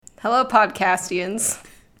Hello, podcastians.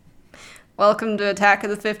 Welcome to Attack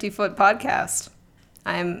of the 50-Foot Podcast.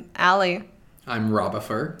 I'm Allie. I'm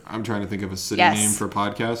Robifer. I'm trying to think of a city Yes. name for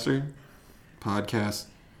podcaster. Podcast.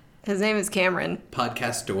 His name is Cameron.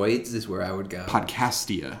 Podcastoids is where I would go.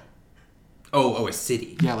 Podcastia. Oh, a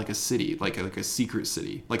city. Yeah, like a city, like a secret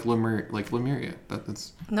city, like Lemuria.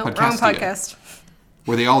 That's Nope, wrong Podcastia. podcast.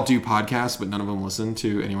 Where they all do podcasts, but none of them listen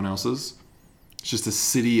to anyone else's. It's just a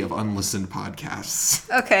city of unlistened podcasts.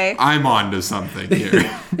 Okay. I'm on to something here.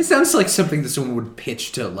 It sounds like something that someone would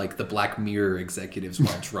pitch to, like, the Black Mirror executives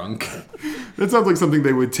while drunk. That sounds like something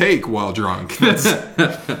they would take while drunk.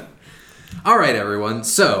 All right, everyone.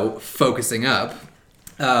 So, focusing up,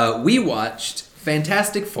 we watched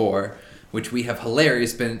Fantastic Four, which we have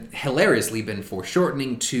hilariously been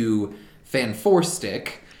foreshortening to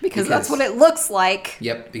Fan-4-Stick. Because that's what it looks like.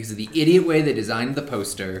 Yep, because of the idiot way they designed the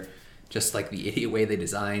poster, just like the idiot way they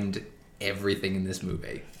designed everything in this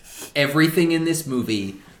movie. Everything in this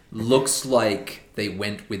movie looks like they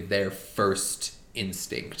went with their first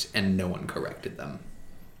instinct and no one corrected them.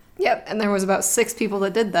 Yep, and there was about 6 people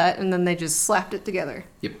that did that, and then they just slapped it together.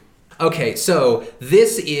 Yep. Okay, so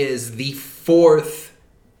this is the 4th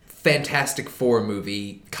Fantastic Four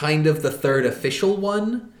movie, kind of the 3rd official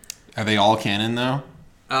one. Are they all canon, though?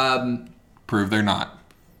 Prove they're not.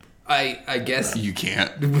 I guess. You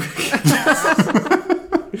can't.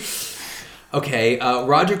 Okay,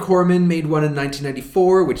 Roger Corman made one in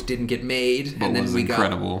 1994, which didn't get made. But and then was we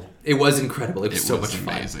incredible. It was incredible. It was so much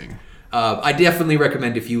amazing. fun. I definitely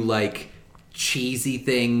recommend if you like cheesy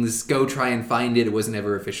things, go try and find it. It was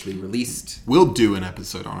never officially released. We'll do an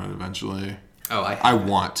episode on it eventually. Oh, I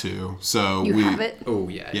want to. So You have it? Oh,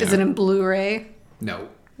 yeah. Yeah. Is it in Blu-ray? No.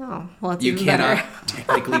 Oh, well, it's You even cannot better.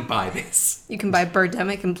 technically buy this. You can buy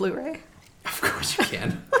Birdemic in Blu-ray. Of course you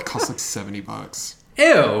can. It costs like $70.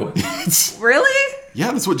 Ew. Really? Yeah,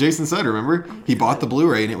 that's what Jason said, remember? He bought the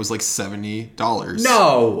Blu-ray and it was like $70.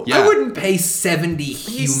 No. Yeah. I wouldn't pay 70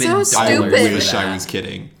 human so I stupid. dollars for wish I that. was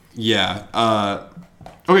kidding. Yeah.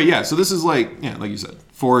 Okay, yeah, so this is like you said,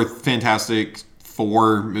 4th Fantastic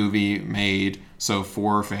Four movie made, so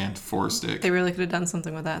 4-stick. They really could have done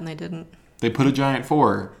something with that, and they didn't. They put a giant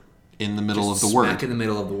 4 in the middle Just of the word. smack in the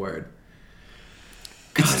middle of the word.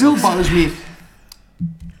 It still bothers me.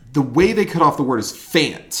 The way they cut off the word is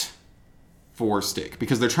fant-4-stick,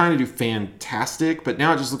 because they're trying to do fantastic, but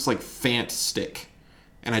now it just looks like fant-stick.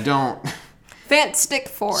 And I don't... Fant-Stick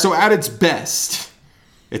 4. So at its best,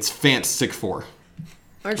 it's Fant-Stick 4. What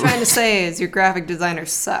we're trying to say is your graphic designer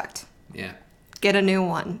sucked. Yeah. Get a new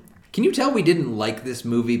one. Can you tell we didn't like this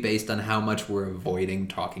movie based on how much we're avoiding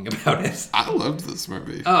talking about it? I loved this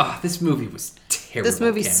movie. Oh, this movie was terrible. This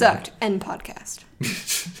movie Cameron. sucked. End podcast.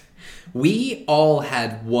 We all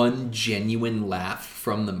had one genuine laugh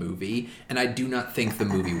from the movie, and I do not think the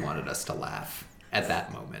movie wanted us to laugh at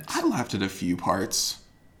that moment. I laughed at a few parts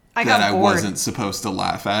I got that I bored. wasn't supposed to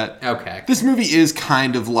laugh at. Okay. This movie is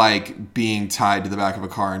kind of like being tied to the back of a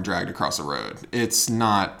car and dragged across a road. It's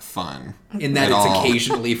not fun. In that at it's all.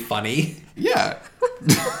 occasionally funny. Yeah.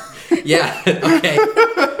 Yeah, okay.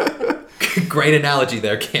 Great analogy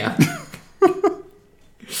there, Cam.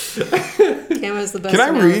 Cam is the best. Can I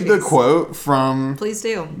read the analogies. quote from Please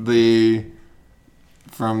do. the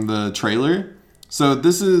trailer? So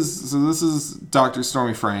this is Dr.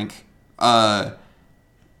 Stormy Frank. How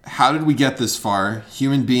did we get this far?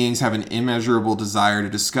 Human beings have an immeasurable desire to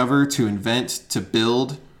discover, to invent, to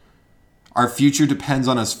build. Our future depends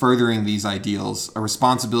on us furthering these ideals, a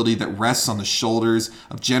responsibility that rests on the shoulders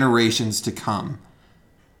of generations to come.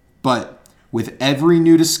 But with every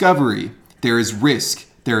new discovery, there is risk,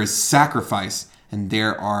 there is sacrifice, and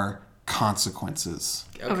there are consequences.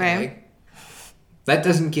 Okay. That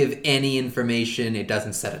doesn't give any information. It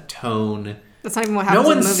doesn't set a tone. That's not even what No happens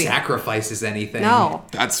one in the movie. sacrifices anything. No.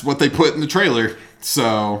 That's what they put in the trailer.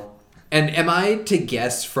 So, And am I to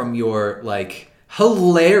guess from your, like,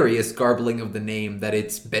 hilarious garbling of the name that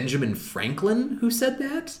it's Benjamin Franklin who said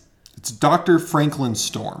that? it's Dr. Franklin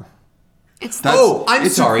Storm. It's That's- Oh, I'm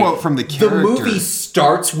it's sorry. a quote from the The character. movie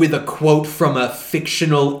starts with a quote from a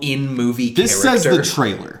fictional in-movie This character. says the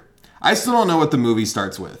trailer. I still don't know what the movie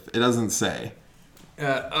starts with. It doesn't say.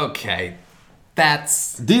 Okay.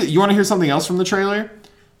 That's... You want to hear something else from the trailer?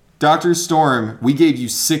 Dr. Storm, we gave you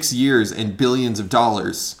 6 years and billions of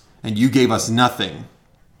dollars, and you gave us nothing.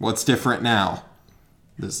 What's different now?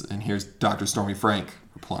 And here's Dr. Stormy Frank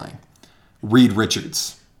replying. Reed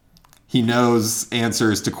Richards. He knows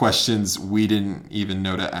answers to questions we didn't even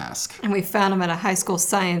know to ask. And we found him at a high school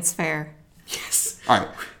science fair. Yes. All right.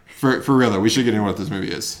 For real, though, we should get into what this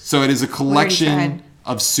movie is. So it is a collection tried.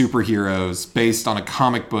 of superheroes based on a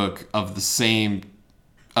comic book of the same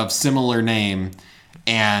of similar name,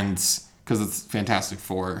 and because it's Fantastic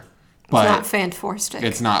Four. It's not Fanforstic.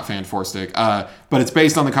 It's not Fanforstic. But it's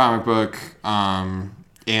based on the comic book,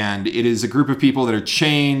 and it is a group of people that are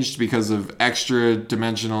changed because of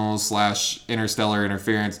extra-dimensional / interstellar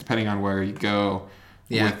interference, depending on where you go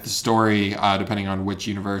with the story, depending on which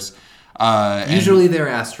universe. Usually they're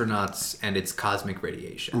astronauts, and it's cosmic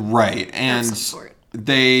radiation. Right, and Of some sort.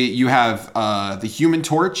 you have the Human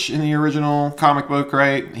Torch in the original comic book,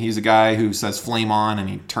 right? He's a guy who says flame on, and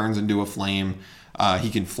he turns into a flame.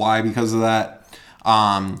 He can fly because of that.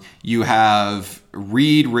 You have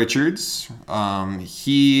Reed Richards.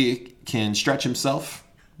 He can stretch himself.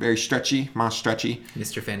 Very stretchy, Moss stretchy.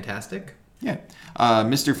 Mr. Fantastic? Yeah.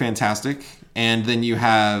 Mr. Fantastic. And then you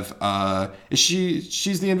have,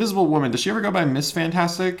 she's the Invisible Woman. Does she ever go by Miss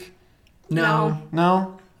Fantastic? No.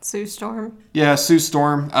 No? Sue Storm. Yeah, Sue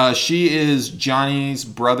Storm. She is Johnny's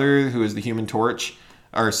brother, who is the Human Torch,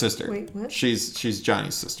 or sister. Wait, what? She's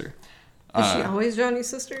Johnny's sister. Is she always Johnny's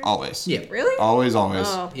sister? Always. Yeah. Really? Always.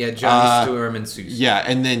 Oh. Yeah, Johnny Storm and Sue. Yeah,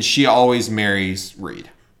 and then she always marries Reed.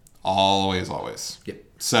 Always. Yep.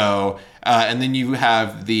 So, and then you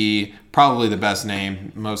have probably the best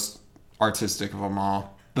name, most artistic of them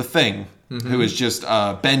all, The Thing, who is just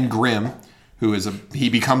Ben Grimm, he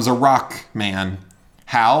becomes a rock man.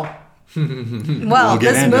 How? Well,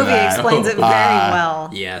 get this into movie that. explains it very well.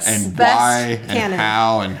 Yes. And Best why canon.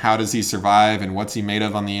 and how does he survive and what's he made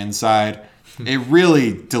of on the inside? It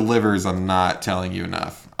really delivers on not telling you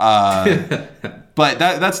enough. But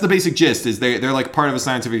that's the basic gist, is they're like part of a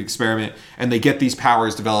scientific experiment, and they get these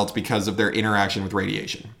powers developed because of their interaction with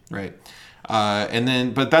radiation, right?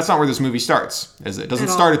 But that's not where this movie starts, is it? It doesn't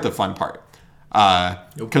start at the fun part.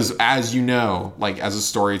 Because as you know, like as a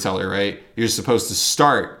storyteller, right, you're supposed to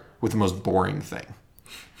start with the most boring thing.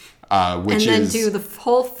 Which and then is... do the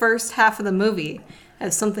whole first half of the movie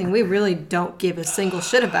as something we really don't give a single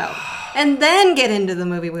shit about. And then get into the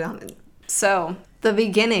movie we wanted. So, the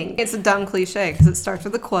beginning. It's a dumb cliche because it starts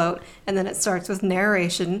with a quote and then it starts with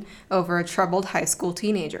narration over a troubled high school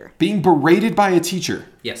teenager. being berated by a teacher.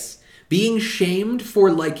 Yes. Being shamed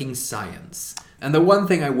for liking science. And the one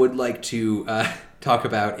thing I would like to talk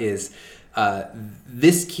about is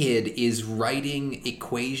this kid is writing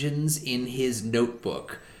equations in his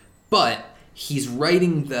notebook, but he's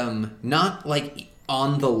writing them not like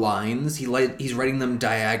on the lines. He's writing them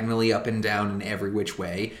diagonally up and down in every which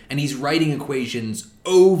way, and he's writing equations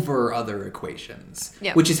over other equations,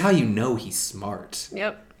 Yep. which is how you know he's smart.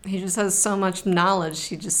 Yep. He just has so much knowledge,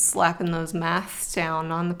 he's just slapping those maths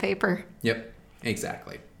down on the paper. Yep,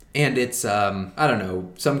 exactly. And it's, I don't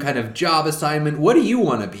know, some kind of job assignment. What do you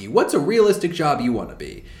want to be? What's a realistic job you want to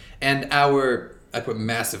be? And I put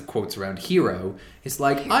massive quotes around hero, is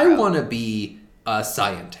like, I want to be a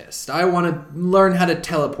scientist. I want to learn how to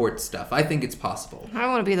teleport stuff. I think it's possible. I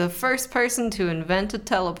want to be the first person to invent a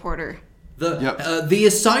teleporter. The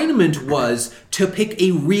assignment was to pick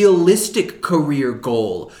a realistic career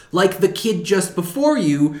goal, like the kid just before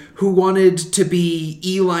you who wanted to be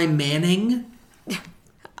Eli Manning.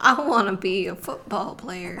 I want to be a football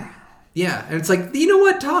player. Yeah, and it's like, you know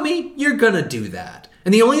what, Tommy? You're gonna do that.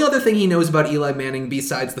 And the only other thing he knows about Eli Manning,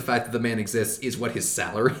 besides the fact that the man exists, is what his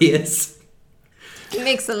salary is. He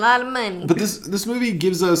makes a lot of money. But this movie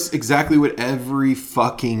gives us exactly what every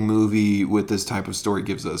fucking movie with this type of story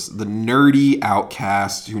gives us. The nerdy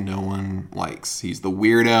outcast who no one likes. He's the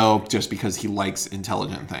weirdo just because he likes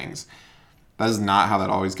intelligent things. That is not how that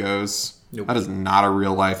always goes. Nope. That is not a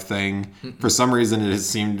real life thing. For some reason, it has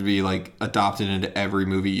seemed to be like adopted into every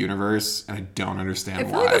movie universe, and I don't understand I why.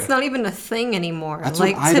 feel like that's not even a thing anymore. That's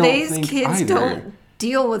Like what I don't today's think kids either. don't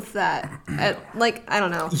deal with that. I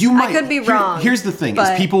don't know. You might. I could be wrong. Here's the thing: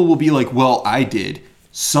 but is people will be like, "Well, I did."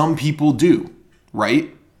 Some people do,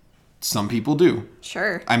 right? Some people do.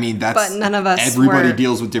 Sure. I mean, that's. But none of us Everybody were-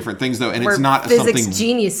 deals with different things, though, and we're it's not physics something.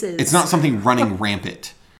 geniuses. It's not something running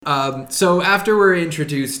rampant. So after we're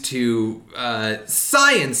introduced to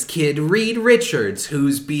science kid Reed Richards,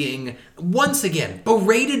 who's being, once again,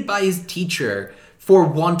 berated by his teacher for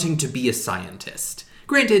wanting to be a scientist.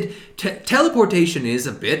 Granted, teleportation is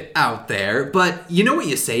a bit out there, but you know what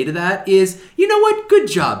you say to that is, you know what, good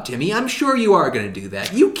job, Timmy. I'm sure you are going to do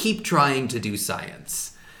that. You keep trying to do science.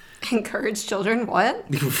 Encourage children? What?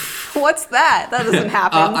 What's that? That doesn't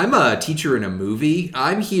happen. I'm a teacher in a movie.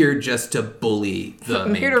 I'm here just to bully the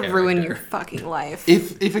I'm main here to ruin character. your fucking life.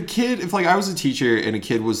 If like I was a teacher and a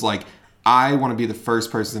kid was like, I want to be the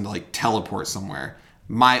first person to like teleport somewhere,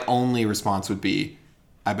 my only response would be,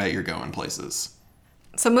 I bet you're going places.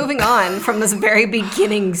 So moving on from this very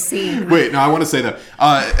beginning scene. Wait, no, I want to say that.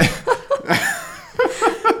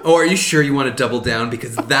 Oh, are you sure you want to double down?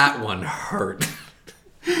 Because that one hurt.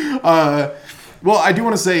 Well, I do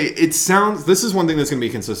want to say this is one thing that's going to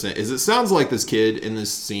be consistent, is it sounds like this kid in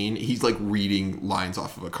this scene, he's like reading lines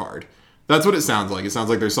off of a card. That's what it sounds like. It sounds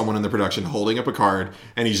like there's someone in the production holding up a card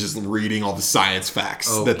and he's just reading all the science facts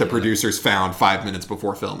that the producers found 5 minutes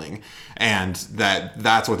before filming. And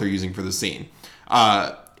that's what they're using for the scene.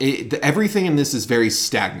 Everything in this is very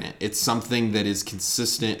stagnant. It's something that is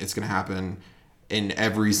consistent. It's going to happen in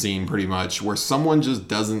every scene pretty much, where someone just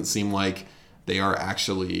doesn't seem like they are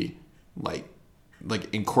actually like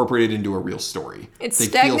incorporated into a real story. It's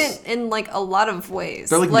stagnant in like a lot of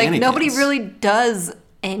ways. They're like nobody really does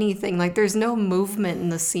anything. Like there's no movement in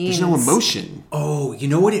the scenes. There's no emotion. Oh, you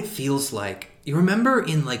know what it feels like? You remember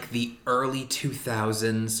in like the early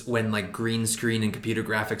 2000s when like green screen and computer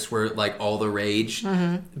graphics were like all the rage?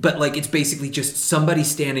 Mm-hmm. But like it's basically just somebody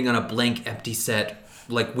standing on a blank empty set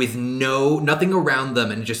like with nothing around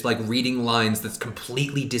them and just like reading lines that's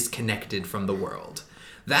completely disconnected from the world.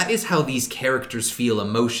 That is how these characters feel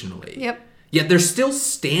emotionally. Yep. Yet they're still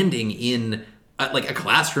standing in like a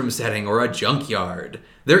classroom setting or a junkyard.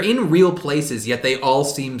 They're in real places, yet they all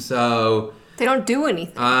seem so... They don't do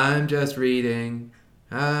anything. I'm just reading.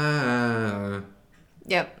 Yep.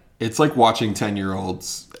 It's like watching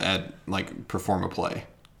 10-year-olds like perform a play.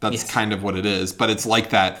 That's kind of what it is, but it's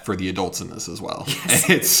like that for the adults in this as well.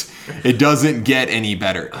 Yes. It doesn't get any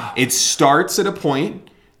better. It starts at a point,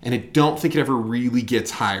 and I don't think it ever really gets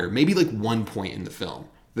higher. Maybe like one point in the film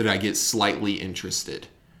that I get slightly interested.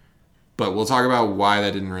 But we'll talk about why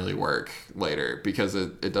that didn't really work later, because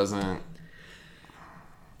it doesn't...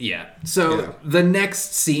 Yeah. So the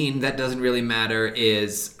next scene that doesn't really matter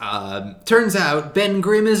is, turns out Ben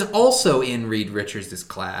Grimm is also in Reed Richards'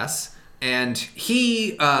 class, and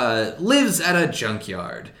he lives at a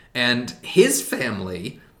junkyard, and his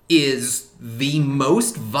family is the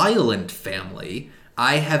most violent family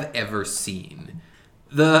I have ever seen.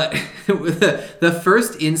 The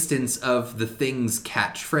first instance of the Thing's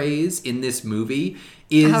catchphrase in this movie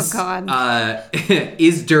is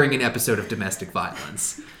is during an episode of domestic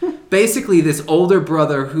violence. Basically, this older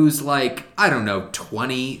brother who's like, I don't know,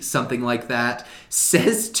 20, something like that,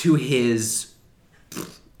 says to his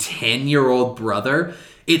 10-year-old brother,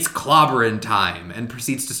 "It's clobbering time," and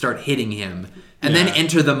proceeds to start hitting him. And then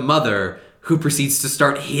enter the mother, who proceeds to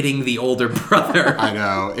start hitting the older brother. I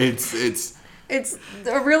know. It's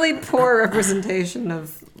a really poor representation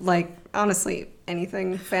of, like, honestly,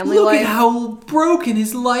 anything family Look life. at how broken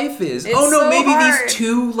his life is. It's oh no, so maybe hard. these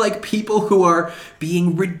two like people who are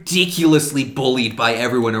being ridiculously bullied by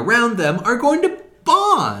everyone around them are going to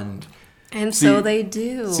bond. And so they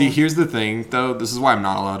do. See, here's the thing, though. This is why I'm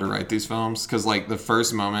not allowed to write these films. Because, like, the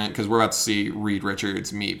first moment... Because we're about to see Reed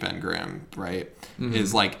Richards meet Ben Grimm, right? Mm-hmm.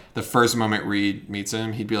 Is, like, the first moment Reed meets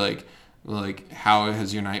him, he'd be like, how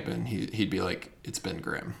has your night been? He'd be like, it's Ben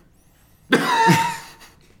Grimm.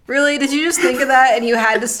 Really? Did you just think of that and you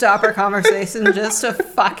had to stop our conversation just to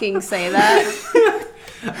fucking say that?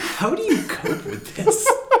 How do you cope with this?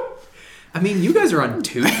 I mean, you guys are on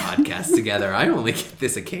 2 podcasts together. I only get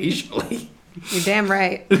this occasionally. You're damn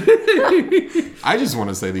right. I just want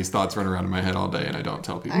to say these thoughts run around in my head all day and I don't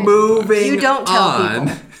tell people. Moving You don't tell on.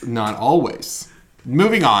 people. Not always.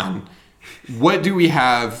 Moving on. What do we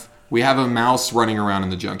have? We have a mouse running around in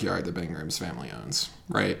the junkyard that Ben Grimm's family owns,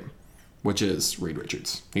 right? Which is Reed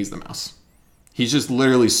Richards. He's the mouse. He's just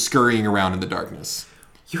literally scurrying around in the darkness.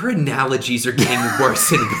 Your analogies are getting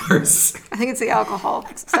worse and worse. I think it's the alcohol.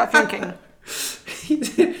 Stop drinking.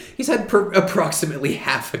 He's had approximately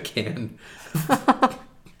half a can.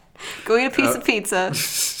 Go eat a piece of pizza.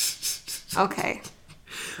 Okay.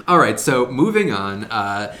 All right, so moving on.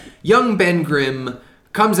 Young Ben Grimm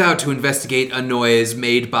comes out to investigate a noise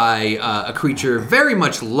made by a creature very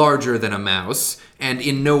much larger than a mouse and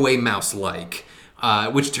in no way mouse-like,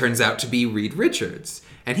 which turns out to be Reed Richards.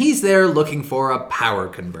 And he's there looking for a power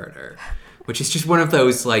converter, which is just one of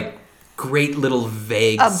those, like, great little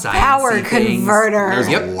vague sciencey power things. converter. There's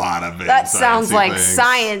Yep. a lot of it. That sounds like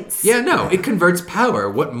science. Yeah, no, it converts power.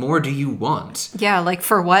 What more do you want? Yeah, like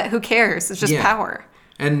for what? Who cares? It's just Yeah. power.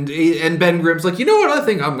 And Ben Grimm's like, you know what? I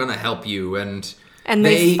think I'm gonna help you. And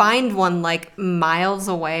they find one like miles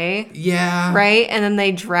away, yeah, right? And then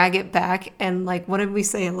they drag it back. And like, what did we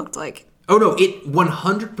say it looked like? Oh no, it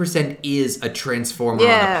 100% is a transformer on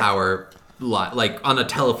a power lot, like on a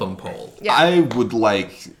telephone pole. Yeah. I would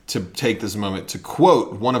like to take this moment to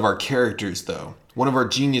quote one of our characters, though. One of our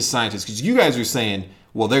genius scientists. Because you guys are saying,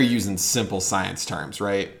 well, they're using simple science terms,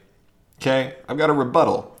 right? Okay, I've got a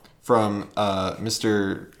rebuttal from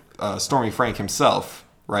Mr. Stormy Frank himself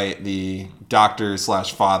right, the doctor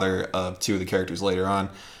slash father of two of the characters later on,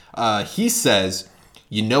 he says,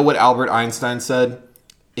 you know what Albert Einstein said?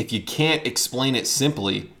 If you can't explain it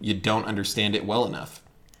simply, you don't understand it well enough.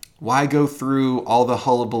 Why go through all the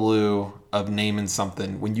hullabaloo of naming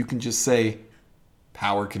something when you can just say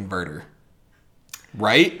power converter?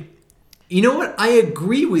 Right? You know what? I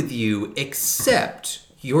agree with you, except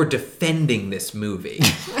you're defending this movie.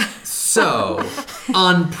 So,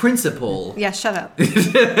 on principle... Yeah, shut up.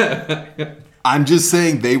 I'm just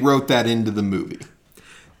saying they wrote that into the movie.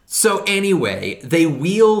 So anyway, they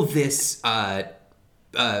wheel this power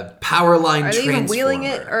line Are they transformer. even wheeling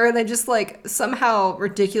it, or are they just like somehow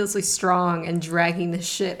ridiculously strong and dragging this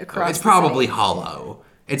shit across? It's the probably city? hollow.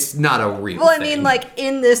 It's not a real Well, I thing. mean, like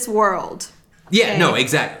in this world. Yeah, okay? no,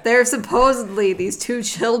 exactly. They're supposedly, these two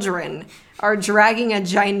children are dragging a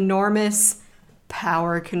ginormous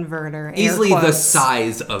power converter. air Easily the quotes.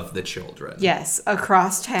 size of the children. Yes,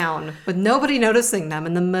 across town, with nobody noticing them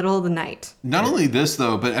in the middle of the night. Not only this,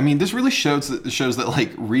 though, but I mean, this really shows that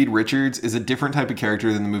like Reed Richards is a different type of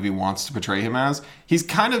character than the movie wants to portray him as. He's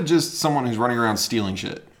kind of just someone who's running around stealing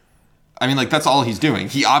shit. I mean, like, that's all he's doing.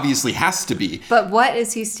 He obviously has to be. But what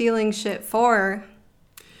is he stealing shit for?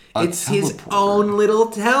 It's his own little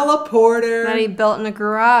teleporter. That he built in a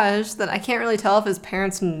garage that I can't really tell if his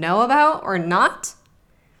parents know about or not.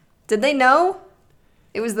 Did they know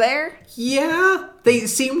it was there? Yeah, they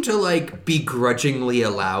seem to like begrudgingly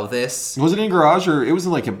allow this. Was it in a garage or it was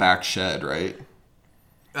in like a back shed, right?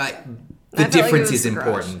 The I felt like it difference was is the garage.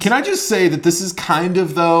 important. Can I just say that this is kind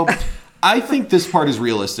of, though, I think this part is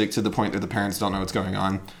realistic to the point that the parents don't know what's going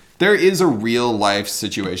on. There is a real life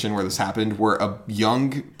situation where this happened, where a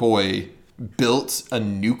young boy built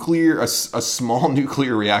a small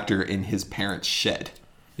nuclear reactor in his parents' shed.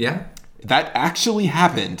 Yeah. That actually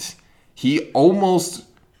happened. He almost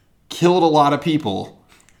killed a lot of people.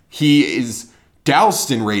 He is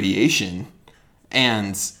doused in radiation,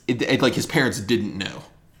 and like his parents didn't know.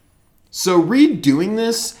 So Reed doing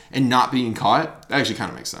this and not being caught, that actually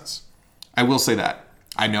kind of makes sense. I will say that.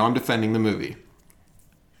 I know I'm defending the movie,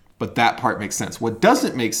 but that part makes sense. What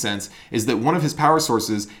doesn't make sense is that one of his power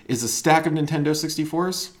sources is a stack of Nintendo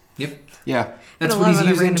 64s. Yep. Yeah. That's And a what lot he's of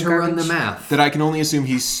other using random to run the garbage. math. That I can only assume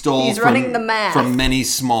he stole He's running the math. from many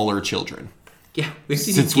smaller children. Yeah.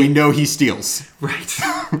 Since we know he steals. Right.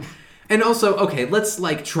 And also, okay, let's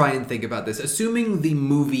like try and think about this. Assuming the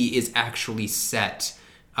movie is actually set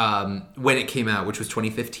when it came out, which was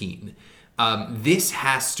 2015, this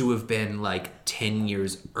has to have been like 10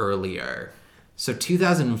 years earlier. So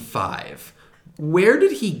 2005. Where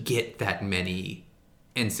did he get that many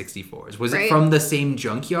N64s? Was it Right. from the same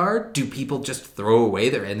junkyard? Do people just throw away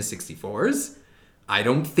their N64s? I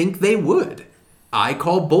don't think they would. I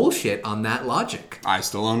call bullshit on that logic. I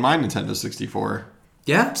still own my Nintendo 64.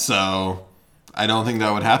 Yeah? So I don't think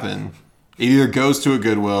that would happen. It either goes to a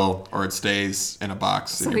Goodwill or it stays in a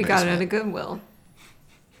box. So in your we got it basement. at a Goodwill.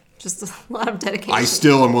 Just a lot of dedication. I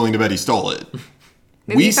still am willing to bet he stole it.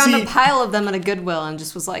 Maybe he found a pile of them at a Goodwill and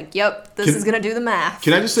just was like, yep, this is going to do the math.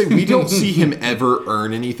 Can I just say, we don't see him ever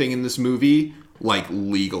earn anything in this movie, like,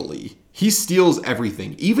 legally. He steals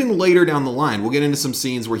everything. Even later down the line, we'll get into some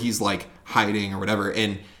scenes where he's, like, hiding or whatever,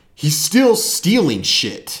 and he's still stealing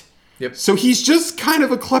shit. Yep. So he's just kind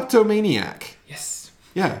of a kleptomaniac. Yes.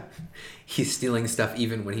 Yeah. He's stealing stuff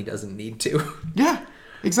even when he doesn't need to. Yeah,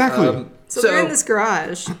 exactly. So they're in this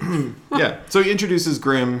garage. Yeah. So he introduces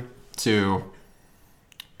Grimm to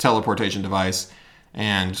teleportation device,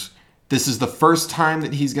 and this is the first time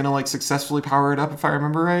that he's gonna like successfully power it up, if I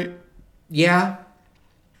remember right. Yeah.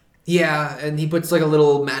 Yeah, and he puts like a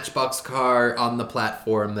little matchbox car on the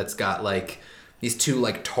platform that's got like these two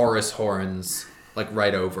like Taurus horns like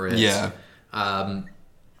right over it. Yeah.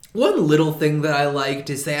 One little thing that I liked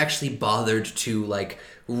is they actually bothered to like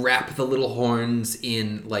wrap the little horns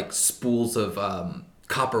in like spools of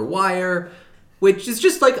copper wire, which is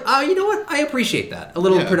just like, you know what? I appreciate that. A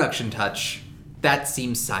little Yeah. production touch. That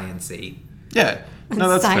seems science-y. Yeah. No,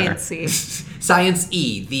 that's fair. Sciencey.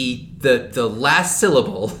 Science-y. The last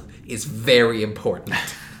syllable is very important.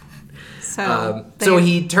 So, So they-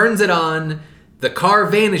 he turns it on, the car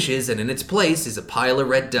vanishes, and in its place is a pile of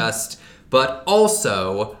red dust, but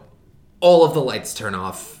also all of the lights turn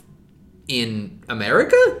off in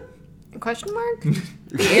America? Question mark?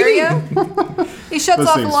 The area? He shuts That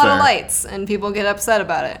off a seems lot fair. of lights, and people get upset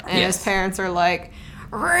about it. And Yes. his parents are like,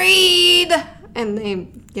 Reed! And they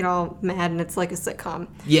get all mad, and it's like a sitcom.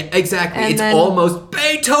 Yeah, exactly. And It's then- almost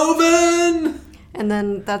Beethoven! And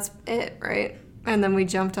then that's it, right? And then we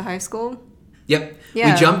jump to high school. Yep.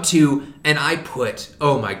 Yeah. We jump to, and I put,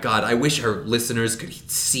 oh my God, I wish our listeners could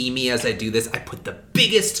see me as I do this. I put the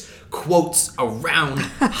biggest quotes around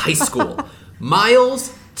high school.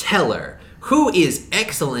 Miles Teller, who is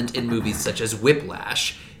excellent in movies such as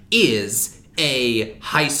Whiplash, is a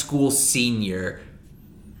high school senior.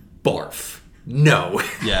 Barf. No.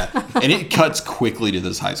 Yeah, and it cuts quickly to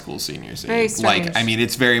this high school senior scene. Very strange. Like, I mean,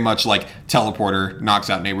 it's very much like teleporter, knocks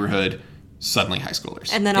out neighborhood, suddenly high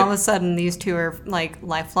schoolers. And then all of a sudden, these two are like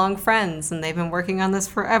lifelong friends, and they've been working on this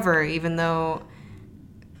forever, even though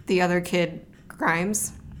the other kid,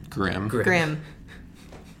 Grimes? Grim.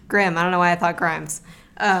 Grim. I don't know why I thought Grimes.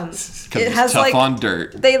 Because It he's has, tough like- on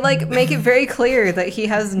dirt. They like make it very clear that he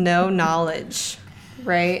has no knowledge,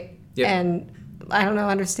 right? Yep. And I don't know,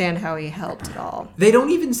 understand how he helped at all. They don't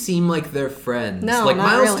even seem like they're friends. No, like not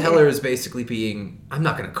Miles really. Teller is basically being, I'm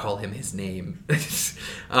not going to call him his name.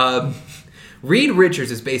 Reed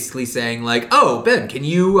Richards is basically saying like, oh, Ben, can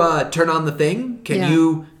you turn on the thing? Can Yeah.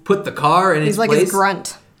 you put the car in He's its like place? his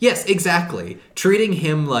grunt. Yes, exactly. Treating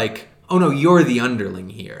him like, oh no, you're the underling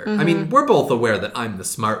here. I mean, we're both aware that I'm the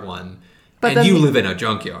smart one. But and then you the- live in a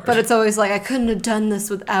junkyard. But it's always like, I couldn't have done this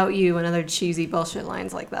without you, and other cheesy bullshit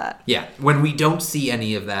lines like that. yeah, when we don't see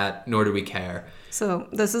any of that, nor do we care. So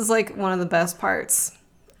this is like one of the best parts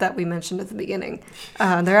that we mentioned at the beginning.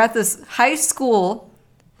 They're at this high school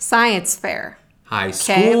science fair. High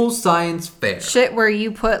school science fair. Shit where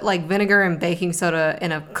you put like vinegar and baking soda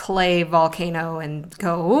in a clay volcano and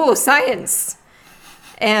go, ooh, science.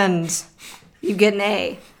 And you get an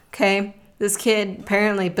A, okay? This kid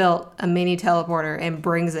apparently built a mini teleporter and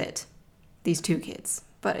brings it. These two kids.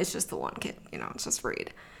 But it's just the one kid, it's just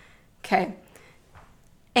Reed. Okay.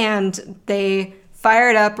 And they fire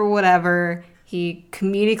it up or whatever. He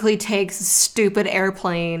comedically takes a stupid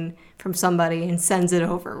airplane from somebody and sends it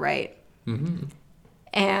over, right? Mm-hmm.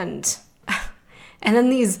 And then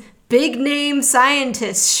these big name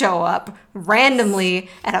scientists show up randomly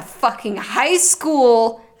at a fucking high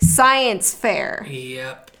school science fair.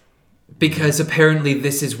 Yep. Because apparently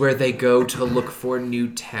this is where they go to look for new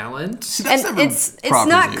talent. See, that's And never it's properly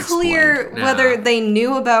not clear explained. whether Nah. they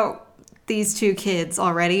knew about these two kids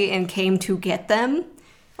already and came to get them,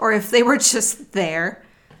 or if they were just there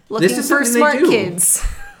looking This is for something they smart do. kids.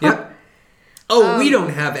 Yep. Oh, we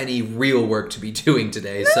don't have any real work to be doing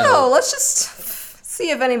today, No, so let's just see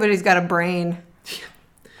if anybody's got a brain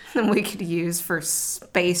that we could use for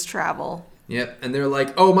space travel. yep. And they're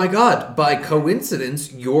like, "Oh my God! By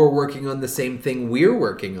coincidence, you're working on the same thing we're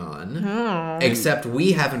working on, except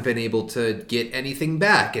we haven't been able to get anything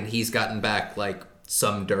back, and he's gotten back like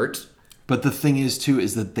some dirt." But the thing is, too,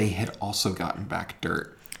 is that they had also gotten back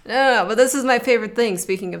dirt. No, but this is my favorite thing,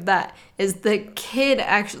 speaking of that, is the kid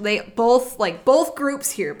actually, both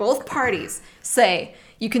groups here, both parties say,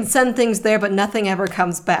 you can send things there, but nothing ever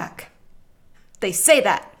comes back. They say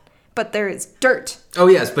that, but there is dirt. Oh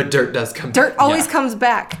yes, but dirt does come. Dirt always Yeah. comes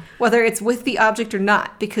back, whether it's with the object or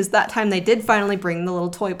not, because that time they did finally bring the little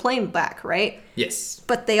toy plane back, right? Yes.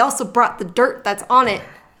 But they also brought the dirt that's on it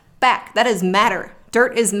back. That is matter.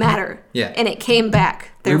 Dirt is matter. Yeah. And it came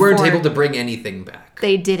back. We weren't Therefore, able to bring anything back,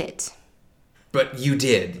 They did it. but you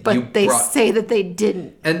did. But you they brought... say that they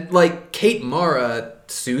didn't. And like Kate Mara,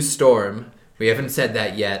 Sue Storm, we haven't said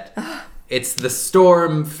that yet. It's the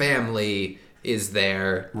Storm family is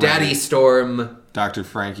there. Daddy Storm. Dr.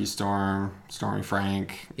 Frankie Storm, Stormy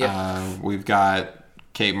Frank. Yep. We've got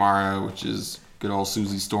Kate Mara, which is good old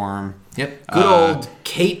Susie Storm. Yep. Good old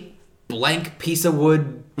Kate blank piece of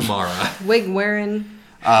wood Mara. Wig wearing.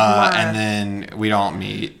 Mara. And then we don't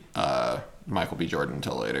meet Michael B. Jordan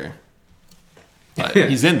until later. But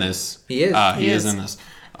he's in this. He is. He He is is. in this.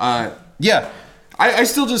 Yeah. I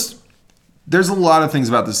still just... There's a lot of things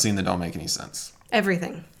about this scene that don't make any sense.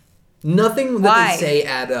 Everything. Nothing that Why? they say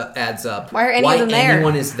adds up. Why are any of them there?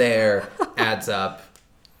 anyone is there adds up.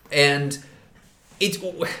 And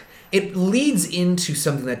it leads into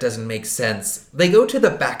something that doesn't make sense. They go to the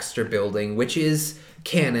Baxter Building, which is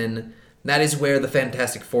canon. That is where the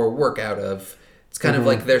Fantastic Four work out of. It's kind of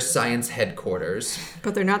like their science headquarters.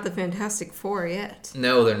 But they're not the Fantastic Four yet.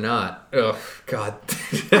 No, they're not. Oh, God.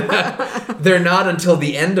 They're not until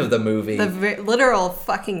the end of the movie. The literal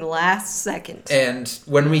fucking last second. And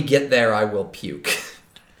when we get there, I will puke.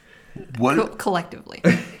 What? Collectively.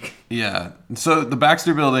 Yeah. So the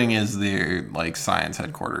Baxter Building is their like science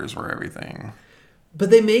headquarters where everything... But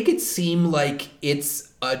they make it seem like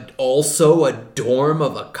it's also a dorm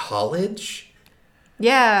of a college.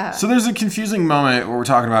 Yeah. So there's a confusing moment. What we're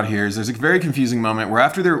talking about here is there's a very confusing moment where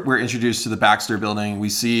after we're introduced to the Baxter Building, we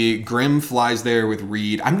see Grimm flies there with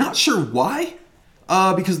Reed. I'm not sure why,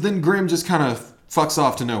 because then Grimm just kind of fucks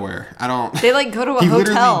off to nowhere. I don't. They like go to a he hotel.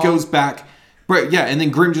 literally goes back. Right, yeah, and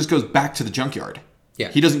then Grimm just goes back to the junkyard. Yeah.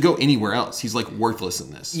 He doesn't go anywhere else. He's like worthless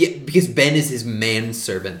in this. Yeah, because Ben is his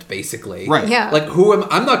manservant, basically. Right. Yeah. Like,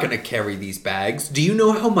 I'm not going to carry these bags. Do you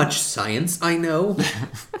know how much science I know?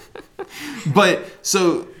 But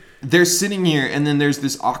so they're sitting here, and then there's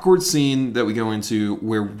this awkward scene that we go into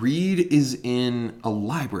where Reed is in a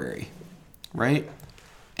library, right?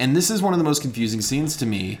 And this is one of the most confusing scenes to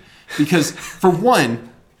me because, for one,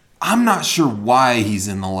 I'm not sure why he's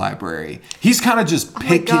in the library. He's kind of just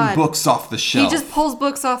picking God. books off the shelf. He just pulls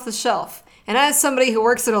books off the shelf. And as somebody who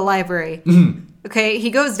works at a library, Mm-hmm. okay, he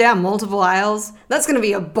goes down multiple aisles. That's going to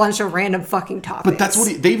be a bunch of random fucking topics. But that's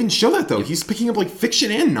what they even show that though. He's picking up like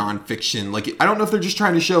fiction and nonfiction. Like I don't know if they're just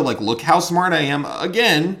trying to show like, look how smart I am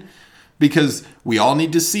again, because we all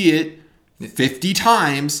need to see it 50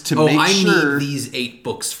 times to make sure. Need these 8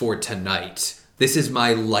 books for tonight. This is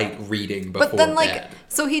my light reading before But then, like, bed.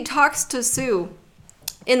 so he talks to Sue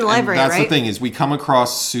in the And library, that's right? the thing is we come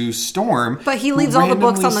across Sue Storm, But he who leaves all the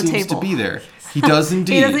books on the randomly seems table. to be there. He does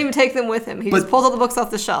indeed. He doesn't even take them with him. He just But- pulls all the books off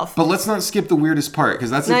the shelf. But let's not skip the weirdest part because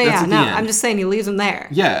that's at the end. I'm just saying he leaves them there.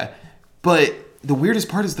 Yeah, but the weirdest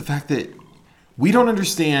part is the fact that we don't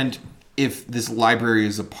understand if this library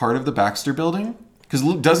is a part of the Baxter building, because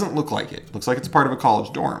it doesn't look like it. It looks like it's part of a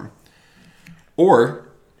college dorm. Or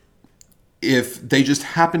if they just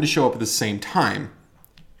happen to show up at the same time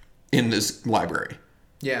in this library.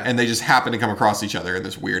 Yeah. And they just happen to come across each other in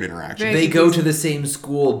this weird interaction. Right. They go to the same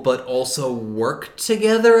school, but also work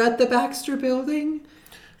together at the Baxter building?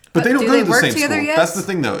 But they don't do go they to the work same together school. yet? That's the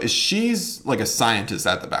thing, though, is she's like a scientist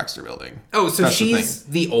at the Baxter building. Oh, so That's the she's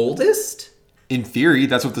the oldest? In theory,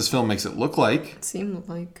 that's what this film makes it look like. It seemed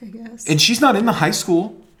like, I guess. And she's not in the high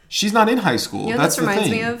school. She's not in high school. You know, That's this the reminds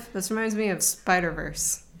thing. me of? This reminds me of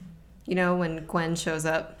Spider-Verse. You know, when Gwen shows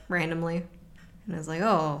up randomly. And I was like,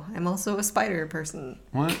 oh, I'm also a spider person.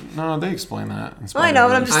 What? No, they explain that. in Well, I know,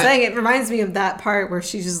 but I'm Spider-Verse. just saying it reminds me of that part where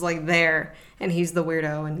she's just like there and he's the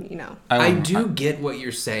weirdo and, you know. I wouldn't- do get what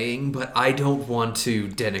you're saying, but I don't want to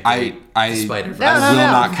denigrate I Spider-Verse. No, I no, will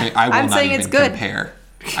no. not. I will I'm not saying even it's good. compare.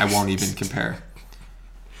 I won't even compare.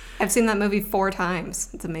 I've seen that movie 4 times.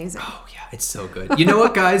 It's amazing. Oh, yeah, it's so good. You know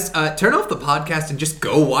what, guys? Turn off the podcast and just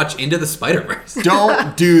go watch Into the Spider-Verse.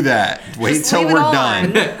 Don't do that. Wait Just till leave it we're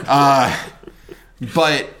on. done.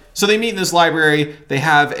 But so they meet in this library. They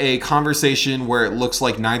have a conversation where it looks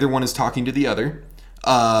like neither one is talking to the other,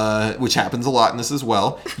 which happens a lot in this as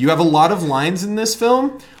well. You have a lot of lines in this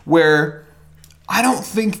film where I don't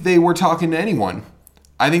think they were talking to anyone.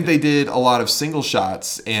 I think they did a lot of single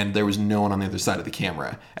shots and there was no one on the other side of the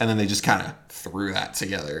camera. And then they just kind of threw that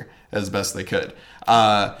together as best they could.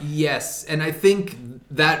 Yes, and I think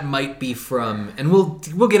that might be from, and we'll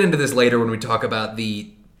get into this later when we talk about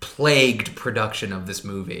the plagued production of this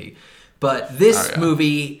movie. But this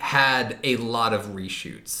movie had a lot of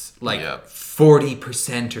reshoots, like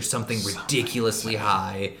 40% or something ridiculously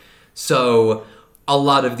high. So a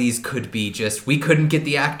lot of these could be just, we couldn't get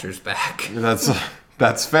the actors back.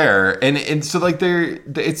 That's fair, and so like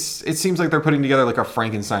it seems like they're putting together like a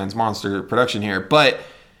Frankenstein's monster production here, but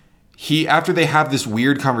after they have this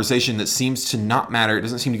weird conversation that seems to not matter, it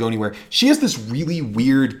doesn't seem to go anywhere. She has this really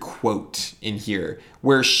weird quote in here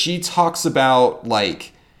where she talks about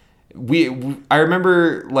like I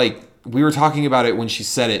remember like we were talking about it when she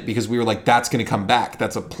said it because we were like that's gonna come back.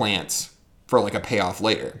 That's a plant for like a payoff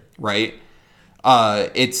later, right?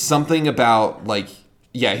 It's something about like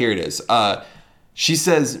here it is. She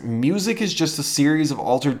says, music is just a series of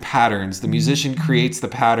altered patterns. The musician creates the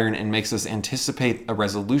pattern and makes us anticipate a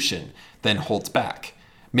resolution, then holds back,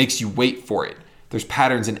 makes you wait for it. There's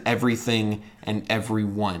patterns in everything and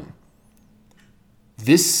everyone.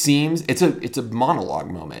 This seems, it's a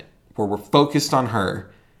monologue moment where we're focused on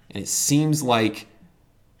her, and it seems like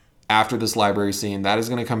after this library scene, that is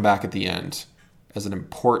going to come back at the end as an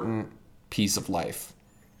important piece of life.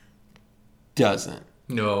 Doesn't.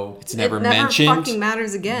 No. It's never it never mentioned. fucking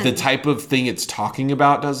matters again. The type of thing it's talking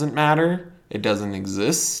about doesn't matter. It doesn't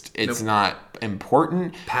exist. It's not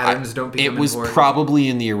important. Patterns don't become It was important. probably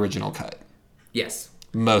in the original cut. Yes.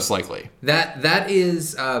 Most likely. That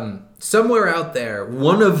is somewhere out there.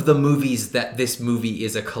 One of the movies that this movie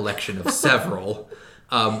is a collection of several.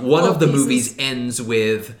 One of the pieces. movies ends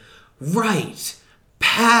with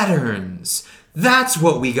patterns. That's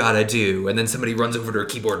what we gotta do. And then somebody runs over to her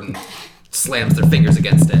keyboard and slams their fingers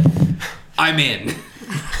against it. I'm in.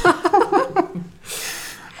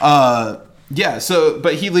 Yeah. So,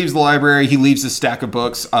 but he leaves the library. He leaves his stack of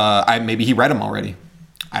books. Maybe he read them already.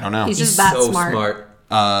 I don't know. He's just that so smart.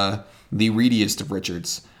 The readiest of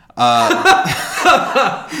Richards. But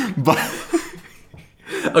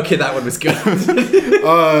Okay, that one was good.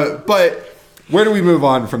 But where do we move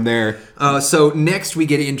on from there? So next we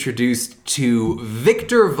get introduced to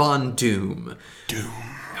Victor Von Doom.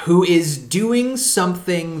 Who is doing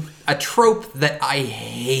something, a trope that I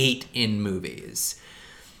hate in movies.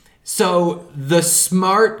 So the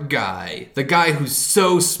smart guy, the guy who's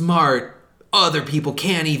so smart, other people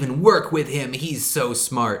can't even work with him, he's so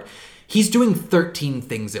smart. He's doing 13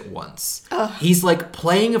 things at once. Ugh. He's like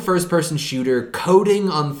playing a first-person shooter, coding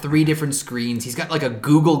on 3 different screens. He's got like a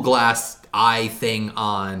Google Glass eye thing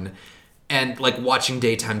on, and like watching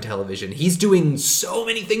daytime television. He's doing so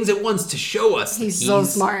many things at once to show us he's so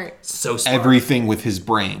smart. So smart. Everything with his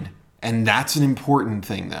brain. And that's an important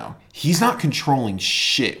thing, though. He's not controlling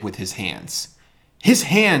shit with his hands. His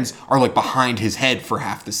hands are like behind his head for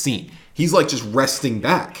half the scene. He's like just resting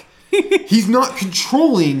back. He's not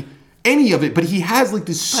controlling any of it, but he has like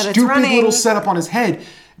this stupid little setup on his head.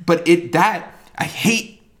 But I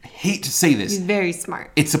hate to say this. He's very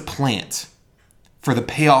smart. It's a plant for the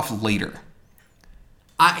payoff later.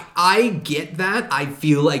 I get that. I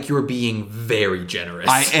feel like you're being very generous.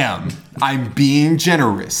 I am. I'm being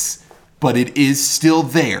generous. But it is still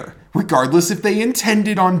there. Regardless if they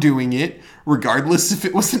intended on doing it. Regardless if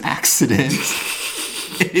it was an accident.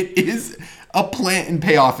 It is a plant and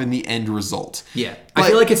payoff in the end result. Yeah. I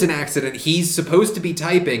feel like it's an accident. He's supposed to be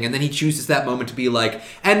typing, and then he chooses that moment to be like,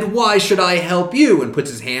 and why should I help you? And puts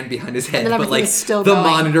his hand behind his head. But like the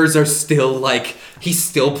monitors are still like, he's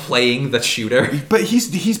still playing the shooter. But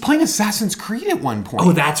he's playing Assassin's Creed at one point.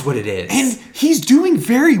 Oh, that's what it is. And he's doing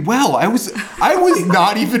very well. I was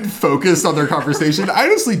not even focused on their conversation. I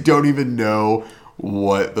honestly don't even know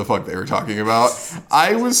what the fuck they were talking about.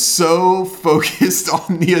 I was so focused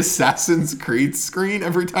on the Assassin's Creed screen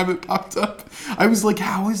every time it popped up. I was like,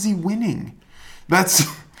 how is he winning?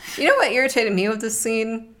 You know what irritated me with this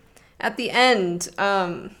scene? At the end,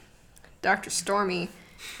 Dr. Stormy,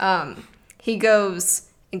 he goes,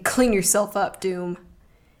 and clean yourself up, Doom.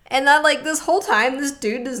 And that, like, this whole time, this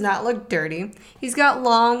dude does not look dirty. He's got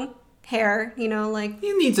long hair, you know, like...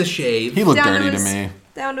 He needs a shave. He looked dirty to me.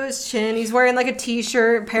 Down to his chin. He's wearing like a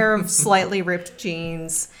t-shirt, pair of slightly ripped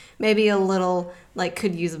jeans. Maybe a little, like,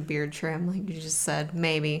 could use a beard trim, like you just said.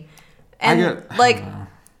 Maybe. And,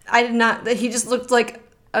 I did not... He just looked like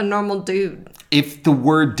a normal dude. If the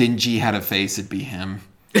word dingy had a face, it'd be him.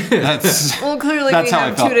 That's well, clearly we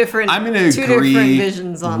have two different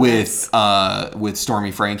visions on this. With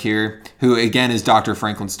Stormy Frank here, who again is Dr.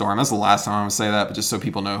 Franklin Storm. That's the last time I'm gonna say that, but just so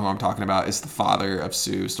people know who I'm talking about, is the father of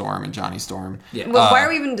Sue Storm and Johnny Storm. Yeah. Well, why are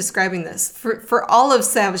we even describing this? For all of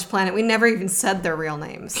Savage Planet, we never even said their real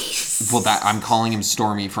names. Well, I'm calling him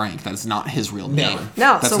Stormy Frank. That's not his real name.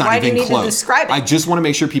 No. That's so not why do you need close. to describe it? I just want to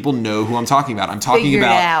make sure people know who I'm talking about. I'm talking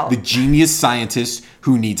about the genius scientist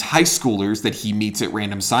who needs high schoolers that he meets at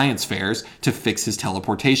random science fairs to fix his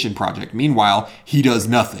teleportation project. Meanwhile, he does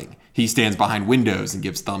nothing. He stands behind windows and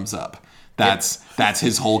gives thumbs up. That's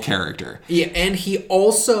his whole character. Yeah, and he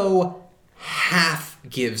also half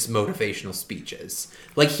gives motivational speeches.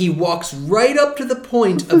 Like, he walks right up to the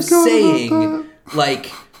point of saying,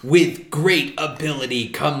 like, with great ability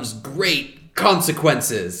comes great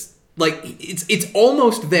consequences. Like, it's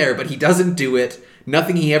almost there, but he doesn't do it.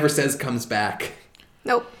 Nothing he ever says comes back.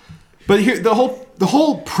 Nope. But here, the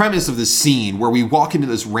whole premise of this scene where we walk into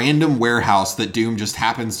this random warehouse that Doom just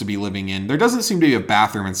happens to be living in, there doesn't seem to be a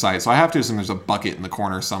bathroom in sight, so I have to assume there's a bucket in the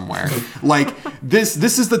corner somewhere. Like, this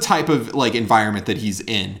is the type of, like, environment that he's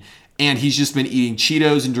in. And he's just been eating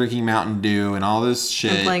Cheetos and drinking Mountain Dew and all this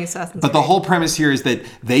shit. And playing Assassin's Creed. But the whole premise here is that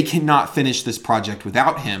they cannot finish this project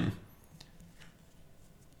without him.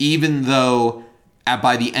 Even though...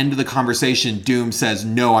 by the end of the conversation, Doom says,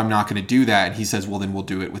 no, I'm not going to do that. And he says, well, then we'll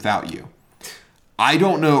do it without you. I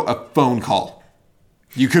don't know a phone call.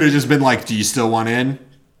 You could have just been like, do you still want in?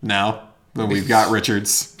 No. Then we've got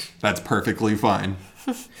Richards. That's perfectly fine.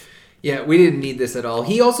 Yeah, we didn't need this at all.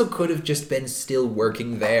 He also could have just been still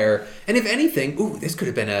working there. And if anything, this could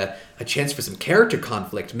have been a chance for some character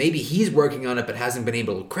conflict. Maybe he's working on it but hasn't been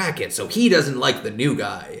able to crack it, so he doesn't like the new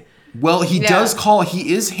guy. Well, he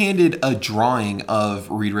is handed a drawing of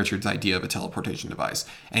Reed Richards' idea of a teleportation device,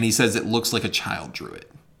 and he says it looks like a child drew it,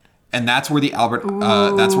 and that's where the Albert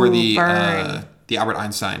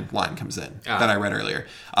Einstein line comes in that I read earlier.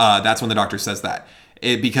 That's when the doctor says that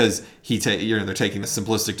because they're taking the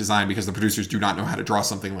simplistic design because the producers do not know how to draw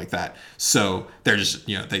something like that, so they're just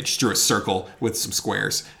they just drew a circle with some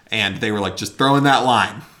squares, and they were like, just throw in that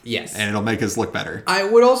line. Yes. And it'll make us look better. I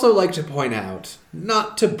would also like to point out,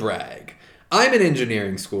 not to brag, I'm in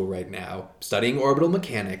engineering school right now, studying orbital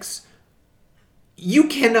mechanics. You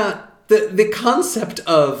cannot... The concept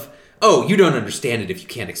of oh, you don't understand it if you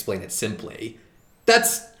can't explain it simply.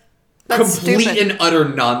 That's complete stupid. and utter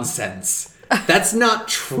nonsense. That's not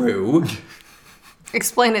true.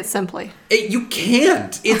 Explain it simply. You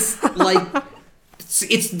can't. It's like...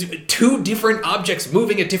 It's 2 different objects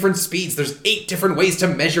moving at different speeds. There's 8 different ways to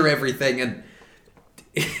measure everything, and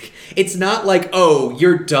it's not like, oh,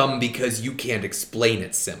 you're dumb because you can't explain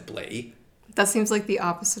it simply. That seems like the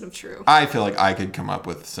opposite of true. I feel like I could come up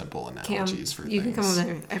with simple Cam, analogies for things. you can come up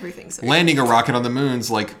with everything. So Landing a rocket on the moon's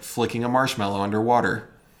like flicking a marshmallow underwater.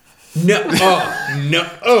 No. Oh, no.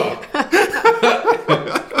 Oh.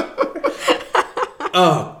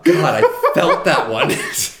 Oh, God, I felt that one.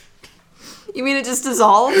 You mean it just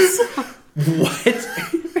dissolves? What?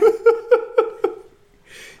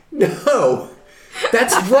 No.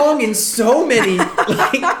 That's wrong in so many,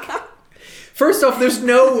 first off, there's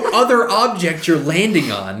no other object you're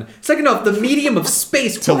landing on. Second off, the medium of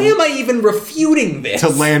space. Why am I even refuting this? To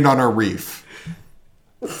land on a reef.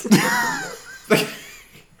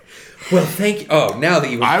 Well, thank you. Oh, now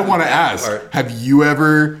that you... I want to ask, have you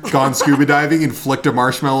ever gone scuba diving and flicked a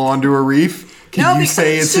marshmallow onto a reef? Can No, you because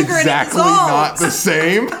say it's sugar and it exactly not dissolves. the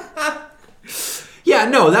same? Yeah,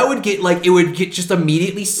 no, that would get, it would get just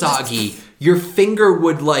immediately soggy. Your finger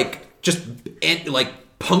would, just,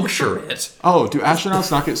 puncture it. Oh, do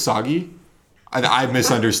astronauts not get soggy? I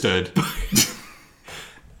misunderstood.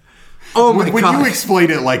 Oh my When God. you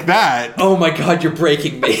explain it like that... Oh my God, you're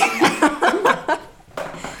breaking me.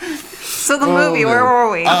 So the movie, where were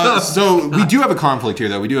we? So we do have a conflict here,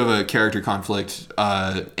 though. We do have a character conflict,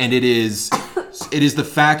 and it is the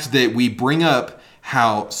fact that we bring up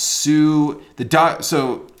how Sue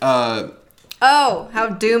How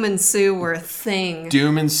Doom and Sue were a thing.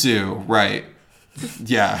 Doom and Sue, right?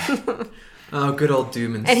 Yeah, Oh, good old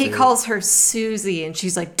Doom and And he Sue. calls her Susie, and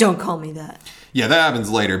she's like, "Don't call me that." yeah, that happens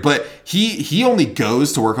later. But he only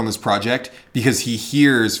goes to work on this project because he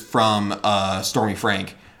hears from Stormy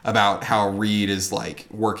Frank about how Reed is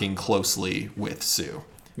working closely with Sue.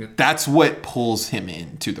 Yep. That's what pulls him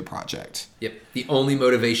into the project. Yep. The only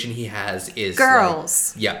motivation he has is...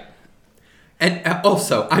 Girls. Yeah. And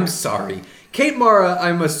also, I'm sorry. Kate Mara,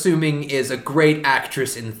 I'm assuming, is a great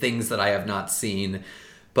actress in things that I have not seen.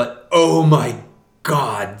 But, oh my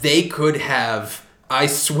God, they could have, I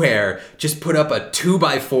swear, just put up a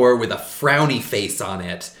 2x4 with a frowny face on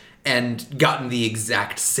it and gotten the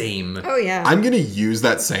exact same. Oh yeah. I'm gonna use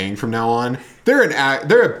that saying from now on. They're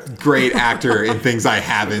a great actor in things I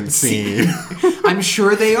haven't seen. I'm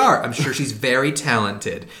sure they are. I'm sure she's very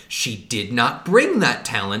talented. She did not bring that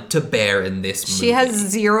talent to bear in this movie. She has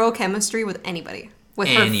zero chemistry with anybody. With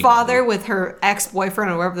Anybody. her father, with her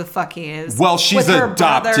ex-boyfriend, or wherever the fuck he is. Well, she's with her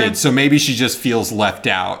adopted, brother, so maybe she just feels left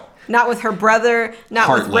out. not with her brother, not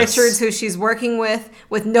Heartless. with Richards, who she's working with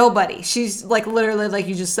nobody. She's literally, like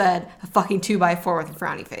you just said, a fucking 2x4 with a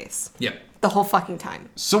frowny face. Yep. The whole fucking time.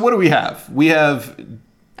 So what do we have? We have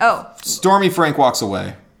Oh, Stormy Frank walks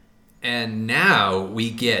away. And now we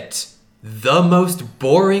get the most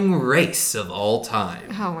boring race of all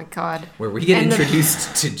time, oh my god. where we get And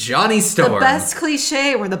introduced to Johnny Storm. The best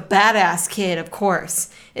cliche, where the badass kid, of course,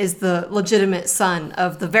 is the legitimate son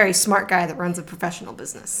of the very smart guy that runs a professional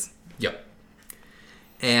business. Yep.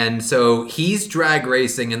 And so he's drag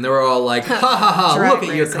racing, and they're all like, ha ha ha, Drag look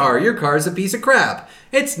at your racing. car. Your car's a piece of crap.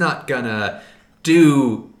 It's not gonna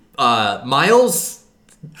do miles.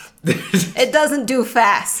 It doesn't do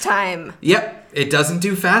fast time. Yep, it doesn't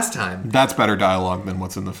do fast time. That's better dialogue than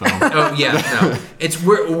what's in the film. Oh yeah, no. It's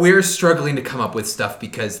we're struggling to come up with stuff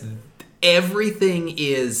because everything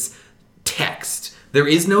is text. There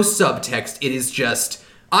is no subtext. It is just,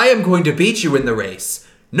 I am going to beat you in the race.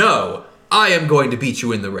 No, I am going to beat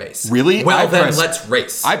you in the race. Really? Well, then press- let's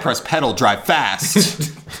race. I press pedal, drive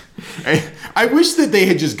fast. I wish that they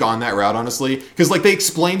had just gone that route, honestly, because they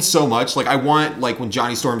explain so much. I want when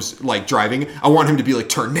Johnny Storm's driving, I want him to be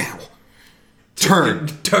turn now, turn,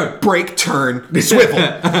 brake, turn, swivel.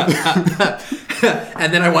 And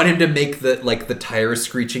then I want him to make the tire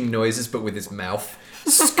screeching noises, but with his mouth.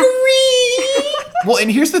 Scream! Well,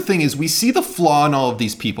 and here's the thing is we see the flaw in all of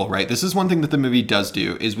these people, right? This is one thing that the movie does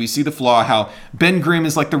do, is we see the flaw how Ben Grimm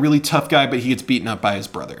is the really tough guy, but he gets beaten up by his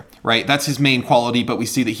brother, right? That's his main quality, but we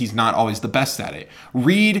see that he's not always the best at it.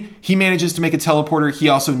 Reed, he manages to make a teleporter. He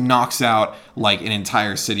also knocks out an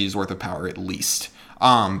entire city's worth of power at least.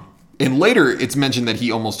 And later it's mentioned that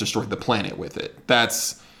he almost destroyed the planet with it.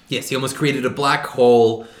 That's... Yes, he almost created a black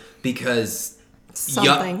hole because...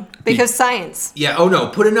 Something. Because science. Yeah, oh no,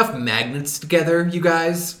 put enough magnets together, you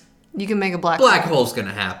guys. You can make a black Black hole. hole's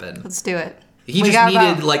gonna happen. Let's do it. He We just got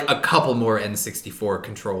needed about- like a couple more N64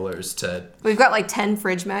 controllers to. We've got like 10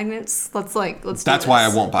 fridge magnets. Let's do That's why I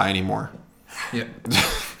this. won't buy anymore. Yeah.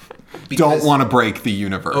 Don't Because- want to break the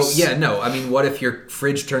universe. Oh yeah, no. I mean, what if your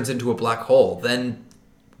fridge turns into a black hole? Then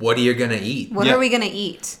what are you gonna eat? What Yeah. are we gonna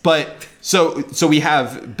eat? But so we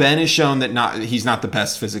have Ben is shown that he's not the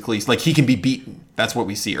best physically. Like he can be beaten. That's what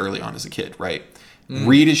we see early on as a kid, right?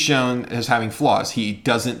 Reed is shown as having flaws. He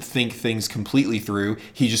doesn't think things completely through.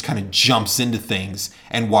 He just kind of jumps into things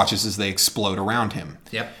and watches as they explode around him.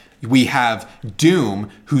 Yep. We have Doom,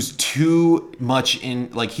 who's too much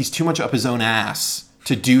he's too much up his own ass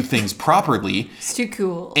to do things properly. It's too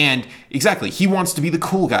cool. And exactly, he wants to be the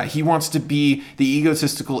cool guy. He wants to be the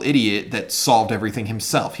egotistical idiot that solved everything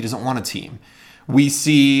himself. He doesn't want a team. We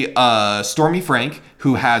see Stormy Frank,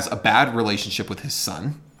 who has a bad relationship with his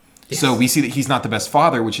son. Yes. So we see that he's not the best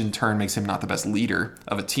father, which in turn makes him not the best leader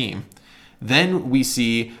of a team. Then we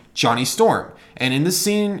see Johnny Storm. And in this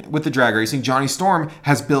scene with the drag racing, Johnny Storm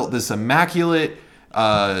has built this immaculate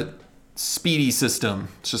speedy system.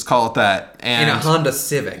 Let's just call it that. And In a Honda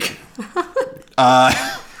Civic.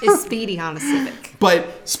 It's Speedy Honda Civic.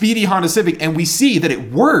 But speedy Honda Civic, and we see that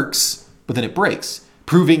it works, but then it breaks,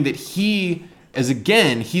 proving that he's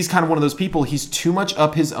kind of one of those people, he's too much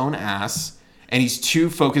up his own ass, and he's too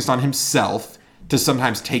focused on himself to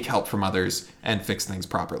sometimes take help from others and fix things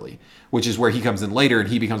properly, which is where he comes in later, and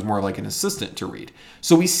he becomes more like an assistant to Reed.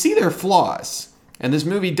 So we see their flaws, and this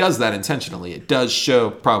movie does that intentionally. It does show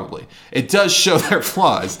their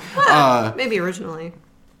flaws. Maybe originally.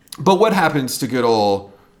 But what happens to good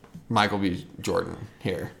old Michael B. Jordan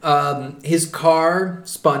here? His car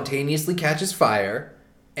spontaneously catches fire,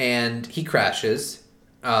 and he crashes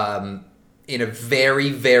in a very,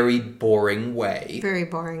 very boring way. Very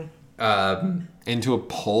boring. Into a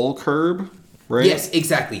pole curb, right? Yes,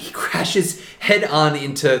 exactly. He crashes head on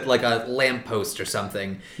into like a lamppost or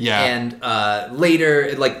something. Yeah. And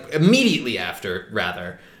later, like immediately after,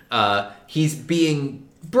 rather, he's being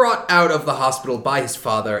brought out of the hospital by his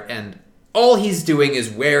father, and all he's doing is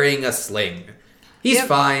wearing a sling. He's Yep.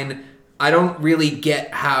 fine. I don't really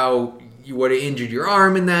get how you would have injured your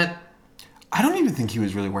arm in that. I don't even think he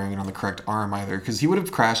was really wearing it on the correct arm either, because he would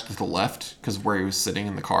have crashed to the left because of where he was sitting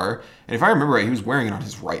in the car. And if I remember right, he was wearing it on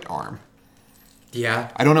his right arm.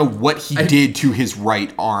 Yeah. I don't know what he did to his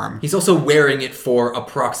right arm. He's also wearing it for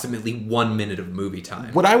approximately 1 minute of movie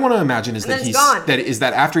time. What I want to imagine is And that then it's gone.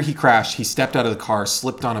 that after he crashed, he stepped out of the car,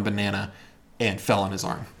 slipped on a banana, and fell on his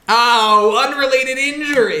arm. Oh, unrelated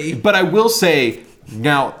injury. But I will say,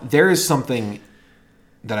 now, there is something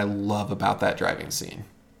that I love about that driving scene.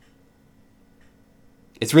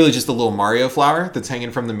 It's really just a little Mario flower that's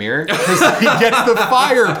hanging from the mirror. Because he gets the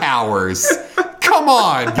fire powers. Come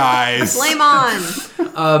on, guys. Flame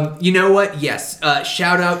on. You know what? Yes.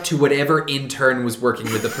 Shout out to whatever intern was working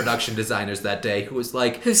with the production designers that day who was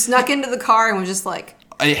like, Who snuck into the car and was just like,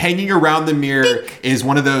 Hanging around the mirror is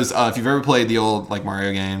one of those, if you've ever played the old like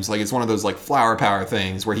Mario games, like it's one of those like flower power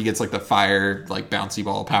things where he gets like the fire, like bouncy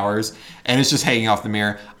ball powers, and it's just hanging off the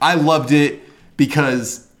mirror. I loved it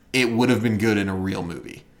because it would have been good in a real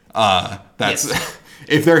movie. That's Yes.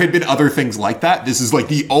 If there had been other things like that, this is like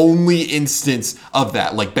the only instance of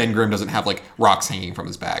that. Like Ben Grimm doesn't have like rocks hanging from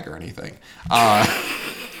his bag or anything.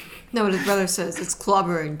 no, what his brother says, it's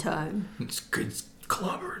clobbering time. it's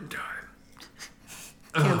clobbering time.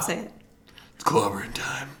 Can't say it. It's clobbering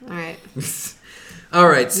time. All right. All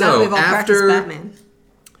right, Now so we've all practiced after Batman.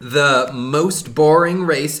 the most boring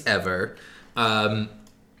race ever,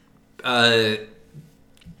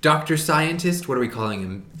 Dr. Scientist, what are we calling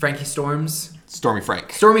him? Frankie Storms? Stormy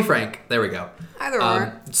Frank. Stormy Frank, there we go. Either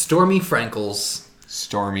or. Stormy Frankles.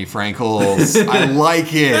 Stormy Frankles. I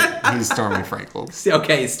like it. He's Stormy Frankles.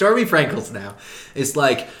 Okay, Stormy Frankles now. It's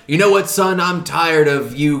like, you know what, son? I'm tired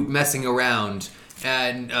of you messing around.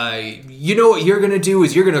 And you know what you're going to do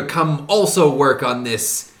is you're going to come also work on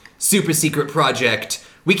this super secret project.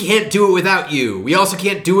 We can't do it without you. We also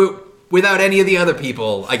can't do it without any of the other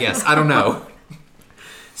people, I guess. I don't know.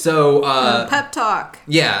 So, Pep talk.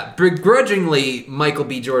 yeah, begrudgingly, Michael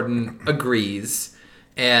B. Jordan agrees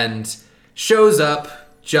and shows up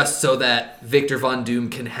just so that Victor Von Doom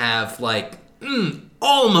can have, like,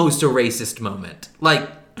 almost a racist moment. Like,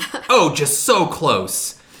 oh, just so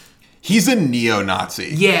close. He's a neo-Nazi.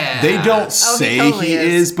 Yeah. They don't he say totally he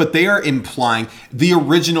is. is, but they are implying. The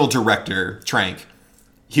original director, Trank,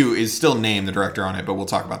 who is still named the director on it, but we'll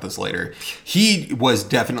talk about this later. He was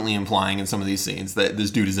definitely implying in some of these scenes that this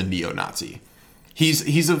dude is a neo-Nazi. He's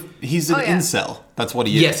an yeah. incel. That's what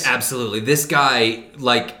he is. Yes, absolutely. This guy,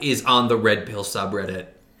 like, is on the Red Pill subreddit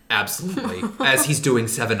Absolutely. As he's doing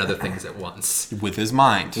 7 other things at once. With his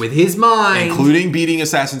mind. With his mind. Including beating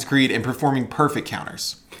Assassin's Creed and performing perfect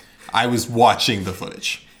counters. I was watching the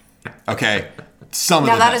footage. Okay? Some of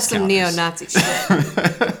Now the that best is some counters. neo-Nazi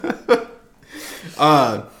shit.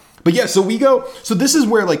 But yeah, so we go. So this is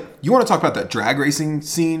where, like, you want to talk about that drag racing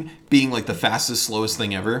scene being like the fastest, slowest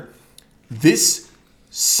thing ever. This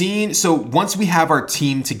scene. So once we have our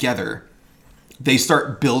team together, they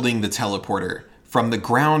start building the teleporter from the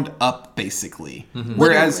ground up, basically.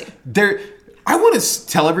 Whereas I want to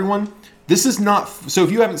tell everyone, this is not. So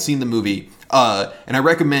if you haven't seen the movie, and I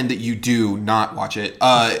recommend that you do not watch it.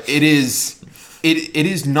 It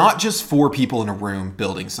is not just 4 people in a room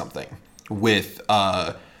building something with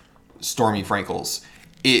Stormy Frankles.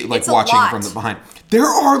 It's a watching lot. from the behind. There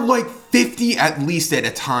are like 50 at least at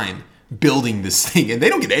a time building this thing, and they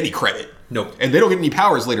don't get any credit. Nope. And they don't get any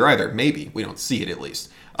powers later either. Maybe. We don't see it at least.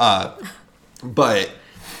 But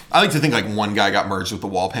I like to think like one guy got merged with the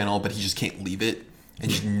wall panel, but he just can't leave it, and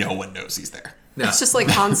just no one knows he's there. Yeah. It's just like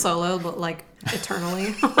Han Solo, but like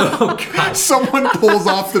eternally. Oh, God. Someone pulls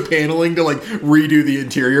off the paneling to like redo the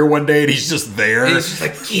interior one day, and he's just there. And he's just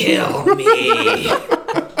like, kill me.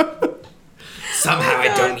 Somehow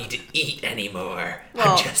I don't need to eat anymore.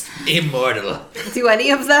 Well- I'm just immortal. Do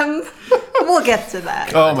any of them? We'll get to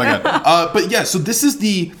that. Oh my god! But yeah, so this is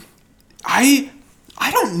the I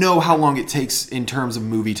don't know how long it takes in terms of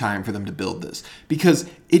movie time for them to build this, because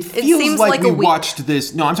it feels seems like like we a week. watched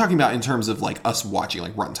this. No, I'm talking about in terms of like us watching,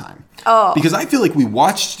 like runtime. Oh. Because I feel like we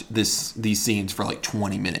watched these scenes for like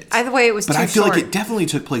 20 minutes. Either way, it was but too I feel short. like it definitely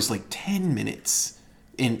took place like 10 minutes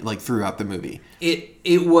in like throughout the movie.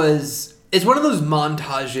 It's one of those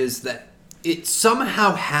montages that it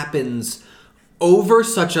somehow happens over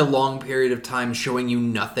such a long period of time, showing you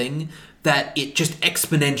nothing, that it just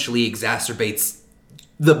exponentially exacerbates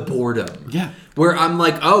the boredom. Yeah. Where I'm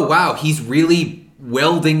like, oh wow, he's really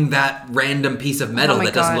welding that random piece of metal Oh my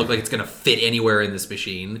that doesn't God. look like it's gonna fit anywhere in this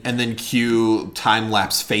machine. And then cue time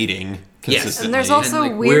lapse fading consistently. And there's also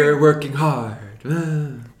And like, weird- we're working hard.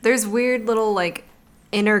 There's weird little like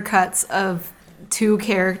intercuts of 2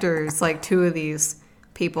 characters, like 2 of these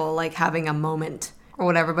people like having a moment or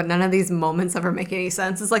whatever, but none of these moments ever make any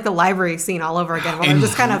sense. It's like the library scene all over again, where they're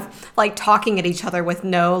just kind of like talking at each other with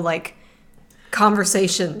no like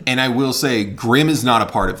conversation. And I will say, Grimm is not a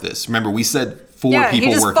part of this. Remember, we said 4 Yeah, people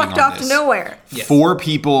he just working fucked on off this. to nowhere. Yes. 4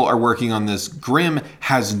 people are working on this. Grimm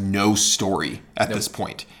has no story at this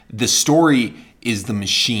point. The story is the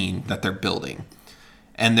machine that they're building.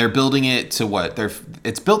 And they're building it to what?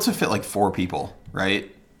 It's built to fit like 4 people,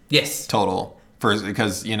 right? Yes. Total.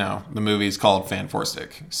 Because, you know, the movie's called Fan Four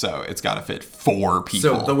Stick. So it's got to fit 4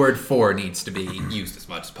 people. So the word "for" needs to be used as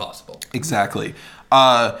much as possible. Exactly.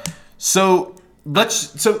 So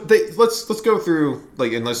let's go through,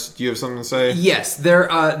 like, unless do you have something to say? Yes,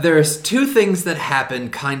 there's 2 things that happen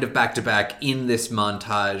kind of back to back in this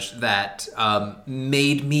montage that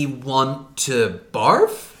made me want to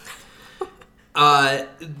barf.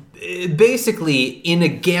 Basically, in a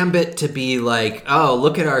gambit to be like, oh,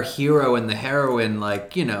 look at our hero and the heroine,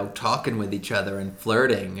 like, you know, talking with each other and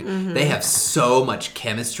flirting. Mm-hmm. They have so much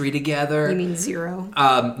chemistry together. You mean 0?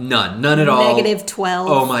 None at all. Negative 12.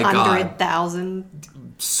 Oh my God. 100,000.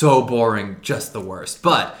 So boring, just the worst.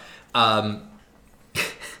 But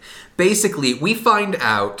basically, we find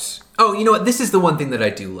out. Oh, you know what? This is the one thing that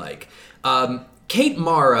I do like. Kate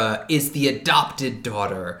Mara is the adopted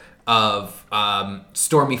daughter of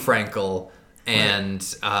Stormy Frankel and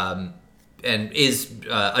is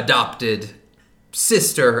adopted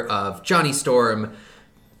sister of Johnny Storm.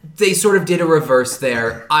 They sort of did a reverse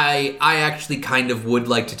there. I actually kind of would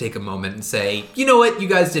like to take a moment and say, you know what, you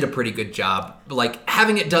guys did a pretty good job. Like,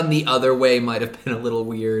 having it done the other way might have been a little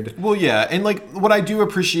weird. Well, yeah, and like what I do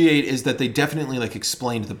appreciate is that they definitely like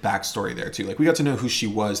explained the backstory there too. Like we got to know who she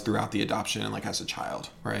was throughout the adoption and like as a child,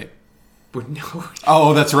 right? But no.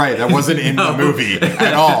 Oh, that's right. That wasn't in the movie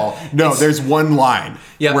at all. No, there's one line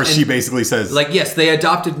Yeah, where and- she basically says, Like, yes, they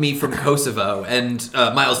adopted me from Kosovo, and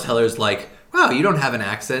Miles Teller's like, wow, you don't have an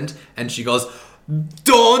accent. And she goes,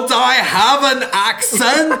 don't I have an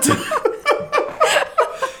accent?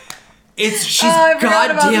 She's I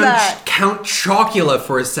forgot about goddamn that. Count Chocula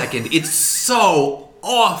for a second. It's so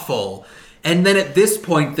awful. And then at this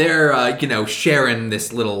point, they're, sharing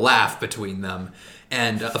this little laugh between them.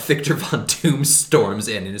 And Victor Von Doom storms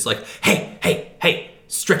in and is like, hey,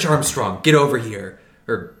 Stretch Armstrong, get over here.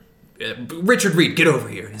 Or Richard Reed, get over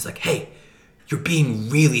here. And he's like, hey, you're being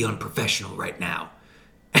really unprofessional right now.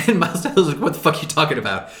 And Miles Teller's like, what the fuck are you talking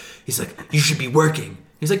about? He's like, you should be working.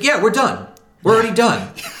 He's like, yeah, we're done. We're already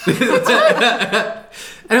done.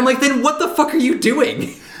 And I'm like, then what the fuck are you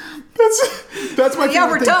doing? That's my Yeah, favorite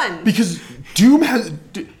we're thing. done. Because Doom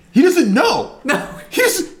he doesn't know. No. He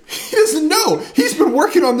doesn't know. He's been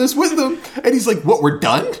working on this with them, and he's like, "What? We're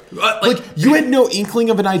done?" Like you had no inkling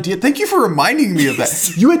of an idea. Thank you for reminding me of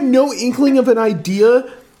that. You had no inkling of an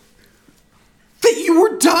idea that you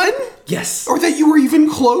were done. Yes. Or that you were even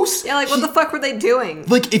close. Yeah, like what the fuck were they doing?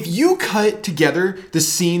 Like if you cut together the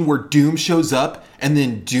scene where Doom shows up and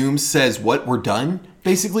then Doom says, "What? We're done."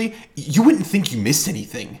 Basically, you wouldn't think you missed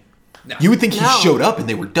anything. No. You would think he No. showed up and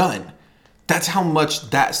they were done. That's how much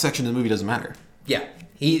that section of the movie doesn't matter. Yeah.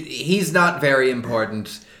 He's not very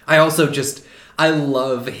important. I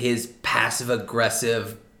love his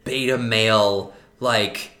passive-aggressive beta male,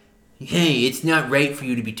 like, hey, it's not right for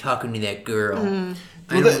you to be talking to that girl.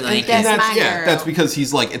 I don't like That's it. my girl. That's because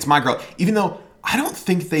he's like, it's my girl. Even though I don't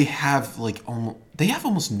think they have they have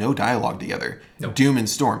almost no dialogue together. Nope. Doom and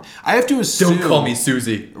Storm. I have to assume. Don't call me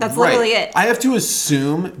Susie. That's literally it. I have to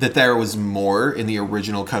assume that there was more in the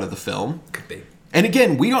original cut of the film. Could be. And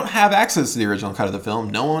again, we don't have access to the original cut of the film.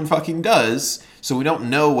 No one fucking does. So we don't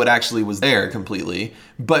know what actually was there completely.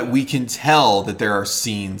 But we can tell that there are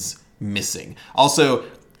scenes missing. Also,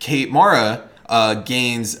 Kate Mara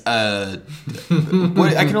gains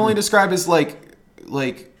what I can only describe as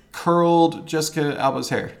like curled Jessica Alba's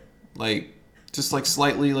hair. Like, just like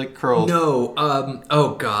slightly like curled. No,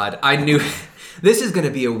 oh god, I knew... This is going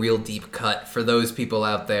to be a real deep cut for those people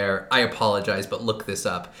out there. I apologize, but look this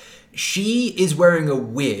up. She is wearing a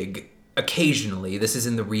wig occasionally, this is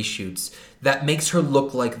in the reshoots, that makes her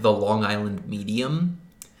look like the Long Island Medium.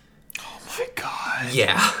 Oh my god.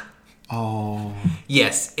 Yeah. Oh.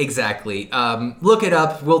 Yes, exactly. Look it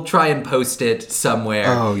up. We'll try and post it somewhere.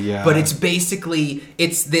 Oh, yeah. But it's basically,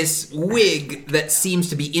 it's this wig that seems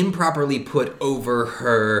to be improperly put over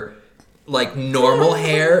her, like, normal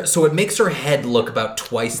hair, so it makes her head look about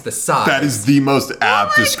twice the size. That is the most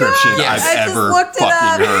apt description Yes. I've I just ever looked it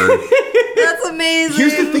fucking up. heard. That's amazing.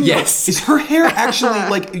 Here's the thing. Yes. Is her hair actually,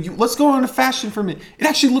 like, let's go on to fashion for a minute. It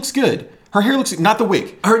actually looks good. Her hair looks, not the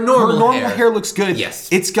wig. Her normal hair. hair looks good. Yes.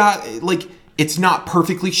 It's got, like, it's not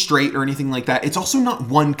perfectly straight or anything like that. It's also not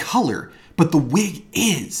one color, but the wig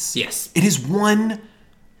is. Yes. It is one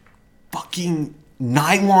fucking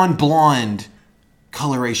nylon blonde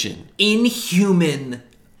coloration. Inhuman,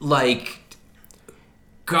 like...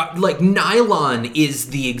 God, like, nylon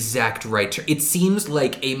is the exact right term. It seems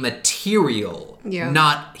like a material,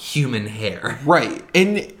 not human hair. Right.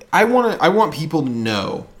 And I want people to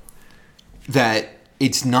know that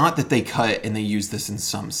it's not that they cut and they use this in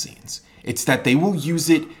some scenes. It's that they will use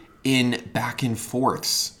it in back and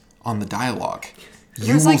forths on the dialogue.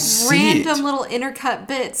 There's will like see random it. little intercut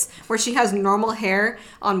bits where she has normal hair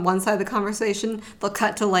on one side of the conversation. They'll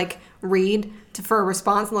cut to like Reed for a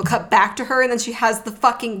response, and they'll cut back to her, and then she has the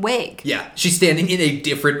fucking wig. Yeah, she's standing in a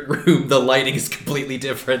different room. The lighting is completely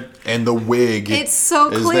different. And the wig. It's so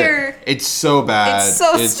is clear. there. It's so bad. It's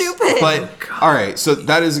so stupid. But all right, so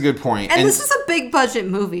that is a good point. And this is a big budget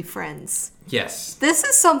movie, friends. Yes. This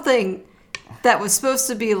is something that was supposed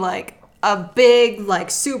to be like a big like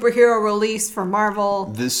superhero release for Marvel.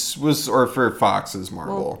 This was, or for Fox's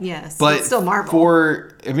Marvel. Well, yes, but it's still Marvel.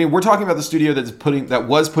 We're talking about the studio that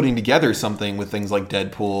was putting together something with things like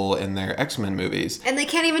Deadpool and their X-Men movies. And they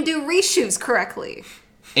can't even do reshoots correctly.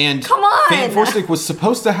 And Come on! Fantastic was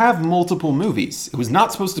supposed to have multiple movies. It was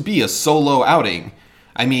not supposed to be a solo outing.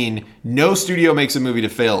 I mean, no studio makes a movie to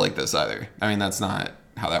fail like this either. I mean, that's not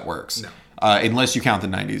how that works. No. Unless you count the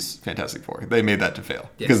 90s Fantastic Four. They made that to fail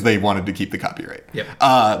because they wanted to keep the copyright. Yep.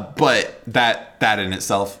 But that in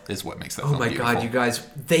itself is what makes that film Oh my beautiful. god, you guys,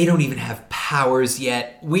 they don't even have powers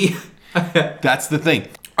yet. That's the thing.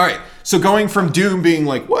 All right, so going from Doom being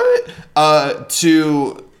like, what?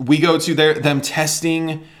 To we go to them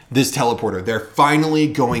testing this teleporter. They're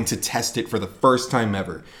finally going to test it for the first time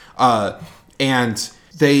ever. And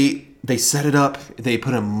they set it up. They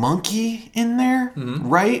put a monkey in there,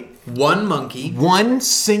 right? One monkey One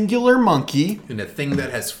singular monkey in a thing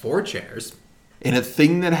that has 4 chairs. in a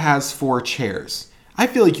thing that has 4 chairs. I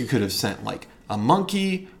feel like you could have sent like a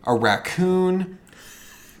monkey, a raccoon,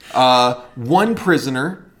 one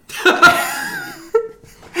prisoner,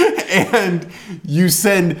 and you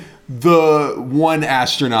send the one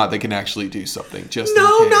astronaut that can actually do something. Just in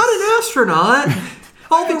No, case. not an astronaut.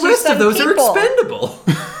 All the But you rest of send those people. are expendable.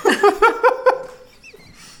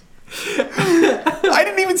 I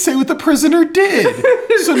didn't even say what the prisoner did.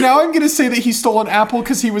 So now I'm going to say that he stole an apple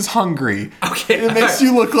because he was hungry. Okay, It makes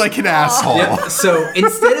you look like an asshole. Yeah, so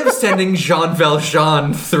instead of sending Jean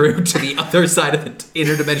Valjean through to the other side of the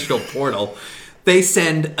interdimensional portal, they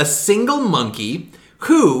send a single monkey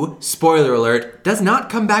who, spoiler alert, does not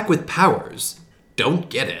come back with powers. Don't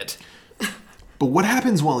get it. But what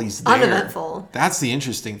happens while he's there? Uneventful. That's the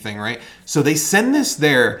interesting thing, right? So they send this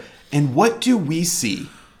there, and what do we see?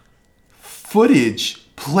 Footage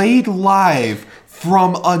played live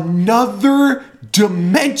from another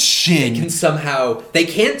dimension. They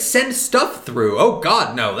can't send stuff through. Oh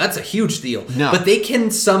God, no, that's a huge deal. No. But they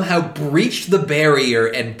can somehow breach the barrier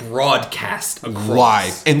and broadcast across.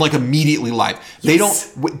 Live and like immediately live.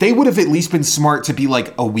 Yes. They would have at least been smart to be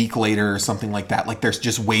like a week later or something like that. Like they're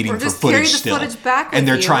just waiting Or for just footage carry the still. footage back and with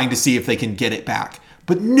they're you. trying to see if they can get it back.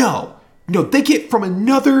 But no, they get from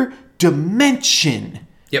another dimension.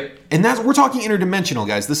 Yep. And we're talking interdimensional,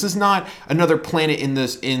 guys. This is not another planet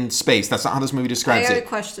in space. That's not how this movie I describes got a it.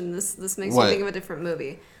 question. This makes What? me think of a different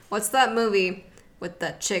movie. What's that movie with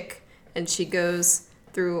that chick and she goes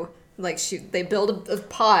through they build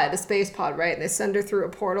a space pod, right? And they send her through a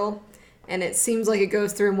portal, and it seems like it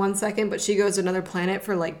goes through in 1 second, but she goes to another planet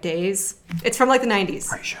for like days. It's from like the 90s.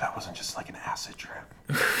 Are you sure that wasn't just like an acid trip?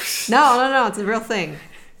 No, it's a real thing.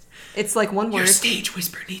 It's like one Your word. stage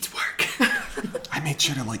whisper needs work. I made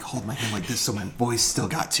sure to like hold my hand like this so my voice still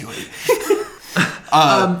got to it.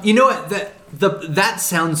 You know what? That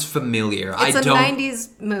sounds familiar. It's a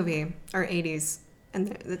 90s movie or 80s,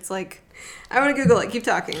 and it's like I want to Google it. Keep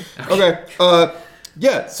talking. Okay.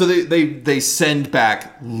 Yeah. So they send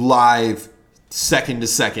back live, second to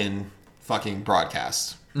second, fucking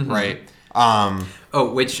broadcast, right?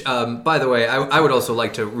 Which, by the way, I would also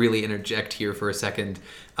like to really interject here for a second.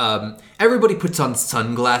 Everybody puts on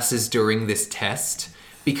sunglasses during this test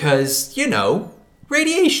because,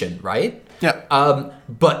 radiation, right? Yeah.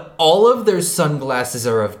 But all of their sunglasses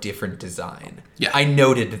are of different design. Yeah. I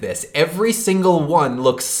noted this. Every single one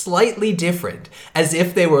looks slightly different, as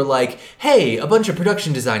if they were like, hey, a bunch of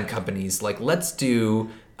production design companies, like, let's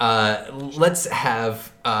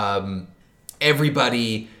have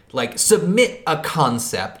everybody, like, submit a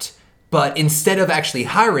concept, but instead of actually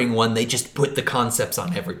hiring one, they just put the concepts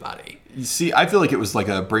on everybody. You see, I feel like it was like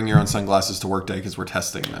a bring your own sunglasses to work day because we're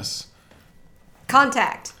testing this.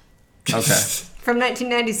 Contact Okay. from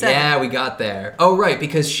 1997 Yeah, we got there. Oh, right,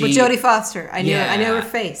 because she... with Jodie Foster. I knew Yeah. her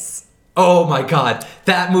face. Oh my god,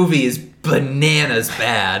 that movie is bananas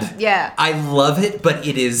bad. Yeah. I love it, but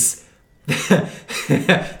it is...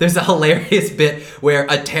 There's a hilarious bit where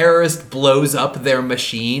a terrorist blows up their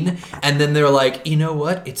machine, and then they're like, you know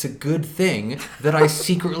what? It's a good thing that I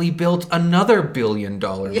secretly built another $1 billion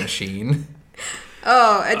machine.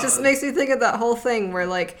 Oh, it just makes me think of that whole thing where,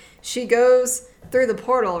 like, she goes through the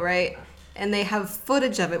portal, right? And they have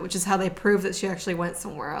footage of it, which is how they prove that she actually went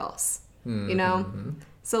somewhere else. You know?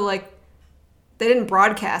 So, like, they didn't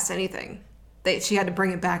broadcast anything. She had to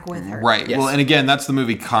bring it back with her. Right. Yes. Well, and again, that's the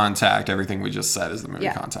movie Contact. Everything we just said is the movie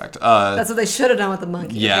Yeah. Contact. That's what they should have done with the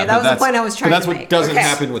monkey. Yeah, okay? That was the point I was trying to make. But that's what doesn't Okay.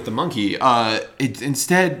 happen with the monkey.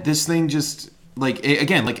 Instead, this thing just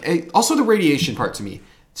also the radiation part to me.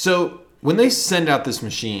 So when they send out this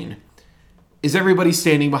machine, is everybody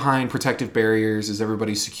standing behind protective barriers? Is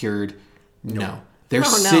everybody secured? No. They're Oh,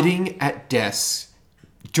 no. sitting at desks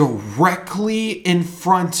directly in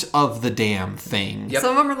front of the damn thing. Yep.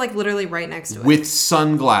 Some of them are, like, literally right next to it. With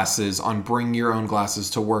sunglasses on bring your own glasses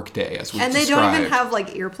to work day, as we And they described. don't even have,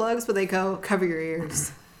 like, earplugs, but they go, cover your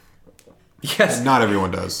ears. Yes. Not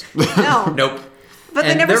everyone does. No. Nope. But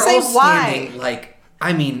they And never they're say all why. standing, like,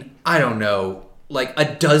 I mean, I don't know, like a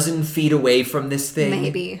dozen feet away from this thing.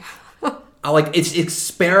 Maybe. Like, it's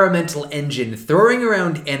experimental engine throwing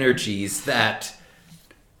around energies that,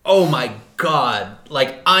 oh my god,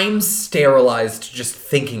 like, I'm sterilized just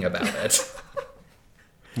thinking about it.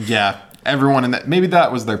 Yeah, everyone in that. Maybe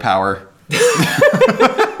that was their power.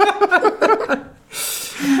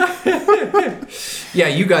 Yeah,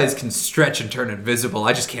 you guys can stretch and turn invisible.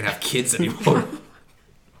 I just can't have kids anymore.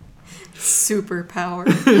 Superpower.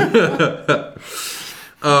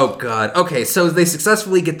 Oh god. Okay, so they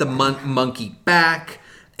successfully get the monkey back,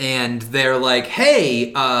 and they're like,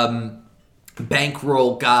 "Hey,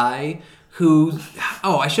 bankroll guy, who?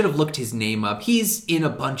 Oh, I should have looked his name up. He's in a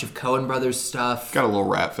bunch of Coen Brothers stuff. Got a little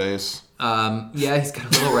rat face. Yeah, he's got a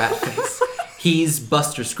little rat face. He's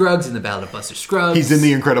Buster Scruggs in the Ballad of Buster Scruggs. He's in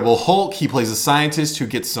The Incredible Hulk. He plays a scientist who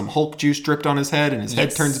gets some Hulk juice dripped on his head, and his head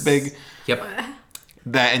Yes. turns big. Yep.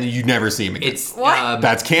 That, and you never see him again. It's What?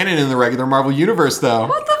 That's canon in the regular Marvel universe, though.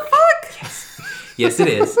 What the fuck? yes, it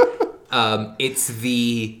is. It's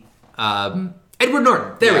the Edward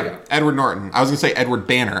Norton. There we go. Edward Norton. I was gonna say Edward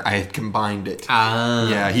Banner. I had combined it.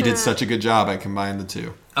 Yeah, he did such a good job. I combined the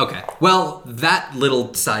two. Okay. Well, that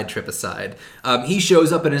little side trip aside, he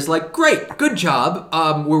shows up and is like, "Great, good job.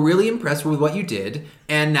 We're really impressed with what you did,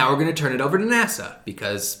 and now we're going to turn it over to NASA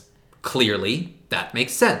because clearly That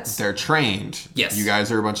makes sense. They're trained. Yes. You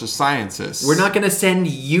guys are a bunch of scientists. We're not going to send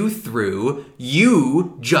you through.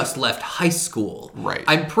 You just left high school. Right.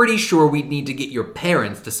 I'm pretty sure we'd need to get your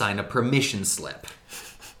parents to sign a permission slip.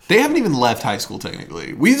 They haven't even left high school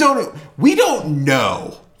technically. We don't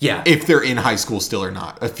know. Yeah. If they're in high school still or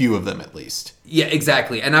not. A few of them at least. Yeah,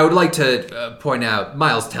 exactly. And I would like to point out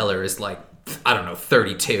Miles Teller is like, I don't know,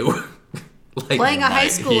 32. Like, Playing a high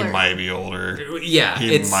schooler. He might be older. Yeah,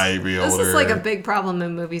 He might be older. This is like a big problem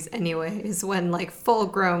in movies anyway, is when like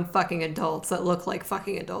full-grown fucking adults that look like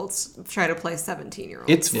fucking adults try to play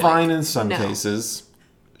 17-year-olds. It's fine in some no. cases.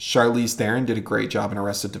 Charlize Theron did a great job in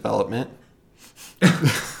Arrested Development.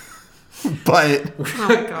 But Oh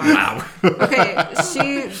my god. wow. Okay,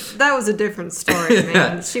 that was a different story,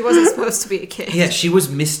 man. She wasn't supposed to be a kid. Yeah, she was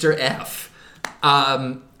Mr. F.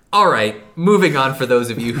 All right, moving on for those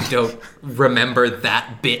of you who don't remember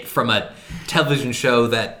that bit from a television show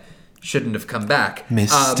that shouldn't have come back.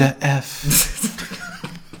 Mr. F.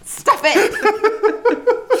 Stop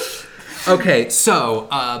it! Okay, so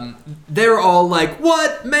they're all like,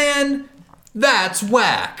 "What, man? That's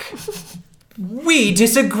whack. We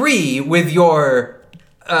disagree with your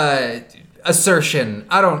assertion.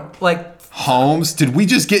 I don't like." Holmes, did we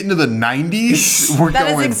just get into the 90s? We're That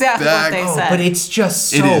is going exactly back. what they Oh, said. but it's just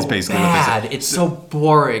so It is basically what they said. bad. It's so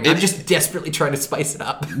boring. I'm just desperately trying to spice it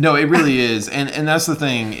up. No, it really is. And that's the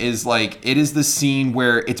thing, is like, it is the scene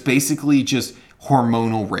where it's basically just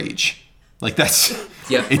hormonal rage. Like, that's...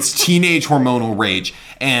 Yeah. It's teenage hormonal rage.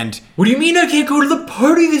 And What do you mean I can't go to the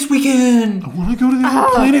party this weekend? I want to go to the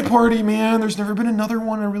planet party, man. There's never been another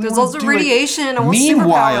one. I really There's want also to do it. radiation. I want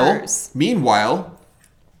superpowers. Meanwhile,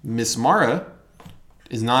 Miss Mara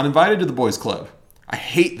is not invited to the boys' club. I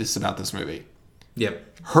hate this about this movie.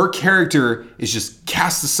 Yep. Her character is just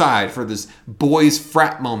cast aside for this boys'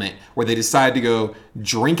 frat moment where they decide to go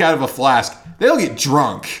drink out of a flask. They all get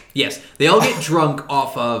drunk. Yes, they all get drunk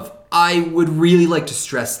off of, I would really like to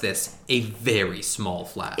stress this, a very small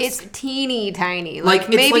flask. It's teeny tiny. Like, Like,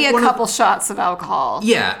 it's maybe like a one of- couple shots of alcohol.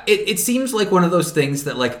 Yeah, it seems like one of those things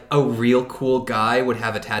that like a real cool guy would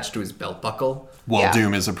have attached to his belt buckle. Well, Yeah.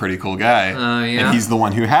 Doom is a pretty cool guy. Yeah. And he's the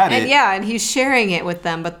one who had it. And yeah, and he's sharing it with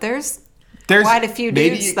them, but there's There's quite a few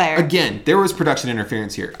dudes there. Again, there was production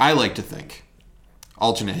interference here. I like to think,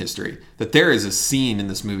 alternate history, that there is a scene in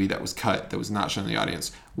this movie that was cut, that was not shown to the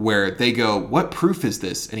audience, where they go, "What proof is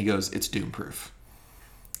this?" And he goes, "It's Doom proof."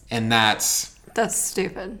 And that's, That's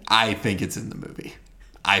stupid. I think it's in the movie.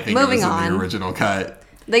 I think Moving it was in on. the original cut.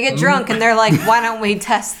 They get drunk and they're like, why don't we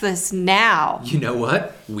test this now? You know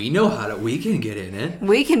what? We know we can get in it.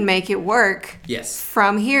 We can make it work Yes.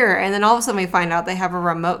 from here. And then all of a sudden we find out they have a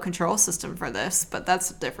remote control system for this, but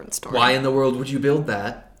that's a different story. Why in the world would you build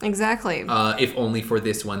that? Exactly. If only for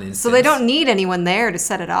this one instance. So they don't need anyone there to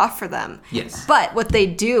set it off for them. Yes. But what they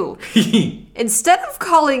do, instead of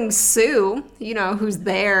calling Sue, who's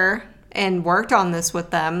there and worked on this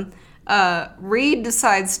with them, Reed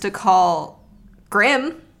decides to call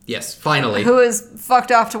Grim, Yes, finally. who is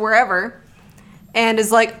fucked off to wherever, and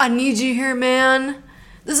is like, I need you here, man.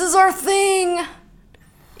 This is our thing.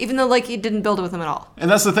 Even though, he didn't build it with him at all.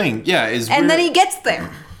 And that's the thing, yeah. And then he gets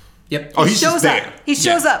there. Yep. Oh, he's shows just there. up. He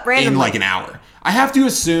shows up randomly. In like an hour. I have to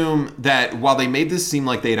assume that while they made this seem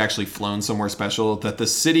like they had actually flown somewhere special, that the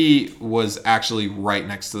city was actually right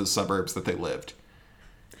next to the suburbs that they lived.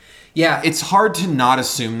 Yeah. It's hard to not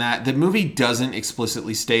assume that. The movie doesn't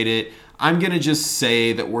explicitly state it. I'm going to just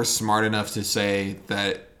say that we're smart enough to say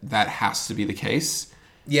that that has to be the case.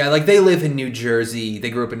 Yeah, they live in New Jersey.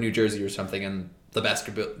 They grew up in New Jersey or something, and the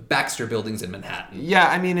Baxter Building's in Manhattan. Yeah,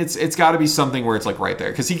 I mean, it's got to be something where it's right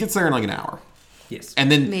there. Because he gets there in an hour. Yes.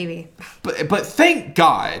 And then... Maybe. But thank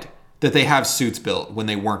God that they have suits built when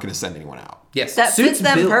they weren't going to send anyone out. Yes. That fits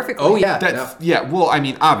them perfectly. Oh, yeah. Yeah, well, I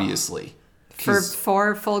mean, obviously. For 'cause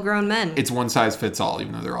 4 full-grown men. it's one size fits all,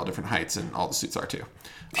 even though they're all different heights, and all the suits are too.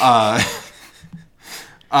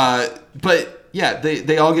 But yeah,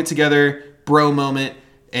 they all get together, bro moment,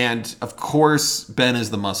 and of course Ben is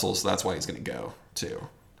the muscle, so that's why he's going to go too.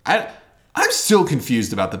 I'm still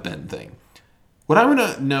confused about the Ben thing. What I want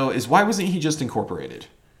to know is why wasn't he just incorporated?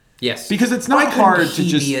 Yes. Because it's Why not couldn't hard to he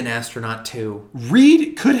just... be an astronaut too?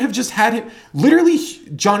 Reed could have just had him. Literally,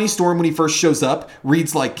 Johnny Storm, when he first shows up,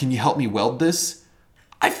 Reed's like, "Can you help me weld this?"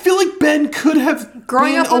 I feel like Ben could have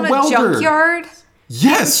Growing been up on a welder. junkyard,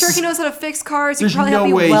 Yes. I'm sure he knows how to fix cars. He There's probably no help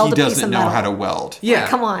you way weld he a piece doesn't of know metal. how to weld. Yeah.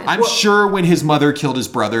 Come on. I'm sure when his mother killed his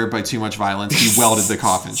brother by too much violence, he welded the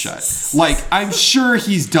coffin shut. I'm sure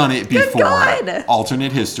he's done it before. God.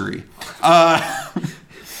 Alternate history.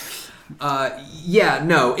 Yeah,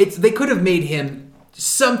 no. They could have made him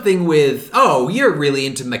something with, oh, you're really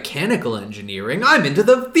into mechanical engineering. I'm into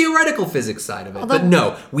the theoretical physics side of it. But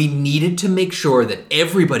no, we needed to make sure that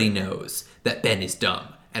everybody knows that Ben is dumb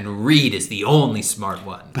and Reed is the only smart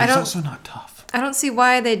one. But he's also not tough. I don't see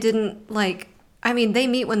why they didn't, like... I mean, they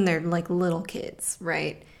meet when they're, like, little kids,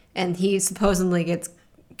 right? And he supposedly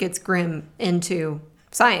gets Grimm into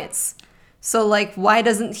science. So, like, why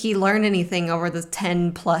doesn't he learn anything over the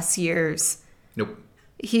 10-plus years? Nope.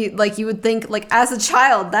 You would think, like, as a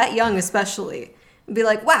child, that young especially, be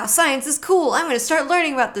like, wow, science is cool. I'm going to start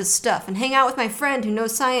learning about this stuff and hang out with my friend who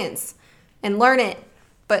knows science and learn it.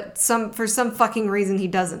 But for some fucking reason, he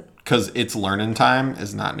doesn't. Because It's Learning Time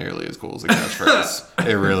is not nearly as cool as a catchphrase.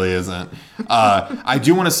 It really isn't. I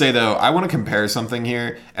do want to say, though, I want to compare something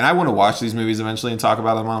here. And I want to watch these movies eventually and talk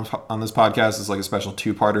about them on this podcast. It's like a special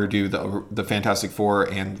two-parter, do the Fantastic Four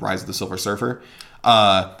and Rise of the Silver Surfer.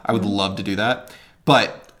 I would love to do that.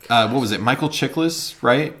 But what was it? Michael Chiklis,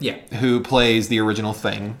 right? Yeah. Who plays the original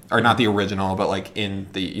Thing. Or not the original, but like in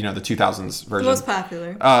the, the 2000s version. The most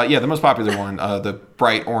popular. Yeah, the most popular one. The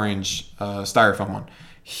bright orange styrofoam one.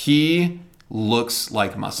 He looks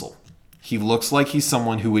like muscle. He looks like he's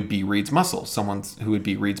someone who would be Reed's muscle, someone who would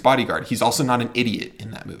be Reed's bodyguard. He's also not an idiot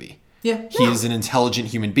in that movie. Yeah. He is an intelligent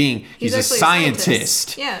human being. He's a actually a scientist.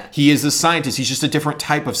 scientist. Yeah. He is a scientist. He's just a different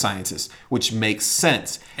type of scientist, which makes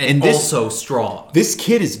sense. And this, also strong. This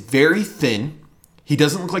kid is very thin. He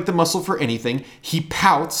doesn't look like the muscle for anything. He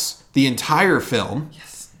pouts the entire film.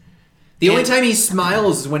 Yes. The only time he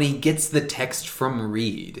smiles is when he gets the text from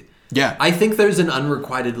Reed. Yeah. I think there's an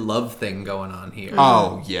unrequited love thing going on here.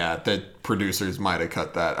 Oh, yeah. The producers might have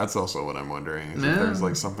cut that. That's also what I'm wondering. Is if there's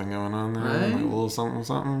like something going on there. Right. Like a little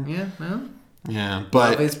something. Yeah, well. Yeah,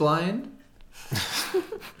 but... Love is blind.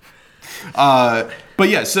 But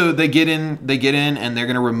yeah, so they get in and they're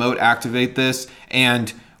going to remote activate this.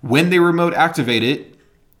 And when they remote activate it,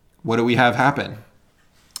 what do we have happen?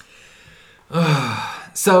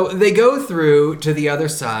 So they go through to the other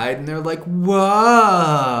side and they're like,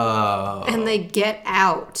 whoa. And they get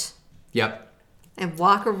out. Yep. And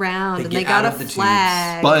walk around. And get they got out a of the tubes.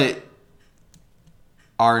 flag. But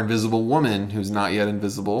our invisible woman, who's not yet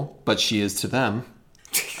invisible, but she is to them,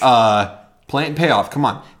 plant payoff. Come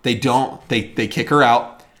on. They kick her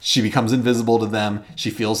out. She becomes invisible to them. She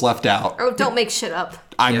feels left out. Oh, don't make shit up.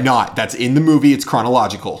 I'm not. That's in the movie. It's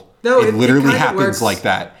chronological. No, it literally kinda happens works. like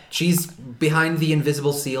that. She's behind the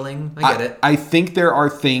invisible ceiling. I get it. I think there are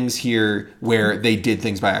things here where they did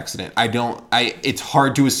things by accident. It's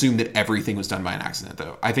hard to assume that everything was done by an accident,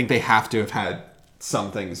 though. I think they have to have had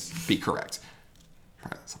some things be correct.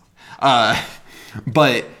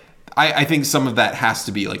 But I think some of that has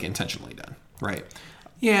to be like intentionally done, right?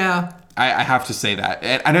 Yeah. I have to say that.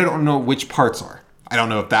 And I don't know which parts are. I don't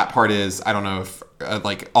know if that part is. I don't know if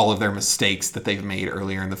like all of their mistakes that they've made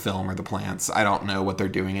earlier in the film are the plants. I don't know what they're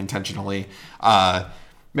doing intentionally.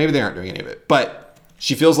 Maybe they aren't doing any of it. But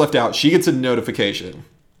she feels left out. She gets a notification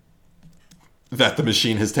that the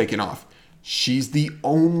machine has taken off. She's the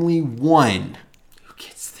only one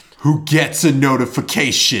who gets a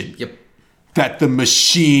notification that the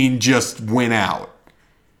machine just went out.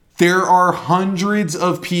 There are hundreds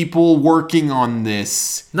of people working on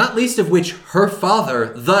this. Not least of which her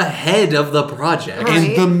father, the head of the project.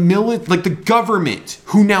 Right. And the government,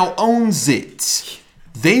 who now owns it,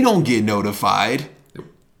 they don't get notified.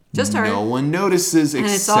 Just her. No one notices And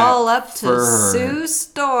except it's all up to for her. Sue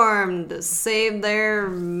Storm to save their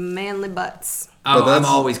manly butts. Oh, I'm that's-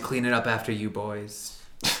 always cleaning up after you boys.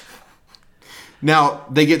 Now,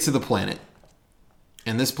 they get to the planet.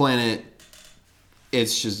 And this planet,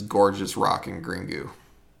 it's just gorgeous rock and green goo.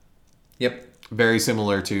 Yep. Very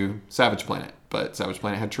similar to Savage Planet, but Savage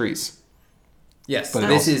Planet had trees. Yes. But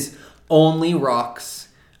This is only rocks.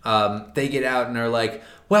 They get out and are like,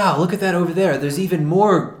 wow, look at that over there. There's even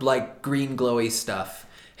more like green glowy stuff.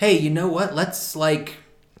 Hey, you know what? Let's like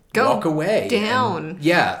Go walk away. down.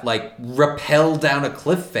 And, like rappel down a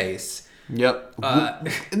cliff face. Yep.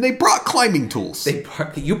 And they brought climbing tools.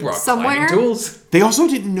 You brought Somewhere? climbing tools. They also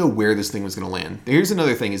didn't know where this thing was going to land. Here's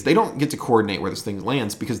another thing: is they don't get to coordinate where this thing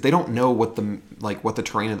lands because they don't know what the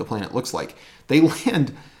terrain of the planet looks like. They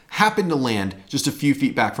happen to land just a few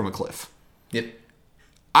feet back from a cliff. Yep.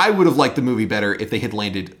 I would have liked the movie better if they had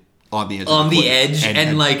landed on the edge. On of the cliff edge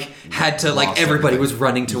and like had to like lost everybody everything. was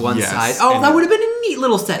running to one Yes, side. Oh, and that would have been a neat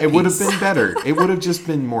little set It would have piece. been better. It would have just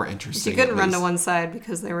been more She interesting. couldn't at run to least. one side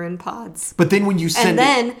because they were in pods. But then when you send And it,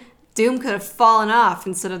 then Doom could have fallen off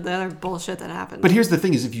instead of the other bullshit that happened. but here's the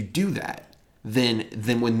thing: is if you do that, then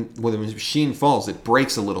when the machine falls, it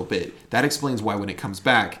breaks a little bit. That explains why when it comes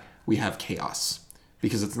back, we have chaos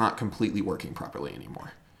because it's not completely working properly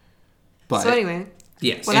anymore. But So anyway,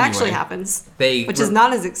 Yes. what actually happens, which is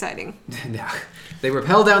not as exciting. No. They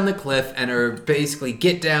rappel down the cliff and are basically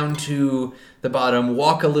get down to the bottom,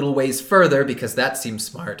 walk a little ways further because that seems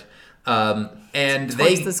smart. And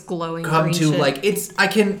they this glowing come green to shit. like I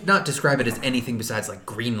can not describe it as anything besides like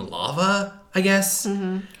green lava, I guess.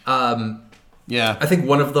 Yeah. I think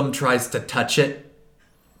one of them tries to touch it,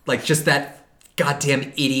 like just that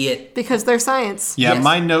goddamn idiot. Because they're science. Yeah, Yes.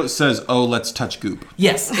 my note says, "Oh, let's touch goop."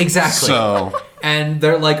 Yes, exactly. So And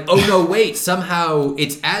they're like, oh no, wait, somehow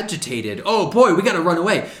it's agitated. Oh boy, we gotta run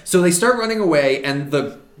away. So they start running away, and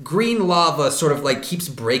the green lava sort of like keeps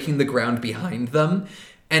breaking the ground behind them.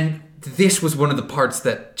 And this was one of the parts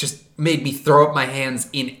that just made me throw up my hands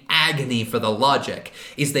in agony for the logic,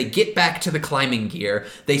 is they get back to the climbing gear,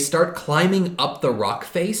 they start climbing up the rock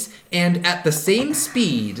face, and at the same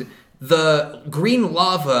speed, the green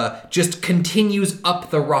lava just continues up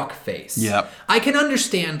the rock face. Yep. I can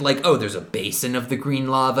understand, like, oh, there's a basin of the green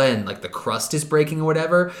lava and, like, the crust is breaking or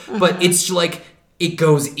whatever, but it's like it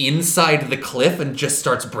goes inside the cliff and just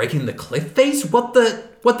starts breaking the cliff face? What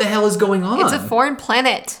the hell is going on? It's a foreign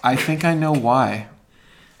planet. I think I know why.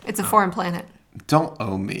 It's a foreign planet. Don't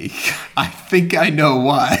owe me. I think I know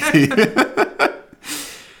why.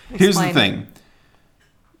 Here's the Explain. thing.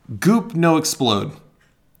 Goop no explode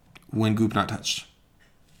when goop not touched.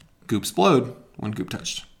 Goop explode when goop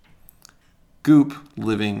touched. Goop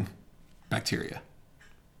living bacteria.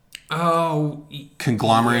 Oh,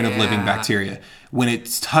 Conglomerate of living yeah. bacteria. When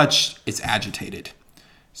it's touched, it's agitated.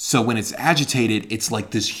 So when it's agitated, it's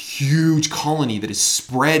like this huge colony that is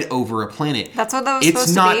spread over a planet. That's what that was It's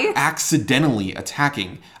supposed not to be? accidentally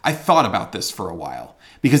attacking. I thought about this for a while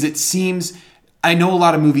because it seems, I know a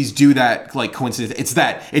lot of movies do that, like coincidence. It's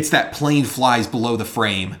that plane flies below the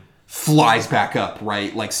frame, flies back up,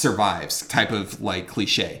 right? Like survives type of like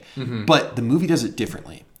cliche. But the movie does it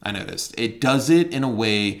differently. I noticed it does it in a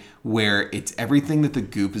way where it's everything that the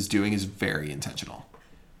goop is doing is very intentional.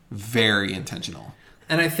 Very intentional.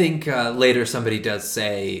 and I think later somebody does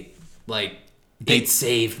say, like, it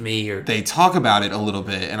saved me, or... They talk about it a little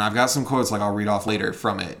bit, and I've got some quotes like I'll read off later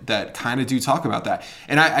from it that kind of do talk about that.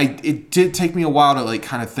 And it did take me a while to like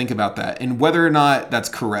kind of think about that. And whether or not that's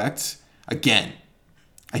correct, again,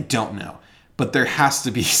 I don't know. But there has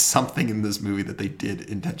to be something in this movie that they did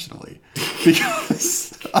intentionally.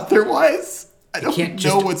 Because otherwise, I don't can't know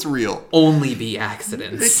just- what's real. only be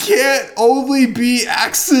accidents. It can't only be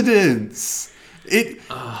accidents.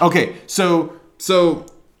 Okay, so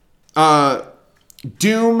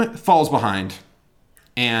Doom falls behind,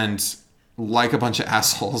 and like a bunch of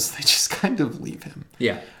assholes, they just kind of leave him.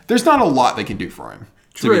 Yeah. There's not a lot they can do for him.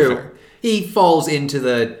 To be True. fair. He falls into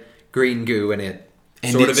the green goo and it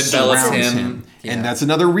sort of envelops surrounds him. Yeah. And that's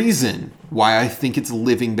another reason why I think it's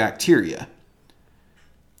living bacteria.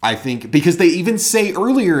 I think because they even say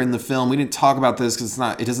earlier in the film, we didn't talk about this because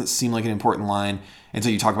it doesn't seem like an important line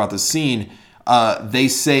until you talk about this scene. They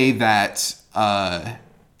say that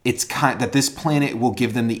that this planet will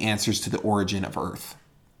give them the answers to the origin of Earth.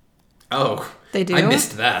 Oh. They do? I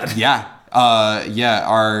missed that. Yeah.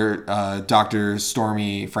 Our Dr.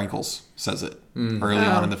 Stormy Frankels says it early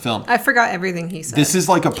on in the film. I forgot everything he said. This is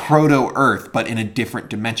like a proto-Earth, but in a different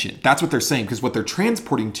dimension. That's what they're saying, because what they're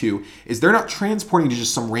transporting to is they're not transporting to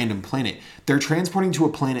just some random planet. They're transporting to a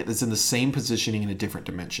planet that's in the same positioning in a different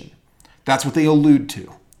dimension. That's what they allude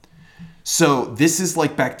to. So this is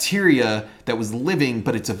like bacteria that was living,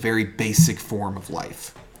 but it's a very basic form of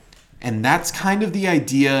life. And that's kind of the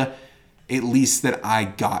idea, at least that I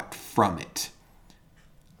got from it.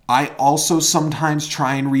 I also sometimes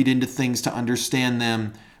try and read into things to understand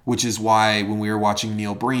them, which is why when we were watching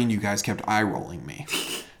Neil Breen, you guys kept eye-rolling me.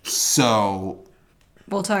 So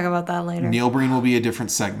We'll talk about that later. Neil Breen will be a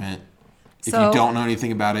different segment. If So- you don't know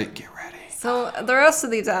anything about it, get ready. So the rest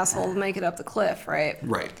of these assholes make it up the cliff, right?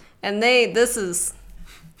 Right. And this is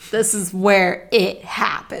where it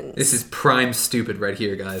happens. This is prime stupid right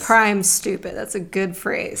here, guys. Prime stupid. That's a good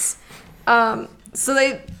phrase. So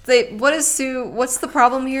they what's the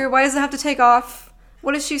problem here? Why does it have to take off?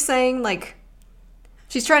 What is she saying? Like,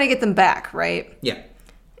 she's trying to get them back, right? Yeah.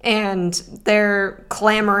 And they're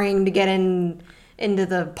clamoring to get into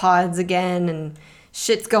the pods again, and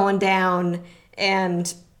shit's going down,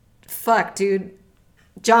 and fuck, dude.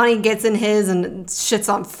 Johnny gets in his and shit's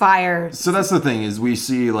on fire. So that's the thing, is we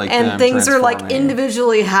see like And them things are like transforming.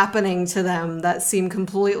 individually happening to them that seem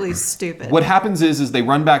completely stupid. What happens is they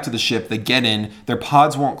run back to the ship, they get in, their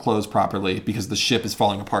pods won't close properly because the ship is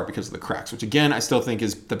falling apart because of the cracks, which again, I still think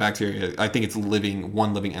is the bacteria. I think it's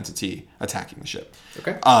one living entity attacking the ship.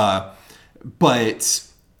 Okay. But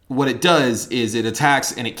what it does is it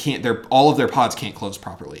attacks and it can't. All of their pods can't close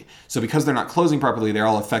properly. So because they're not closing properly, they're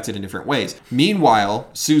all affected in different ways. Meanwhile,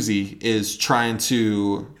 Susie is trying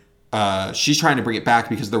to. She's trying to bring it back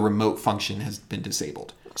because the remote function has been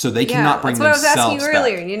disabled. So they cannot bring themselves back. That's what I was asking you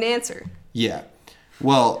earlier, and you didn't answer. Yeah.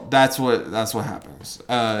 Well, that's what happens.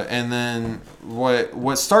 And then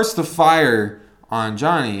what starts the fire on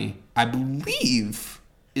Johnny, I believe,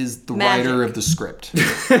 is the writer of the script.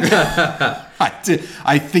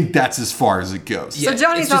 I think that's as far as it goes. So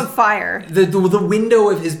Johnny's on fire. The window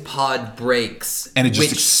of his pod breaks, and it just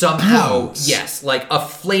which somehow, like a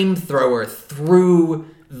flamethrower through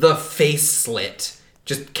the face slit,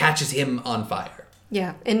 just catches him on fire.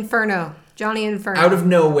 Yeah, Inferno. Johnny Inferno. Out of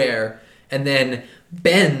nowhere, and then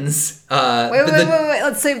Ben's... Wait.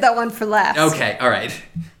 Let's save that one for last. Okay, all right.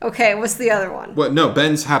 Okay, what's the other one? What? No,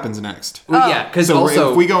 Ben's happens next. Well, yeah, because so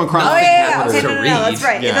also... if we go in chronological Okay, no, that's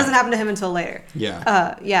right. Yeah. It doesn't happen to him until later.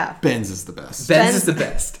 Yeah. Yeah. Ben's is the best. Ben's is the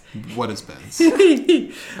best. What is Ben's?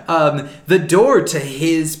 The door to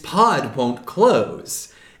his pod won't close.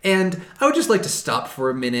 And I would just like to stop for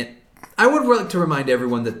a minute. I would like to remind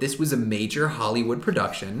everyone that this was a major Hollywood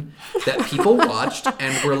production that people watched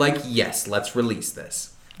and were like, yes, let's release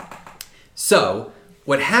this. So,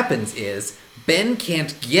 what happens is, Ben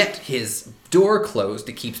can't get his door closed.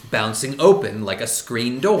 It keeps bouncing open like a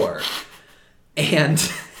screen door. And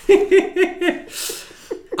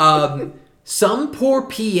some poor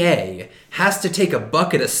PA has to take a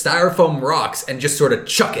bucket of styrofoam rocks and just sort of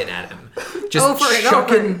chuck it at him. Just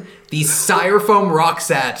chucking these styrofoam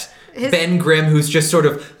rocks at Ben Grimm, who's just sort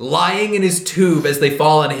of lying in his tube as they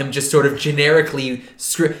fall on him, just sort of generically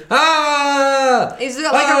ah! He's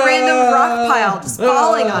got like a random rock pile just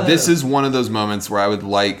falling on him. This is one of those moments where I would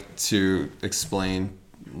like to explain,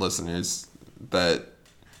 listeners, that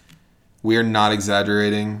we are not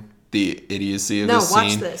exaggerating the idiocy of this scene.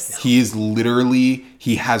 Watch this.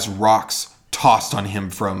 He has rocks tossed on him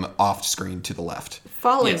from off screen to the left.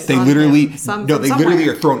 Falling. Yes. They literally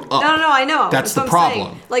are thrown up. No, I know. That's the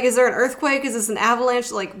problem. Like, is there an earthquake? Is this an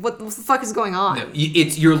avalanche? Like, what the fuck is going on? No,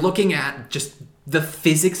 you're looking at just the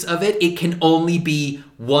physics of it. It can only be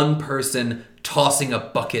one person tossing a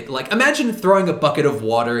bucket. Like, imagine throwing a bucket of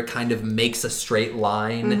water. It kind of makes a straight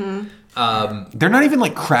line. Mm-hmm. They're not even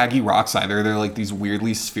like craggy rocks either. They're like these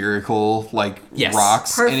weirdly spherical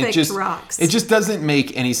rocks. Perfect rocks. It just doesn't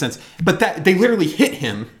make any sense. But that they literally hit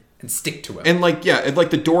him and stick to him. And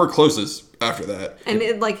the door closes after that. And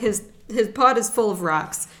his pod is full of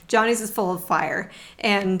rocks. Johnny's is full of fire.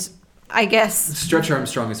 And I guess Stretch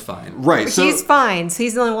Armstrong is fine. Right. So he's fine. So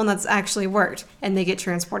he's the only one that's actually worked. And they get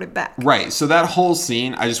transported back. Right. So that whole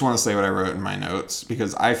scene, I just want to say what I wrote in my notes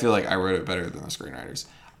because I feel like I wrote it better than the screenwriters.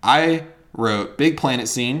 I wrote big planet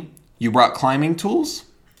scene. You brought climbing tools? ?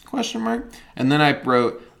 And then I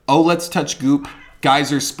wrote, oh, let's touch goop.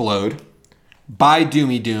 Geyser explode. Bye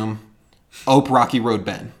Doomy Doom. Ope Rocky Road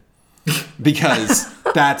Ben. Because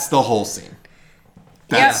that's the whole scene.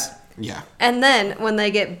 Yeah. And then when they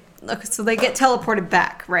get teleported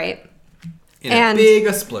back, right? In a big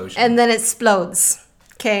explosion. And then it explodes.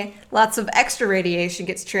 Okay? Lots of extra radiation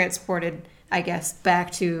gets transported, I guess,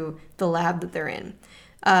 back to the lab that they're in.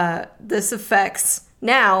 This affects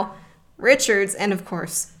now Richards and, of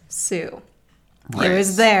course, Sue. Right.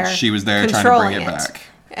 She was there trying to bring it back.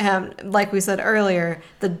 Like we said earlier,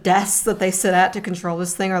 the desks that they sit at to control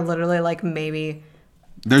this thing are literally like maybe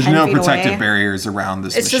there's 10 no feet protective away. Barriers around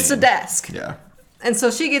this It's machine. just a desk. Yeah. And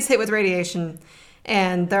so she gets hit with radiation,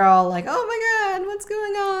 and they're all like, oh my god, what's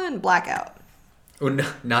going on? Blackout. Oh, no,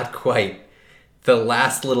 not quite. The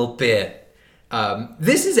last little bit.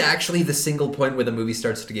 This is actually the single point where the movie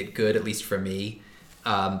starts to get good, at least for me.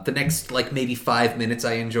 The next, maybe 5 minutes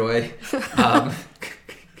I enjoy.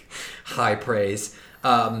 High praise.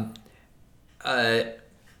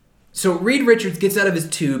 So Reed Richards gets out of his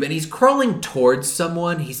tube and he's crawling towards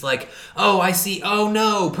someone. He's like, oh, I see. Oh,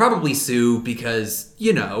 no. Probably Sue because,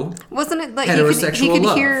 Wasn't it like heterosexual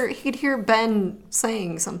love. He could hear Ben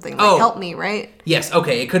saying something like, help me, right? Yes,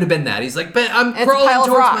 okay. It could have been that. He's like, Ben, I'm It's crawling towards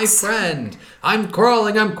my rocks. friend. I'm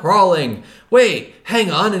crawling. Wait, hang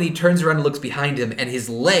on. And he turns around and looks behind him and his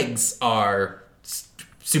legs are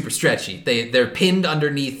super stretchy. They're pinned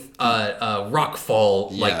underneath a rock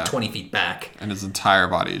fall 20 feet back. And his entire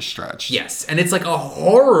body is stretched. Yes, and it's like a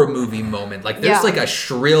horror movie moment. Like there's like a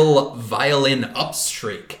shrill violin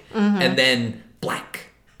upstreak and then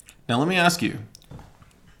black. Now let me ask you.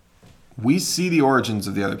 We see the origins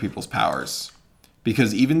of the other people's powers.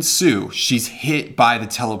 Because even Sue, she's hit by the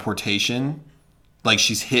teleportation. Like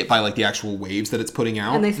she's hit by the actual waves that it's putting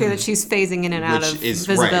out. And they say that she's phasing in and out of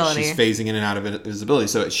visibility. Right, she's phasing in and out of visibility.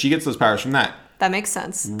 So she gets those powers from that. That makes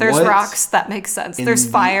sense. There's What rocks. That makes sense. in There's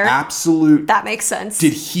the fire. Absolute. That makes sense.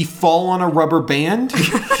 Did he fall on a rubber band?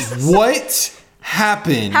 What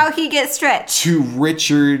happened How he gets stretched. to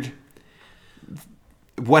Richard?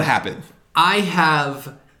 What happened? I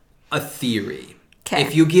have a theory. 'Kay.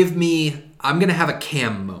 If you give me, I'm going to have a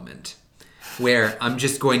Cam moment where I'm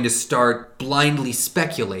just going to start blindly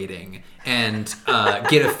speculating and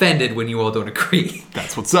get offended when you all don't agree.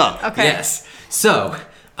 That's what's up. Okay. Yes. So,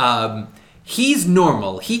 he's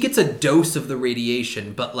normal. He gets a dose of the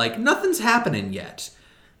radiation, but like nothing's happening yet.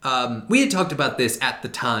 We had talked about this at the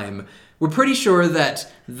time. We're pretty sure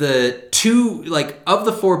that the two, like, of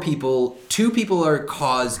the 4 people, 2 people are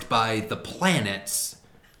caused by the planets.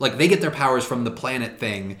 Like, they get their powers from the planet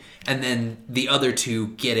thing, and then the other 2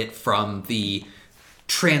 get it from the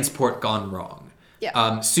transport gone wrong.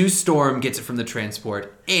 Yeah. Sue Storm gets it from the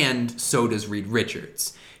transport, and so does Reed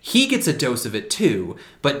Richards. He gets a dose of it too,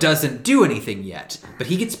 but doesn't do anything yet. But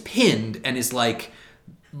he gets pinned and is like,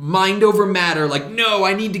 mind over matter, like, no,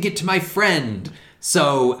 I need to get to my friend.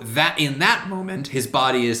 So that in that moment, his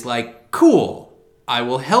body is like, cool, I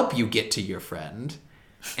will help you get to your friend.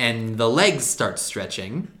 And the legs start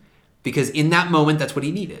stretching, because in that moment, that's what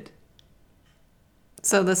he needed.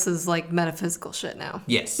 So this is like metaphysical shit now.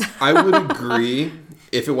 Yes. I would agree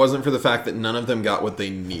if it wasn't for the fact that none of them got what they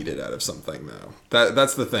needed out of something, though.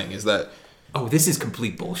 That's the thing, is that Oh, this is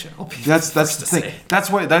complete bullshit. I'll be that's the the first to thing. say.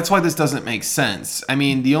 That's why this doesn't make sense. I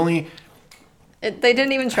mean, the only They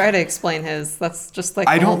didn't even try to explain his. That's just like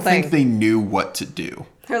I the whole don't thing. think they knew what to do.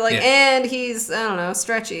 They're like, Yeah. and he's, I don't know,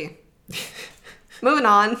 stretchy. Moving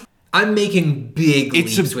on. I'm making big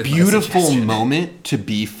It's leaps a with my beautiful suggestion. moment, to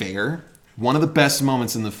be fair. One of the best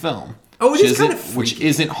moments in the film. Oh, it which is kind isn't- of Which freaky.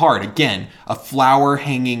 isn't hard. Again, a flower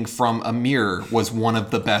hanging from a mirror was one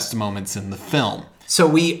of the best moments in the film. So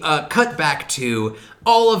we cut back to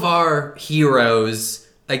all of our heroes,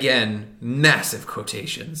 again, massive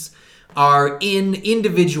quotations, are in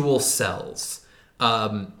individual cells.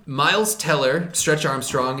 Miles Teller, Stretch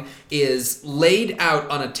Armstrong, is laid out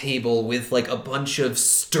on a table with like a bunch of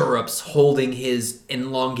stirrups holding his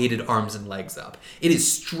elongated arms and legs up. It is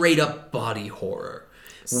straight up body horror.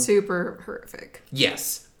 Super horrific.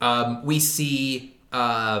 Yes. We see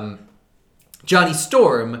Johnny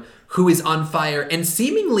Storm, who is on fire and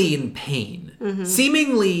seemingly in pain.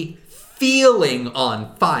 Seemingly feeling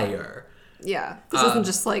on fire. Yeah. This isn't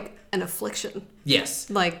just like an affliction. Yes.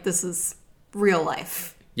 Like, this is real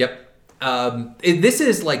life. Yep. This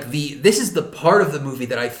is the part of the movie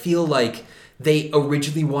that I feel like they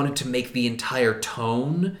originally wanted to make the entire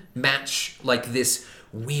tone match like this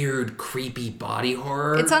weird, creepy body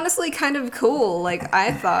horror. It's honestly kind of cool. Like,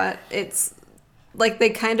 I thought it's like they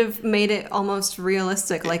kind of made it almost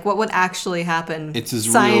realistic. Like, what would actually happen It's as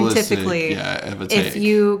scientifically realistic, yeah, of a if take.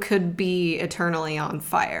 you could be eternally on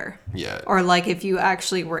fire. Yeah. Or like if you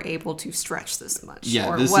actually were able to stretch this much. Yeah,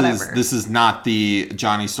 or this whatever. is not the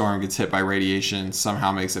Johnny Storm gets hit by radiation,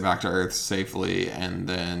 somehow makes it back to Earth safely, and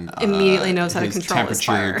then Immediately knows how to his control his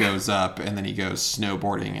temperature fire. goes up, and then he goes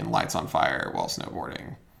snowboarding and lights on fire while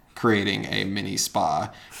snowboarding, creating a mini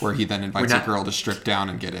spa where he then invites We're a not- girl to strip down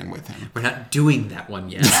and get in with him. We're not doing that one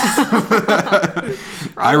yet.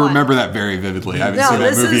 I remember that very vividly. I haven't seen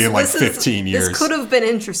that movie in like 15 years. This could have been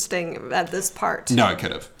interesting at this part. No, it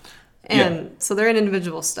could have. And so they're in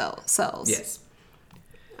individual cells. Yes.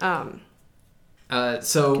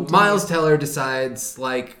 So Miles Teller decides,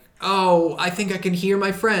 like, oh, I think I can hear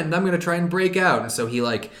my friend. I'm going to try and break out. And so he,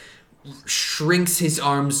 like, shrinks his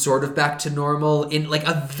arms sort of back to normal in, like,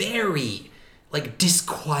 a very, like,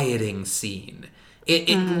 disquieting scene.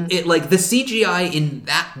 It like, the CGI in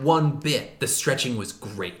that one bit, the stretching was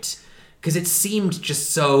great. Because it seemed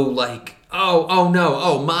just so, like, oh no,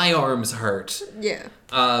 oh, my arms hurt. Yeah.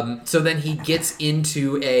 So then he gets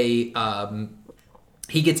into an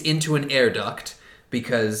air duct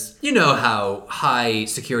because you know how high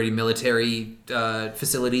security military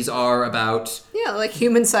facilities are about. Yeah, like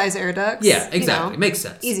human-sized air ducts. Yeah, you exactly. know, Makes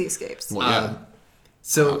sense. Easy escapes. Well, yeah,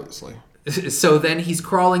 So obviously. so then he's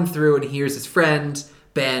crawling through and hears his friend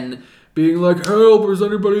Ben being like, "Help! Is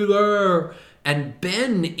anybody there?" And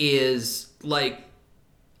Ben is like,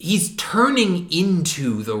 he's turning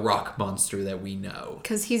into the rock monster that we know.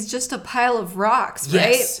 Because he's just a pile of rocks, right?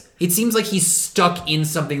 Yes. It seems like he's stuck in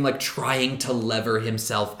something, like trying to lever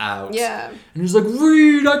himself out. Yeah. And he's like,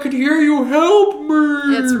 Reed, I could hear you, help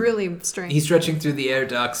me. It's really strange. He's stretching through the air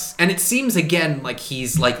ducts. And it seems, again, like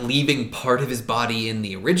he's, like, leaving part of his body in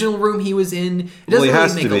the original room he was in. It doesn't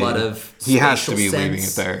really make a lot of He has to spatial be leaving it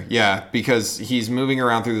sense. there. Yeah, because he's moving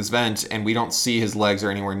around through this vent, and we don't see his legs or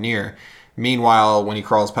anywhere near. Meanwhile, when he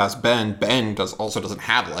crawls past Ben, also doesn't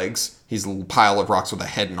have legs. He's a pile of rocks with a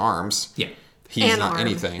head and arms. Yeah. He's And not arm.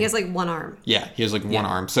 anything. He has like one arm. Yeah, he has like one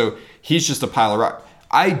arm. So he's just a pile of rock.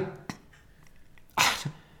 I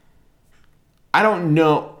don't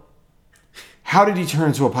know. How did he turn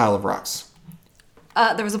into a pile of rocks?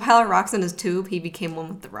 There was a pile of rocks in his tube. He became one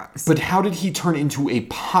with the rocks. But how did he turn into a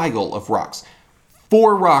pile of rocks?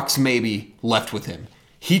 4 rocks maybe left with him.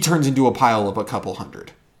 He turns into a pile of a couple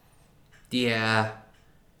hundred. Yeah.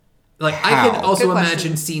 Like, I How? can also Good question.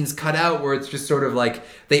 imagine scenes cut out where it's just sort of like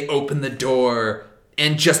they open the door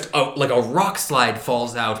and just like a rock slide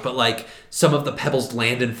falls out, but like some of the pebbles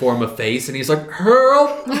land and form a face, and he's like,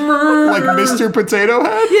 help me. Like Mr. Potato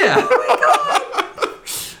Head? Yeah.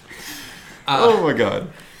 Oh my god.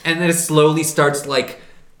 And then it slowly starts like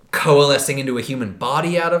coalescing into a human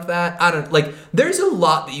body out of that. I don't like. There's a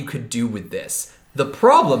lot that you could do with this. The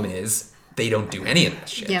problem is they don't do any of that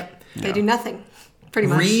shit. Yep. They do nothing. Pretty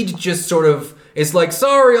much. Reed just sort of is like,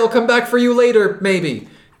 sorry, I'll come back for you later, maybe,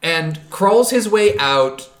 and crawls his way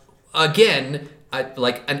out again,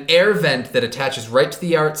 like an air vent that attaches right to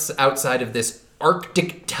the outside of this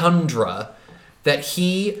Arctic tundra that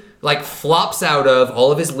he like flops out of. All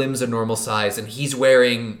of his limbs are normal size, and he's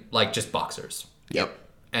wearing like just boxers. Yep.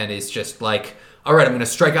 And it's just like, all right, I'm going to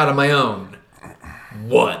strike out on my own.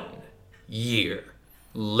 1 year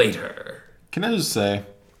later. Can I just say,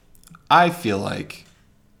 I feel like,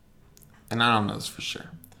 and I don't know this for sure,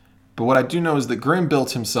 but what I do know is that Grimm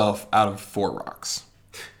built himself out of 4 rocks.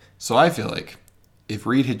 So I feel like if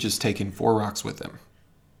Reed had just taken 4 rocks with him,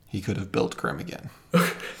 he could have built Grimm again.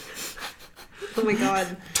 Oh my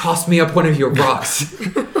god. Toss me up one of your rocks.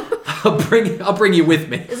 I'll bring you with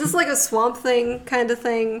me. Is this like a Swamp Thing kind of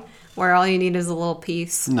thing where all you need is a little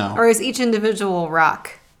piece? No. Or is each individual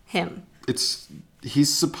rock him?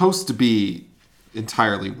 He's supposed to be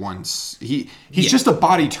entirely he's Yeah. just a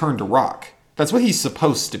body turned to rock. That's what he's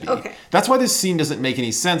supposed to be. Okay. That's why this scene doesn't make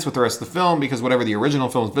any sense with the rest of the film, because whatever the original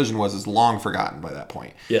film's vision was is long forgotten by that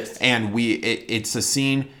point. Yes. And it's a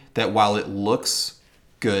scene that while it looks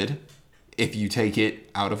good, if you take it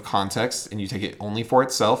out of context and you take it only for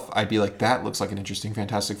itself, I'd be like, that looks like an interesting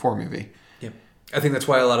Fantastic Four movie. Yeah. I think that's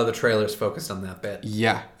why a lot of the trailers focused on that bit.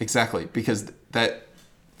 Yeah, exactly. Because that,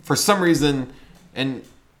 for some reason,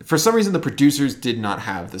 the producers did not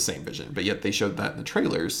have the same vision, but yet they showed that in the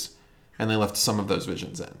trailers, and they left some of those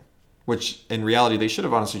visions in. Which, in reality, they should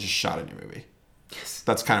have honestly just shot a new movie. Yes.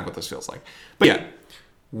 That's kind of what this feels like. But yeah,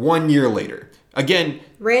 1 year later. Again,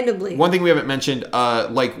 Randomly. one thing we haven't mentioned,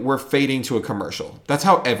 like we're fading to a commercial. That's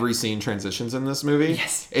how every scene transitions in this movie.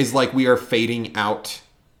 Yes. Is like we are fading out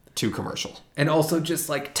to commercial. And also just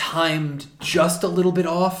like timed just a little bit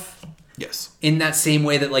off. Yes. In that same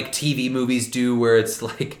way that like TV movies do, where it's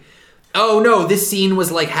like, oh no, this scene was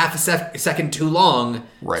like half a second too long.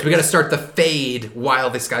 Right. So we got to start the fade while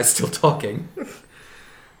this guy's still talking.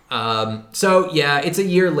 So yeah, it's a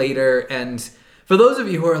year later, and for those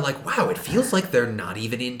of you who are like, wow, it feels like they're not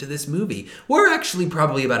even into this movie, we're actually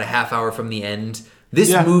probably about a half hour from the end.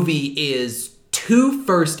 This movie is 2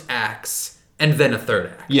 first acts and then a third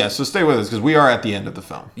act. Yeah, so stay with us because we are at the end of the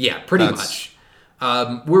film. Yeah, pretty much.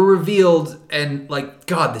 We're revealed, and like,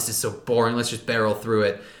 God, this is so boring. Let's just barrel through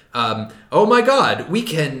it. Oh my God, we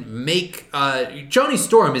can make Johnny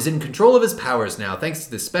Storm is in control of his powers now, thanks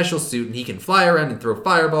to this special suit, and he can fly around and throw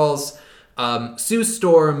fireballs. Sue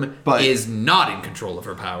Storm is not in control of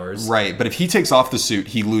her powers. Right, but if he takes off the suit,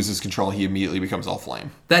 he loses control. He immediately becomes all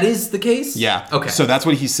flame. That is the case? Yeah. Okay. So that's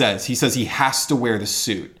what he says. He says he has to wear the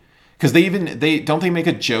suit. Because they make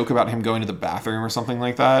a joke about him going to the bathroom or something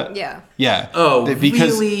like that. Yeah. Yeah. Oh,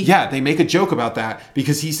 really? Yeah, they make a joke about that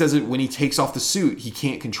because he says that when he takes off the suit, he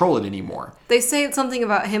can't control it anymore. They say it's something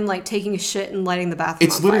about him like taking a shit and lighting the bathroom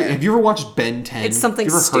It's on literally. fire. Have you ever watched Ben 10? It's something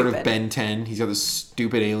Have you ever heard stupid. of Ben 10? He's got this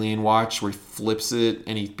stupid alien watch where he flips it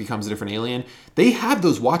and he becomes a different alien. They have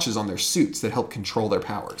those watches on their suits that help control their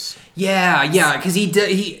powers. Yeah, because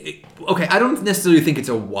okay, I don't necessarily think it's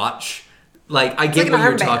a watch. Like, I get like what an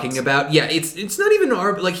you're armband. talking about. Yeah, it's not even an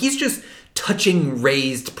arm. Like, he's just touching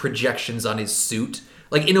raised projections on his suit.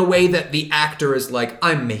 Like, in a way that the actor is like,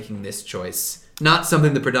 I'm making this choice. Not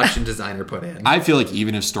something the production designer put in. I feel like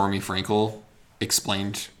even if Stormy Frankel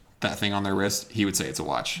explained that thing on their wrist, he would say it's a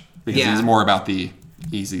watch. Because Yeah. he's more about the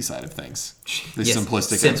easy side of things. The Yes,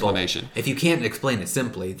 simplistic simple. explanation. If you can't explain it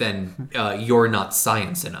simply, then you're not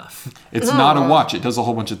science enough. It's not a watch. It does a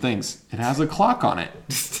whole bunch of things. It has a clock on it.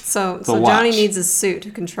 So watch. Johnny needs a suit to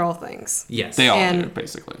control things. Yes. They all And do,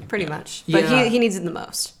 basically. Pretty much. But Yeah. he needs it the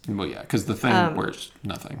most. Well, yeah, because the thing wears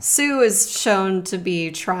nothing. Sue is shown to be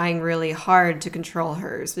trying really hard to control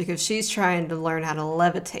hers because she's trying to learn how to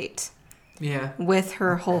levitate. Yeah. with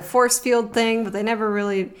her whole force field thing, but they never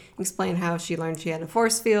really explain how she learned she had a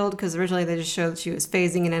force field, because originally they just showed that she was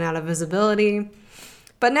phasing in and out of visibility.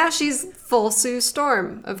 But now she's full Sue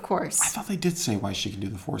Storm, of course. I thought they did say why she can do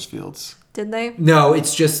the force fields. Did they? No,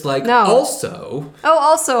 it's just like, No. also. Oh,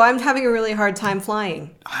 also, I'm having a really hard time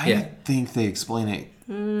flying. I think they explain it.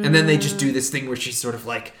 And then they just do this thing where she sort of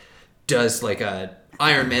like does like a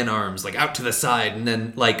Iron Man arms like out to the side, and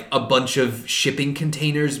then like a bunch of shipping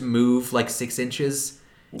containers move like 6 inches.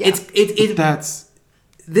 Yeah. That's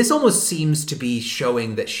This almost seems to be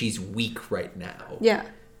showing that she's weak right now. Yeah.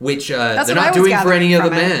 Which That's they're what I not was doing for any gathering other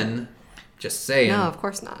from it. men. Just saying. No, of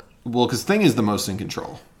course not. well, because Thing is the most in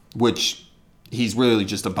control, which he's really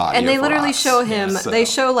just a body. And they of literally rocks. show him, So- they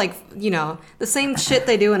show like, the same shit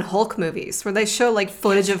they do in Hulk movies, where they show like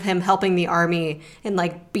footage of him helping the army and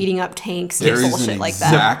like beating up tanks and There is bullshit an like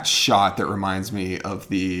that. exact shot that reminds me of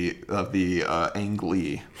the Ang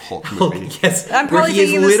Lee Hulk movie. Yes, I'm where probably he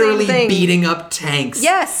is thinking the same literally thing. beating up tanks.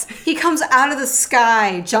 Yes, he comes out of the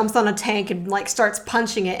sky, jumps on a tank, and like starts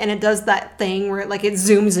punching it, and it does that thing where it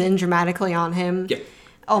zooms in dramatically on him. Yep.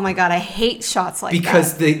 Oh my god, I hate shots like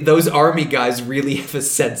Because that. those army guys really have a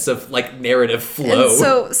sense of like narrative flow.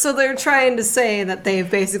 And so they're trying to say that they've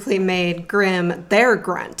basically made Grimm their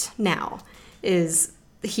grunt now. Is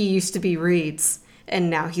he used to be Reed's, and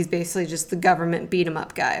now he's basically just the government beat him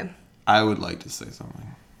up guy. I would like to say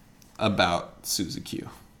something about Suzy Q.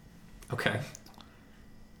 Okay.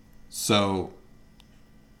 So,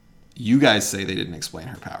 you guys say they didn't explain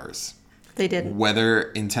her powers. They didn't. Whether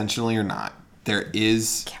intentionally or not, there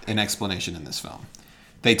is an explanation in this film.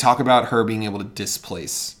 They talk about her being able to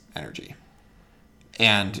displace energy.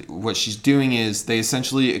 And what she's doing is they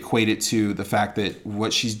essentially equate it to the fact that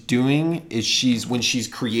what she's doing is when she's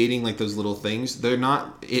creating like those little things, they're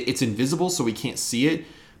not, it's invisible so we can't see it.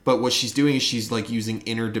 But what she's doing is she's like using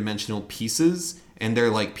interdimensional pieces, and they're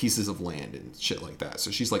like pieces of land and shit like that. So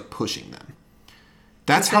she's like pushing them.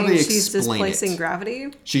 That's how they She's explain displacing it.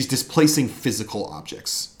 gravity. She's displacing physical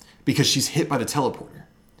objects because she's hit by the teleporter.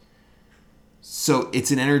 So it's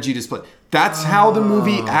an energy display. That's how the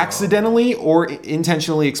movie accidentally or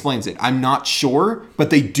intentionally explains it. I'm not sure, but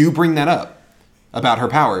they do bring that up about her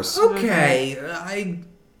powers. Okay. I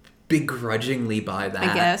begrudgingly buy that.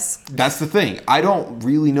 I guess. That's the thing. I don't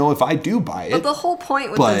really know if I do buy it. But the whole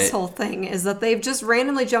point with But- this whole thing is that they've just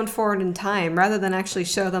randomly jumped forward in time rather than actually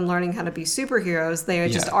show them learning how to be superheroes. They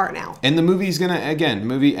just Yeah. are now. And the movie's gonna, again, the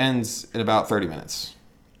movie ends in about 30 minutes.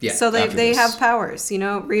 Yeah. So they after this. have powers.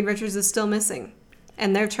 Reed Richards is still missing.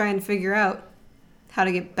 And they're trying to figure out how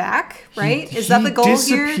to get back, right? Is that the goal He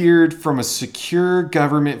here? disappeared from a secure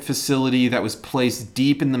government facility that was placed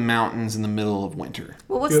deep in the mountains in the middle of winter.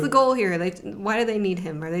 Well, what's the goal here? Why do they need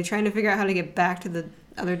him? Are they trying to figure out how to get back to the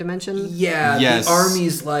other dimension? Yeah, Yes. the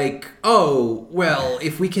army's like, oh, well,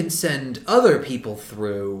 if we can send other people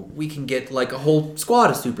through, we can get like a whole squad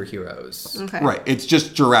of superheroes. Okay. Right. It's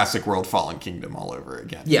just Jurassic World Fallen Kingdom all over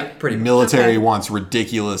again. Yeah, pretty much. Military Okay. wants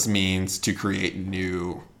ridiculous means to create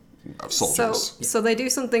new soldiers. So they do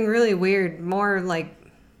something really weird, more like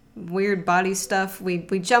weird body stuff. We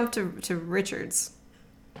jump to Richards.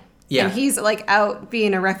 Yeah. And he's like out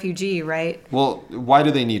being a refugee, right? Well, why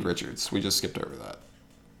do they need Richards? We just skipped over that.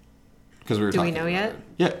 Because we were Do we talking know about yet? it.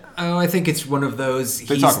 Yeah. Oh, I think it's one of those.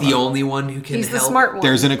 They He's talk the about it. only one who can He's the help. smart one.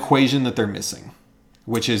 There's an equation that they're missing,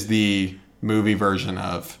 which is the movie version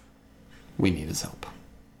of we need his help.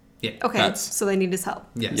 Yeah. Okay, That's- so they need his help.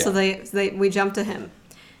 Yeah. So we jump to him,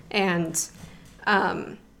 and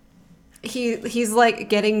he's like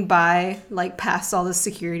getting by like past all the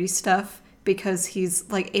security stuff because he's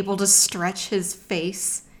like able to stretch his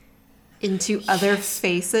face into other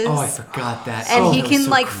faces. Oh, I forgot that. And Oh, he that was can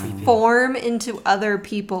so like creepy. form into other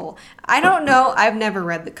people. I don't know. I've never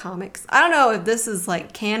read the comics. I don't know if this is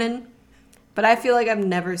like canon, but I feel like I've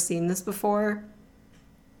never seen this before.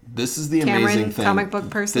 This is the Cameron, amazing thing. comic book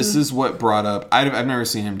person? This is what brought up. I've never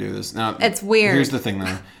seen him do this. Now It's weird. Here's the thing,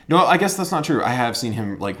 though. No, I guess that's not true. I have seen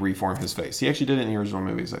him like reform his face. He actually did it in the original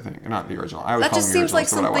movies. I think, not the original. I would That call just them the seems like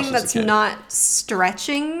originals, but I watched something this as that's a kid. not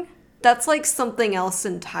stretching. That's like something else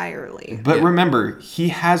entirely. But Yeah. remember, he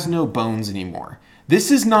has no bones anymore.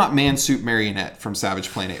 This is not Man Suit Marionette from Savage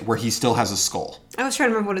Planet, where he still has a skull. I was trying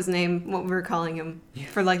to remember what we were calling him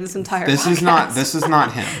for like this entire This podcast. is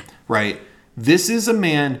not him, right? This is a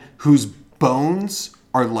man whose bones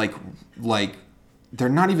are like they're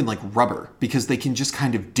not even like rubber because they can just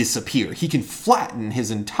kind of disappear. He can flatten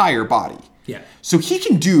his entire body. Yeah. So he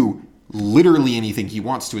can do literally anything he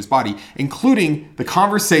wants to his body, including the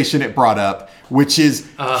conversation it brought up, which is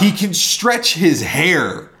he can stretch his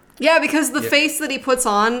hair. Yeah, because the face that he puts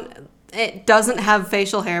on it doesn't have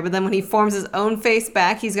facial hair, but then when he forms his own face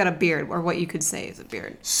back, he's got a beard, or what you could say is a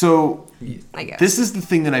beard. So, I guess. this is the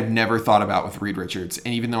thing that I've never thought about with Reed Richards,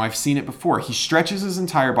 and even though I've seen it before, he stretches his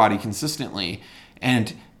entire body consistently,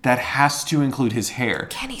 and that has to include his hair.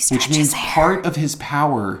 Can he stretch which means his hair? part of his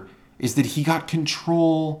power is that he got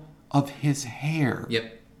control of his hair.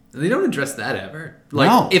 Yep. They don't address that ever. Like,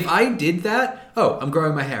 No. if I did that, I'm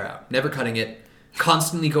growing my hair out, never cutting it,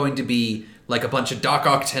 constantly going to be like a bunch of Doc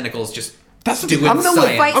Ock tentacles just That's doing I'm gonna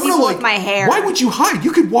science. Fight people with my hair. Why would you hide?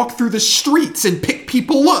 You could walk through the streets and pick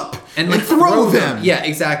people up and like throw them. Yeah,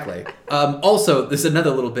 exactly. Also, this is another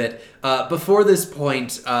little bit. Before this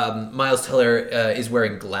point, Miles Teller is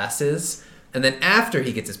wearing glasses, and then after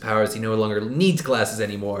he gets his powers, he no longer needs glasses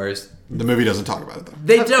anymore. The movie doesn't talk about it though.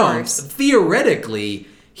 They Of don't. course. Theoretically,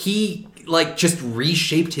 he like just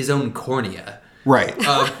reshaped his own cornea, Right.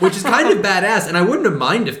 which is kind of badass, and I wouldn't have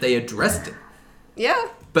minded if they addressed it. Yeah.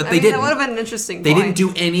 But I they mean, didn't. That would have been an interesting They point. didn't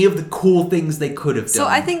do any of the cool things they could have done. So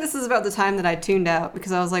I think this is about the time that I tuned out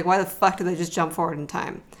because I was like, why the fuck did they just jump forward in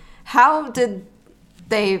time? How did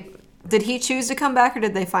he choose to come back or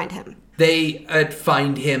did they find him? they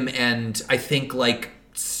find him and I think like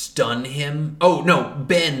stun him. Oh no,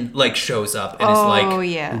 Ben like shows up and is Oh, like,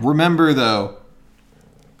 yeah. Remember though,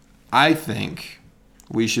 I think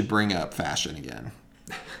we should bring up fashion again.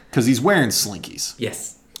 Because he's wearing slinkies.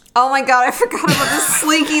 yes. Oh my god, I forgot about the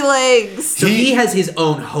slinky legs. So he has his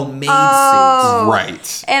own homemade suit.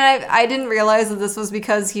 Right. And I didn't realize that this was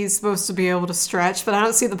because he's supposed to be able to stretch, but I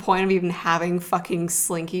don't see the point of even having fucking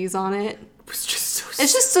slinkies on it. It was just so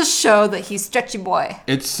It's just to show that he's stretchy boy.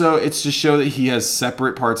 It's to show that he has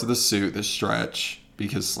separate parts of the suit that stretch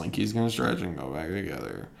because Slinky's gonna stretch and go back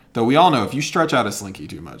together. Though we all know if you stretch out a Slinky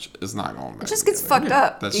too much, it's not going back. It just gets together. fucked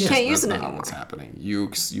up. That's You just- can't use that's it not anymore. What's happening? You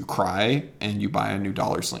cry and you buy a new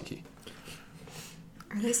dollar Slinky.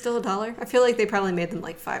 Are they still $1? I feel like they probably made them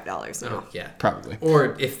like $5 now. Oh, yeah. Probably.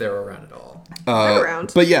 Or if they're around at all. They're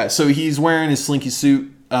around. But yeah, so he's wearing his Slinky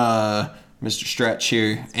suit, Mr. Stretch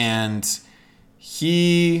here, and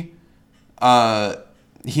he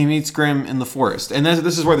meets Grimm in the forest, and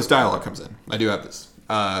this is where this dialogue comes in. I do have this.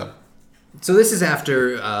 So this is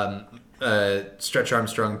after Stretch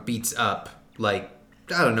Armstrong beats up like,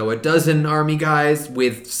 I don't know, a dozen army guys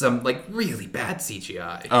with some like really bad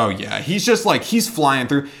CGI. Oh yeah, he's just like he's flying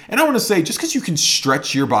through, and I want to say just because you can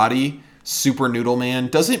stretch your body, Super Noodle Man,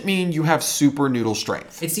 doesn't mean you have Super Noodle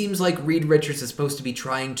strength. It seems like Reed Richards is supposed to be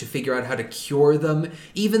trying to figure out how to cure them,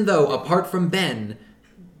 even though, apart from Ben,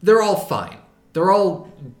 they're all fine. They're all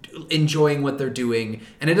enjoying what they're doing,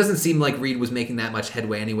 and it doesn't seem like Reed was making that much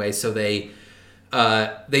headway anyway, so they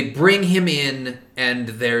bring him in, and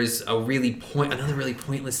there's another really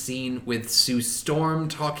pointless scene with Sue Storm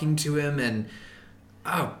talking to him, and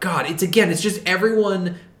oh god, it's just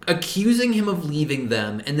everyone accusing him of leaving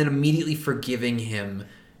them and then immediately forgiving him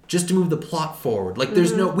just to move the plot forward. Like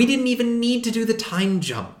there's we didn't even need to do the time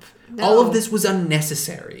jump. No. All of this was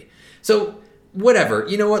unnecessary. So whatever,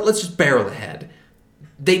 you know what? Let's just barrel ahead.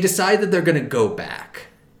 They decide that they're going to go back.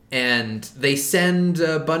 And they send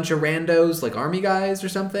a bunch of randos, like army guys or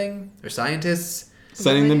something, or scientists.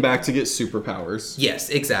 Sending them back to get superpowers. Yes,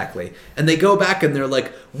 exactly. And they go back and they're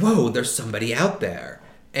like, whoa, there's somebody out there.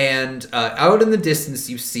 And out in the distance,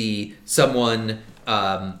 you see someone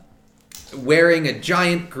wearing a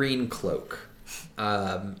giant green cloak.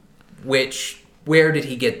 Where did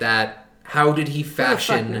he get that? How did he the fuck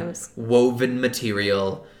fashion knows? woven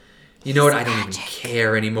material? You know what? I don't even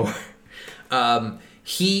care anymore.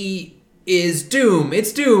 He is Doom.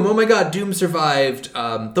 It's Doom. Oh my god, Doom survived.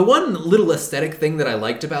 The one little aesthetic thing that I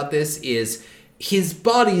liked about this is his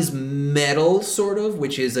body's metal, sort of,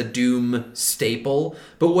 which is a Doom staple.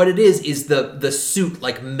 But what it is the suit,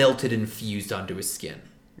 like, melted and fused onto his skin.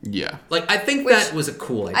 Yeah. Like, I think that was a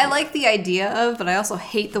cool idea. I like the idea of, but I also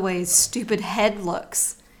hate the way his stupid head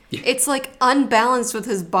looks. Yeah. It's like unbalanced with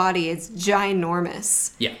his body. It's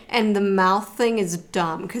ginormous. Yeah. And the mouth thing is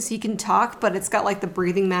dumb because he can talk, but it's got like the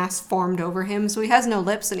breathing mask formed over him, so he has no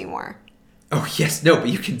lips anymore. Oh, yes, no, but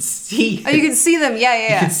you can see. Oh, you can see them. Yeah, You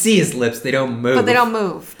yeah. can see his lips. They don't move. But they don't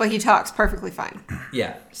move. But he talks perfectly fine.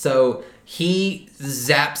 Yeah. So he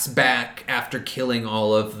zaps back after killing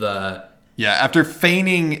all of the... Yeah, after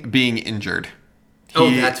feigning being injured.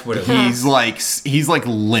 That's what it was. He's like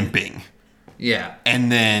limping. Yeah.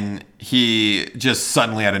 And then he just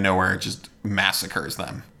suddenly out of nowhere just massacres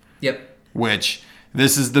them. Yep. Which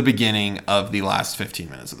this is the beginning of the last 15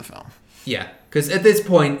 minutes of the film. Yeah. Because at this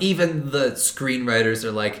point, even the screenwriters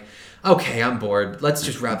are like, okay, I'm bored. Let's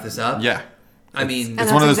just wrap this up. Yeah. I mean, And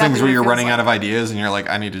It's one of those that's exactly things what where it you're feels running like. out of ideas and you're like,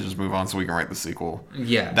 I need to just move on so we can write the sequel.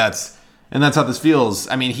 yeah. That's And that's how this feels.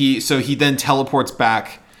 I mean, he then teleports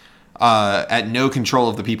back at no control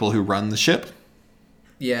of the people who run the ship,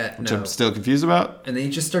 Yeah, which no. I'm still confused about. And then he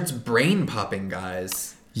just starts brain popping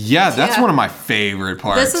guys. Yeah, that's Yeah. one of my favorite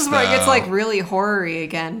parts. This is where it gets though. like really horror-y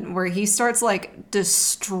again, where he starts like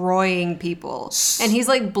destroying people, and he's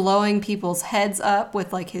like blowing people's heads up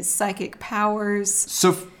with like his psychic powers.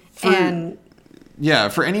 So for, And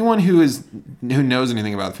for anyone who knows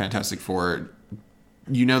anything about the Fantastic Four,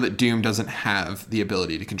 you know that Doom doesn't have the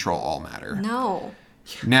ability to control all matter. no,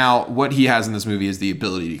 Now, what he has in this movie is the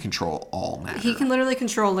ability to control all matter. he can literally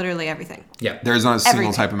control literally everything. Yeah. There's not a single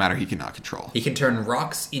Everything. type of matter he cannot control. He can turn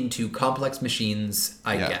rocks into complex machines,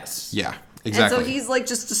 I guess. Yeah, exactly. And so he's like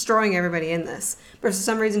just destroying everybody in this, but for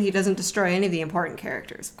some reason he doesn't destroy any of the important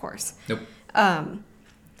characters, of course. Nope. And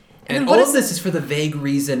And what all is- of this is for the vague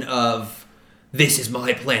reason of, this is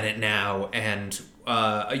my planet now, and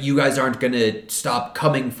you guys aren't going to stop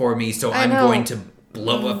coming for me, so I'm know. going to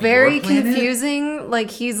blow up Very your planet. confusing. Like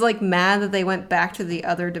he's like mad that they went back to the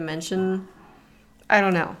other dimension. I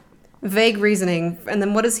don't know. Vague reasoning. And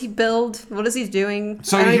then what does he build? What is he doing?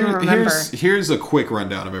 So I don't even remember. here's a quick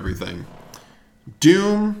rundown of everything.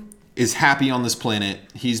 Doom is happy on this planet.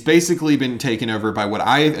 He's basically been taken over by what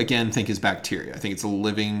I, again, think is bacteria. I think it's a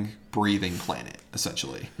living, breathing planet,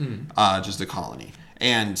 essentially. Just a colony.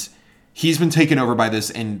 And he's been taken over by this,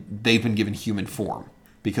 and they've been given human form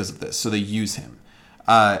because of this. So they use him.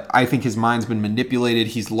 I think his mind's been manipulated.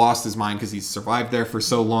 He's lost his mind because he's survived there for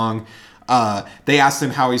so long. They asked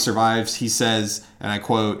him how he survives. He says, and I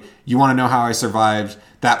quote, "You want to know how I survived?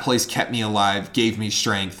 That place kept me alive, gave me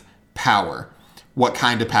strength, power. What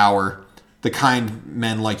kind of power? The kind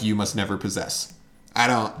men like you must never possess."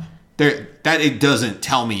 It doesn't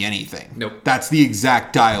tell me anything. Nope. That's the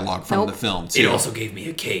exact dialogue from Nope. the film, It too. also gave me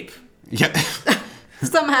a cape. Yeah.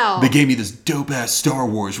 Somehow. They gave me this dope-ass Star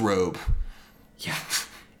Wars robe. Yeah.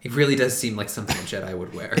 It really does seem like something a Jedi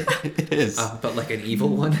would wear. It is. But like an evil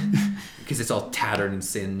one. Because it's all tattered and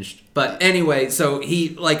singed. But anyway, so he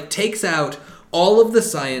like takes out all of the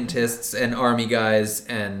scientists and army guys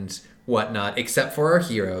and whatnot, except for our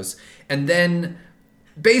heroes. And then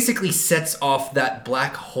basically sets off that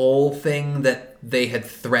black hole thing that they had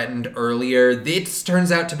threatened earlier. This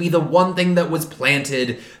turns out to be the one thing that was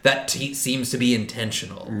planted that seems to be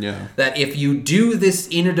intentional. Yeah. That if you do this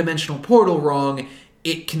interdimensional portal wrong,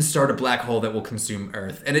 it can start a black hole that will consume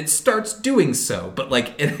Earth. And it starts doing so, but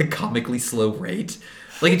like at a comically slow rate.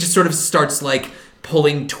 Like it just sort of starts like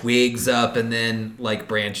pulling twigs up and then like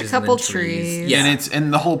branches couple and then trees. trees. Yeah.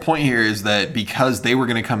 And the whole point here is that because they were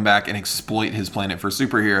going to come back and exploit his planet for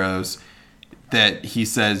superheroes, that he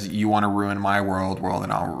says, "You want to ruin my world, well then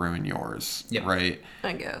I'll ruin yours." Yep. Right?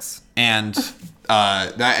 I guess. And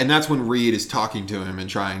that's when Reed is talking to him and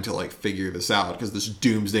trying to like figure this out, because this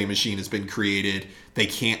doomsday machine has been created. They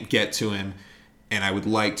can't get to him, and I would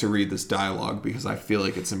like to read this dialogue because I feel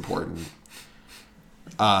like it's important.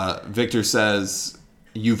 Victor says,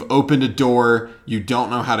 "You've opened a door you don't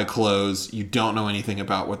know how to close. You don't know anything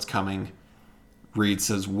about what's coming." Reed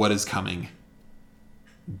says, "What is coming?"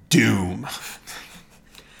 "Doom."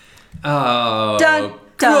 Oh, Dun,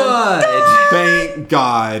 dun, good. Thank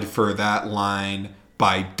God for that line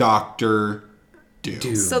by Dr.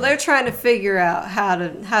 Doom. So they're trying to figure out how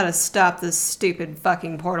to stop this stupid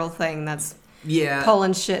fucking portal thing that's Yeah.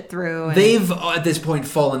 pulling shit through. And They've at this point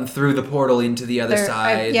fallen through the portal into the other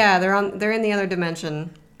side. they're in the other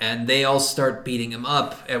dimension. And they all start beating him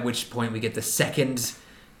up, at which point we get the second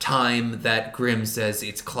time that Grimm says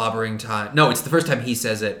it's clobbering time. No, it's the first time he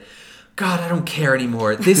says it. God, I don't care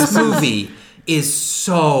anymore. This movie is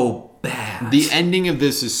so bad. The ending of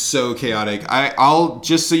this is so chaotic. I'll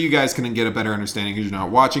just so you guys can get a better understanding because you're not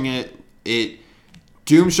watching it.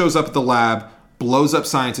 Doom shows up at the lab, blows up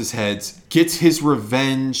scientists' heads, gets his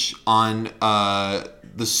revenge on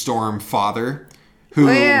the Storm father, who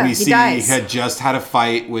we he see dies. had just had a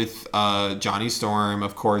fight with Johnny Storm.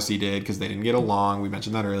 Of course he did, because they didn't get along. We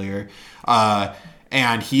mentioned that earlier.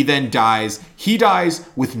 And he then dies. He dies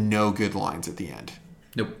with no good lines at the end.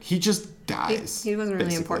 Nope. He just dies. He wasn't really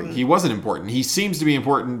basically. important. He wasn't important. He seems to be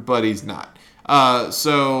important, but he's not.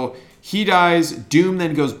 So he dies. Doom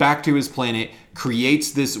then goes back to his planet,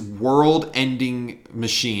 creates this world-ending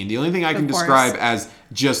machine. The only thing I can course. describe as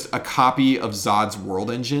just a copy of Zod's world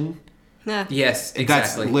engine. Yeah. Yes,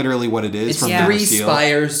 exactly. That's literally what it is. It's from Yeah. Man of three Steel.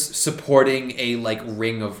 spires supporting a like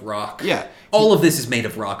ring of rock. Yeah. All of this is made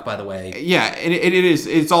of rock, by the way. Yeah, and it is.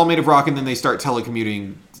 It's all made of rock, and then they start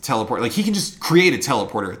telecommuting, teleport. Like he can just create a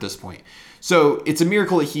teleporter at this point. So it's a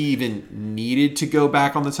miracle that he even needed to go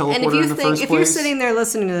back on the teleporter And if you in the first if place. you're sitting there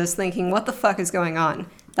listening to this thinking, what the fuck is going on?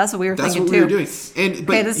 That's what we were That's thinking what we too. were doing.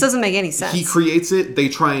 But Okay, this doesn't make any sense. He creates it. They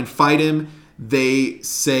try and fight him. They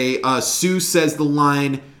say, Sue says the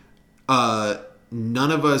line,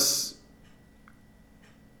 none of us...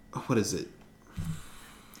 What is it?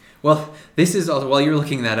 Well, this is also, while you're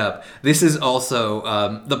looking that up, this is also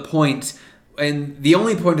the point, and the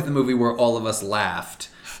only point of the movie where all of us laughed,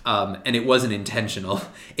 and it wasn't intentional,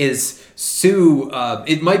 is Sue,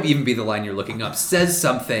 it might even be the line you're looking up, says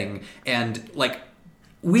something, and like,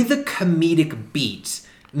 with a comedic beat,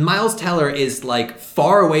 Miles Teller is like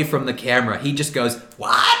far away from the camera. He just goes,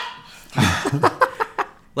 "What?"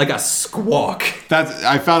 Like a squawk.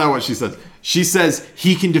 I found out what she says. She says,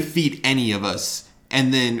 he can defeat any of us.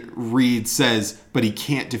 And then Reed says, but he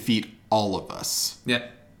can't defeat all of us. Yeah.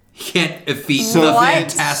 He can't defeat So the then-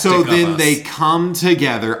 fantastic So of then us. they come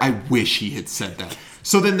together. I wish he had said that.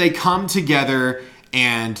 So then they come together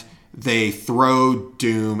and they throw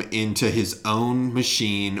Doom into his own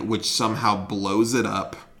machine, which somehow blows it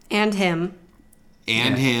up. And him.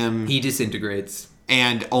 And him. He disintegrates.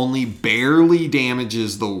 And only barely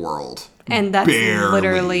damages the world. And that's Barely.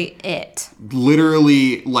 literally it.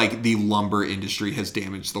 Literally, like, the lumber industry has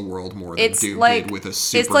damaged the world more than It's Doom like did with a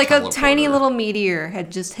super it's like a tiny teleporter. little meteor had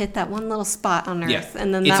just hit that one little spot on Earth, Yeah.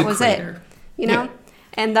 and then It's that a was crater. it. You know, Yeah.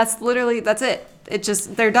 and that's it. It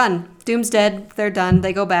just they're done. Doom's dead. They're done.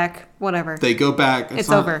 They go back. Whatever. They go back. It's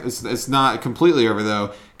not, over. It's not completely over,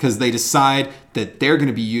 though, because they decide that they're going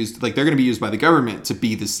to be used, like, they're going to be used by the government to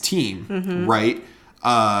be this team, Mm-hmm. right?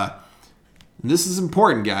 This is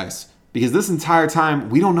important, guys, because this entire time,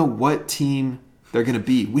 we don't know what team they're going to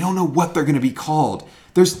be. We don't know what they're going to be called.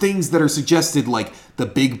 There's things that are suggested, like the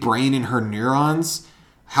big brain in her neurons.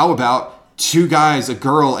 How about 2 guys, a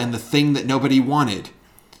girl, and the thing that nobody wanted?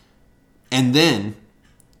 And then,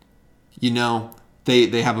 you know,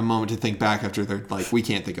 they have a moment to think back after they're like, we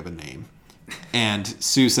can't think of a name. And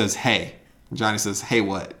Sue says, hey. And Johnny says, hey,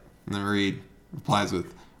 what? And then Reed replies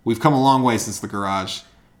with, we've come a long way since the garage.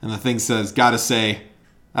 And the thing says, gotta say,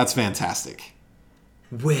 that's fantastic.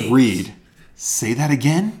 Wait. Reed, say that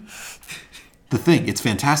again? The thing, it's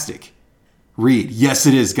fantastic. Reed, yes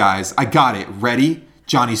it is, guys. I got it. Ready?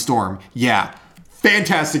 Johnny Storm. Yeah.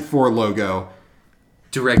 Fantastic Four logo.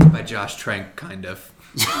 Directed by Josh Trank, kind of.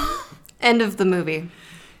 End of the movie.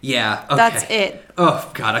 Yeah, okay. That's it.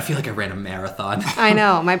 Oh, God, I feel like I ran a marathon. I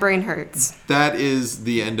know. My brain hurts. That is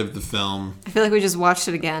the end of the film. I feel like we just watched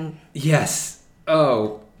it again, Yes.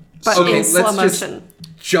 Oh. but Okay, in slow let's just motion.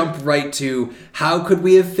 jump right to how could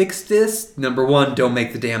we have fixed this? Number 1, don't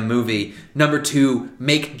make the damn movie. Number 2,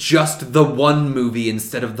 make just the one movie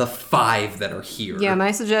instead of the 5 that are here. Yeah,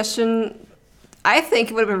 my suggestion. I think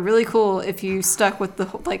it would have been really cool if you stuck with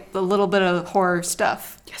the little bit of horror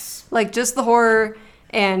stuff. Yes. Like just the horror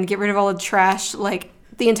and get rid of all the trash, like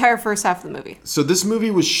the entire first half of the movie. So this movie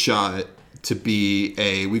was shot to be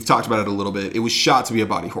we've talked about it a little bit. It was shot to be a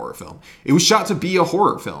body horror film. It was shot to be a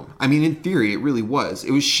horror film. I mean, in theory, it really was.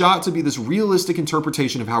 It was shot to be this realistic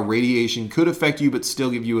interpretation of how radiation could affect you but still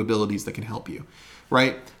give you abilities that can help you,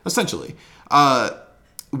 right? Essentially.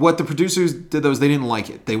 What the producers did, though, is they didn't like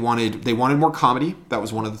it. They wanted more comedy. That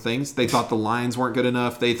was one of the things. They thought the lines weren't good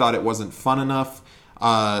enough. They thought it wasn't fun enough.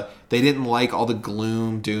 They didn't like all the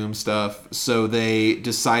gloom, doom stuff, so they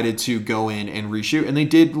decided to go in and reshoot. And they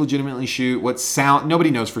did legitimately shoot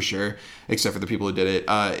nobody knows for sure, except for the people who did it.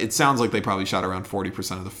 It sounds like they probably shot around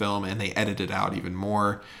 40% of the film, and they edited out even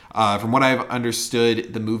more. From what I've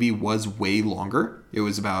understood, the movie was way longer. It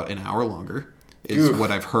was about an hour longer, is what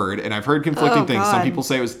I've heard. And I've heard conflicting things. Some God. people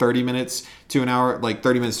say it was 30 minutes to an hour, like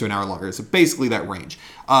 30 minutes to an hour longer. So basically that range.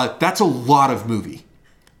 That's a lot of movie.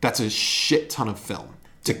 That's a shit ton of film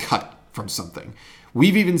to cut from something.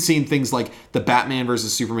 We've even seen things like the Batman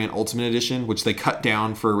vs. Superman Ultimate Edition, which they cut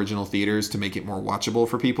down for original theaters to make it more watchable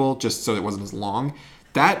for people, just so it wasn't as long.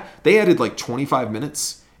 That they added like 25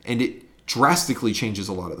 minutes, and it drastically changes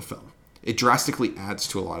a lot of the film. It drastically adds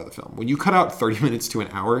to a lot of the film. When you cut out 30 minutes to an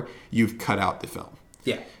hour, you've cut out the film.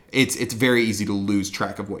 Yeah. It's very easy to lose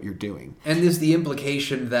track of what you're doing. And there's the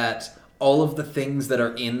implication that all of the things that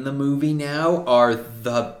are in the movie now are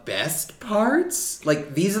the best parts.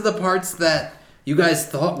 Like, these are the parts that you guys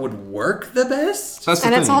thought would work the best? That's the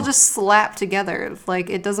And thing. it's all just slapped together.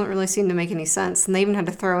 Like, it doesn't really seem to make any sense. And they even had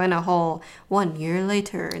to throw in a whole 1 year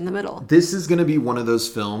later in the middle. This is going to be one of those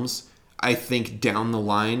films, I think, down the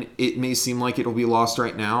line. It may seem like it'll be lost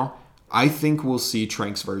right now. I think we'll see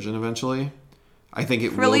Trank's version eventually. I think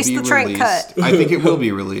it Release will be the Trank released. cut. I think it will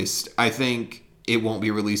be released. I think it won't be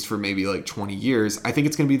released for maybe like 20 years. I think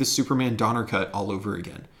it's going to be the Superman Donner cut all over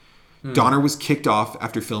again. Donner was kicked off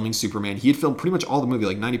after filming Superman. He had filmed pretty much all the movie,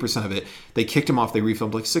 like 90% of it. They kicked him off. They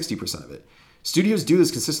refilmed like 60% of it. Studios do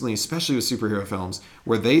this consistently, especially with superhero films,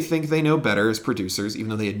 where they think they know better as producers, even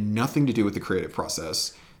though they had nothing to do with the creative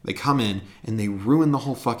process. They come in and they ruin the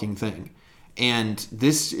whole fucking thing. And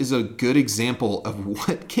this is a good example of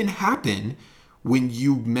what can happen when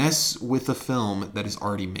you mess with a film that is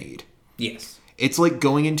already made. Yes. It's like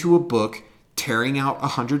going into a book, tearing out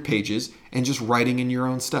 100 pages, and just writing in your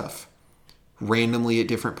own stuff randomly at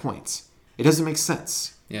different points. It doesn't make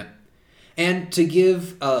sense. Yeah. And to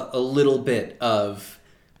give a little bit of...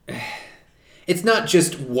 It's not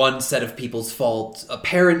just one set of people's fault.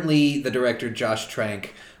 Apparently, the director, Josh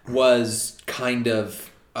Trank, was kind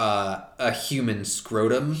of a human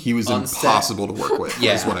scrotum. He was on impossible set. to work with,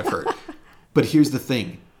 Yeah. is what I've heard. But here's the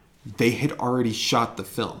thing. They had already shot the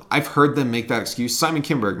film. I've heard them make that excuse. Simon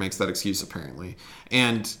Kinberg makes that excuse, apparently.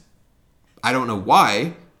 And I don't know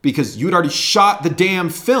why, because you had already shot the damn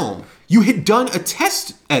film. You had done a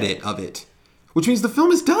test edit of it, which means the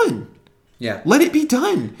film is done. Yeah. Let it be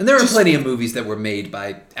done. And there are plenty of movies that were made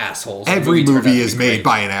by assholes. Every turned out movie to is be made great.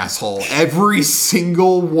 by an asshole. Every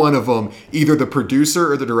single one of them. Either the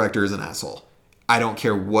producer or the director is an asshole. I don't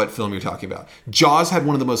care what film you're talking about. Jaws had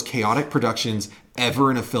one of the most chaotic productions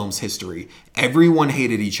ever in a film's history. Everyone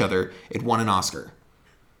hated each other. It won an Oscar.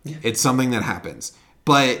 Yeah. It's something that happens.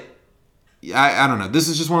 But I don't know. This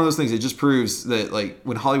is just one of those things. It just proves that, like,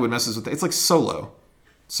 when Hollywood messes with it, it's like Solo.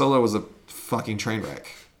 Solo was a fucking train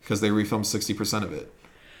wreck because they refilmed 60% of it.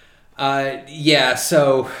 Yeah,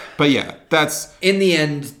 so... But yeah, that's... In the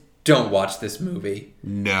end, don't watch this movie.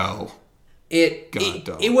 No.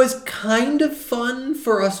 It was kind of fun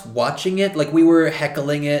for us watching it. Like, we were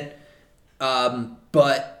heckling it.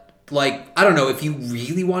 But, like, I don't know. If you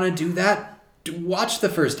really want to do that, watch the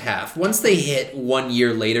first half. Once they hit 1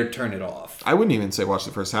 year later, turn it off. I wouldn't even say watch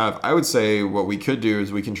the first half. I would say what we could do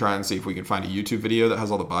is we can try and see if we can find a YouTube video that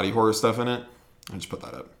has all the body horror stuff in it and just put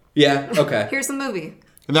that up. Yeah, okay. Here's the movie.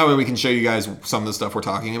 And that way we can show you guys some of the stuff we're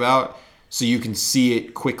talking about so you can see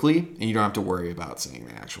it quickly and you don't have to worry about seeing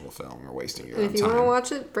the actual film or wasting your And own if you want to time.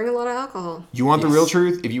 watch it, bring a lot of alcohol. You want the real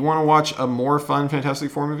truth? If you want to watch a more fun Fantastic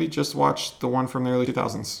Four movie, just watch the one from the early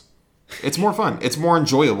 2000s. It's more fun. It's more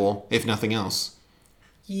enjoyable, if nothing else.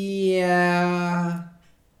 Yeah.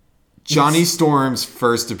 Johnny Storm's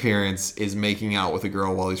first appearance is making out with a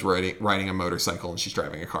girl while he's riding a motorcycle and she's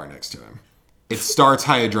driving a car next to him. It starts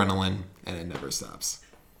high adrenaline and it never stops.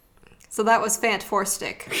 So that was Fant Four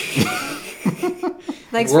Stick.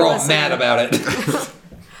 Thanks We're for all listening. mad about it.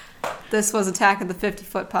 This was Attack of the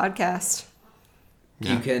 50-Foot Podcast.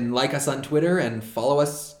 Yeah. You can like us on Twitter and follow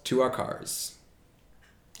us to our cars.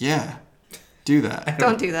 Yeah. Do that.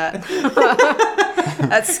 Don't do that.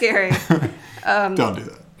 That's scary. Don't do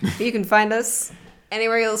that. You can find us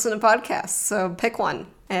anywhere you listen to podcasts. So pick one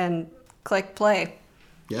and click play.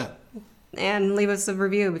 Yeah. And leave us a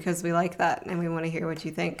review because we like that and we want to hear what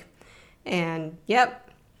you think. And, yep.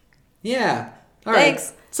 Yeah. All Thanks.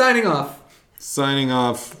 right. Signing off. Signing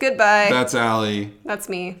off. Goodbye. That's Allie. That's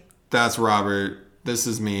me, That's Robert. This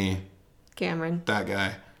is me. Cameron. That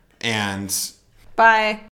guy. And... Bye.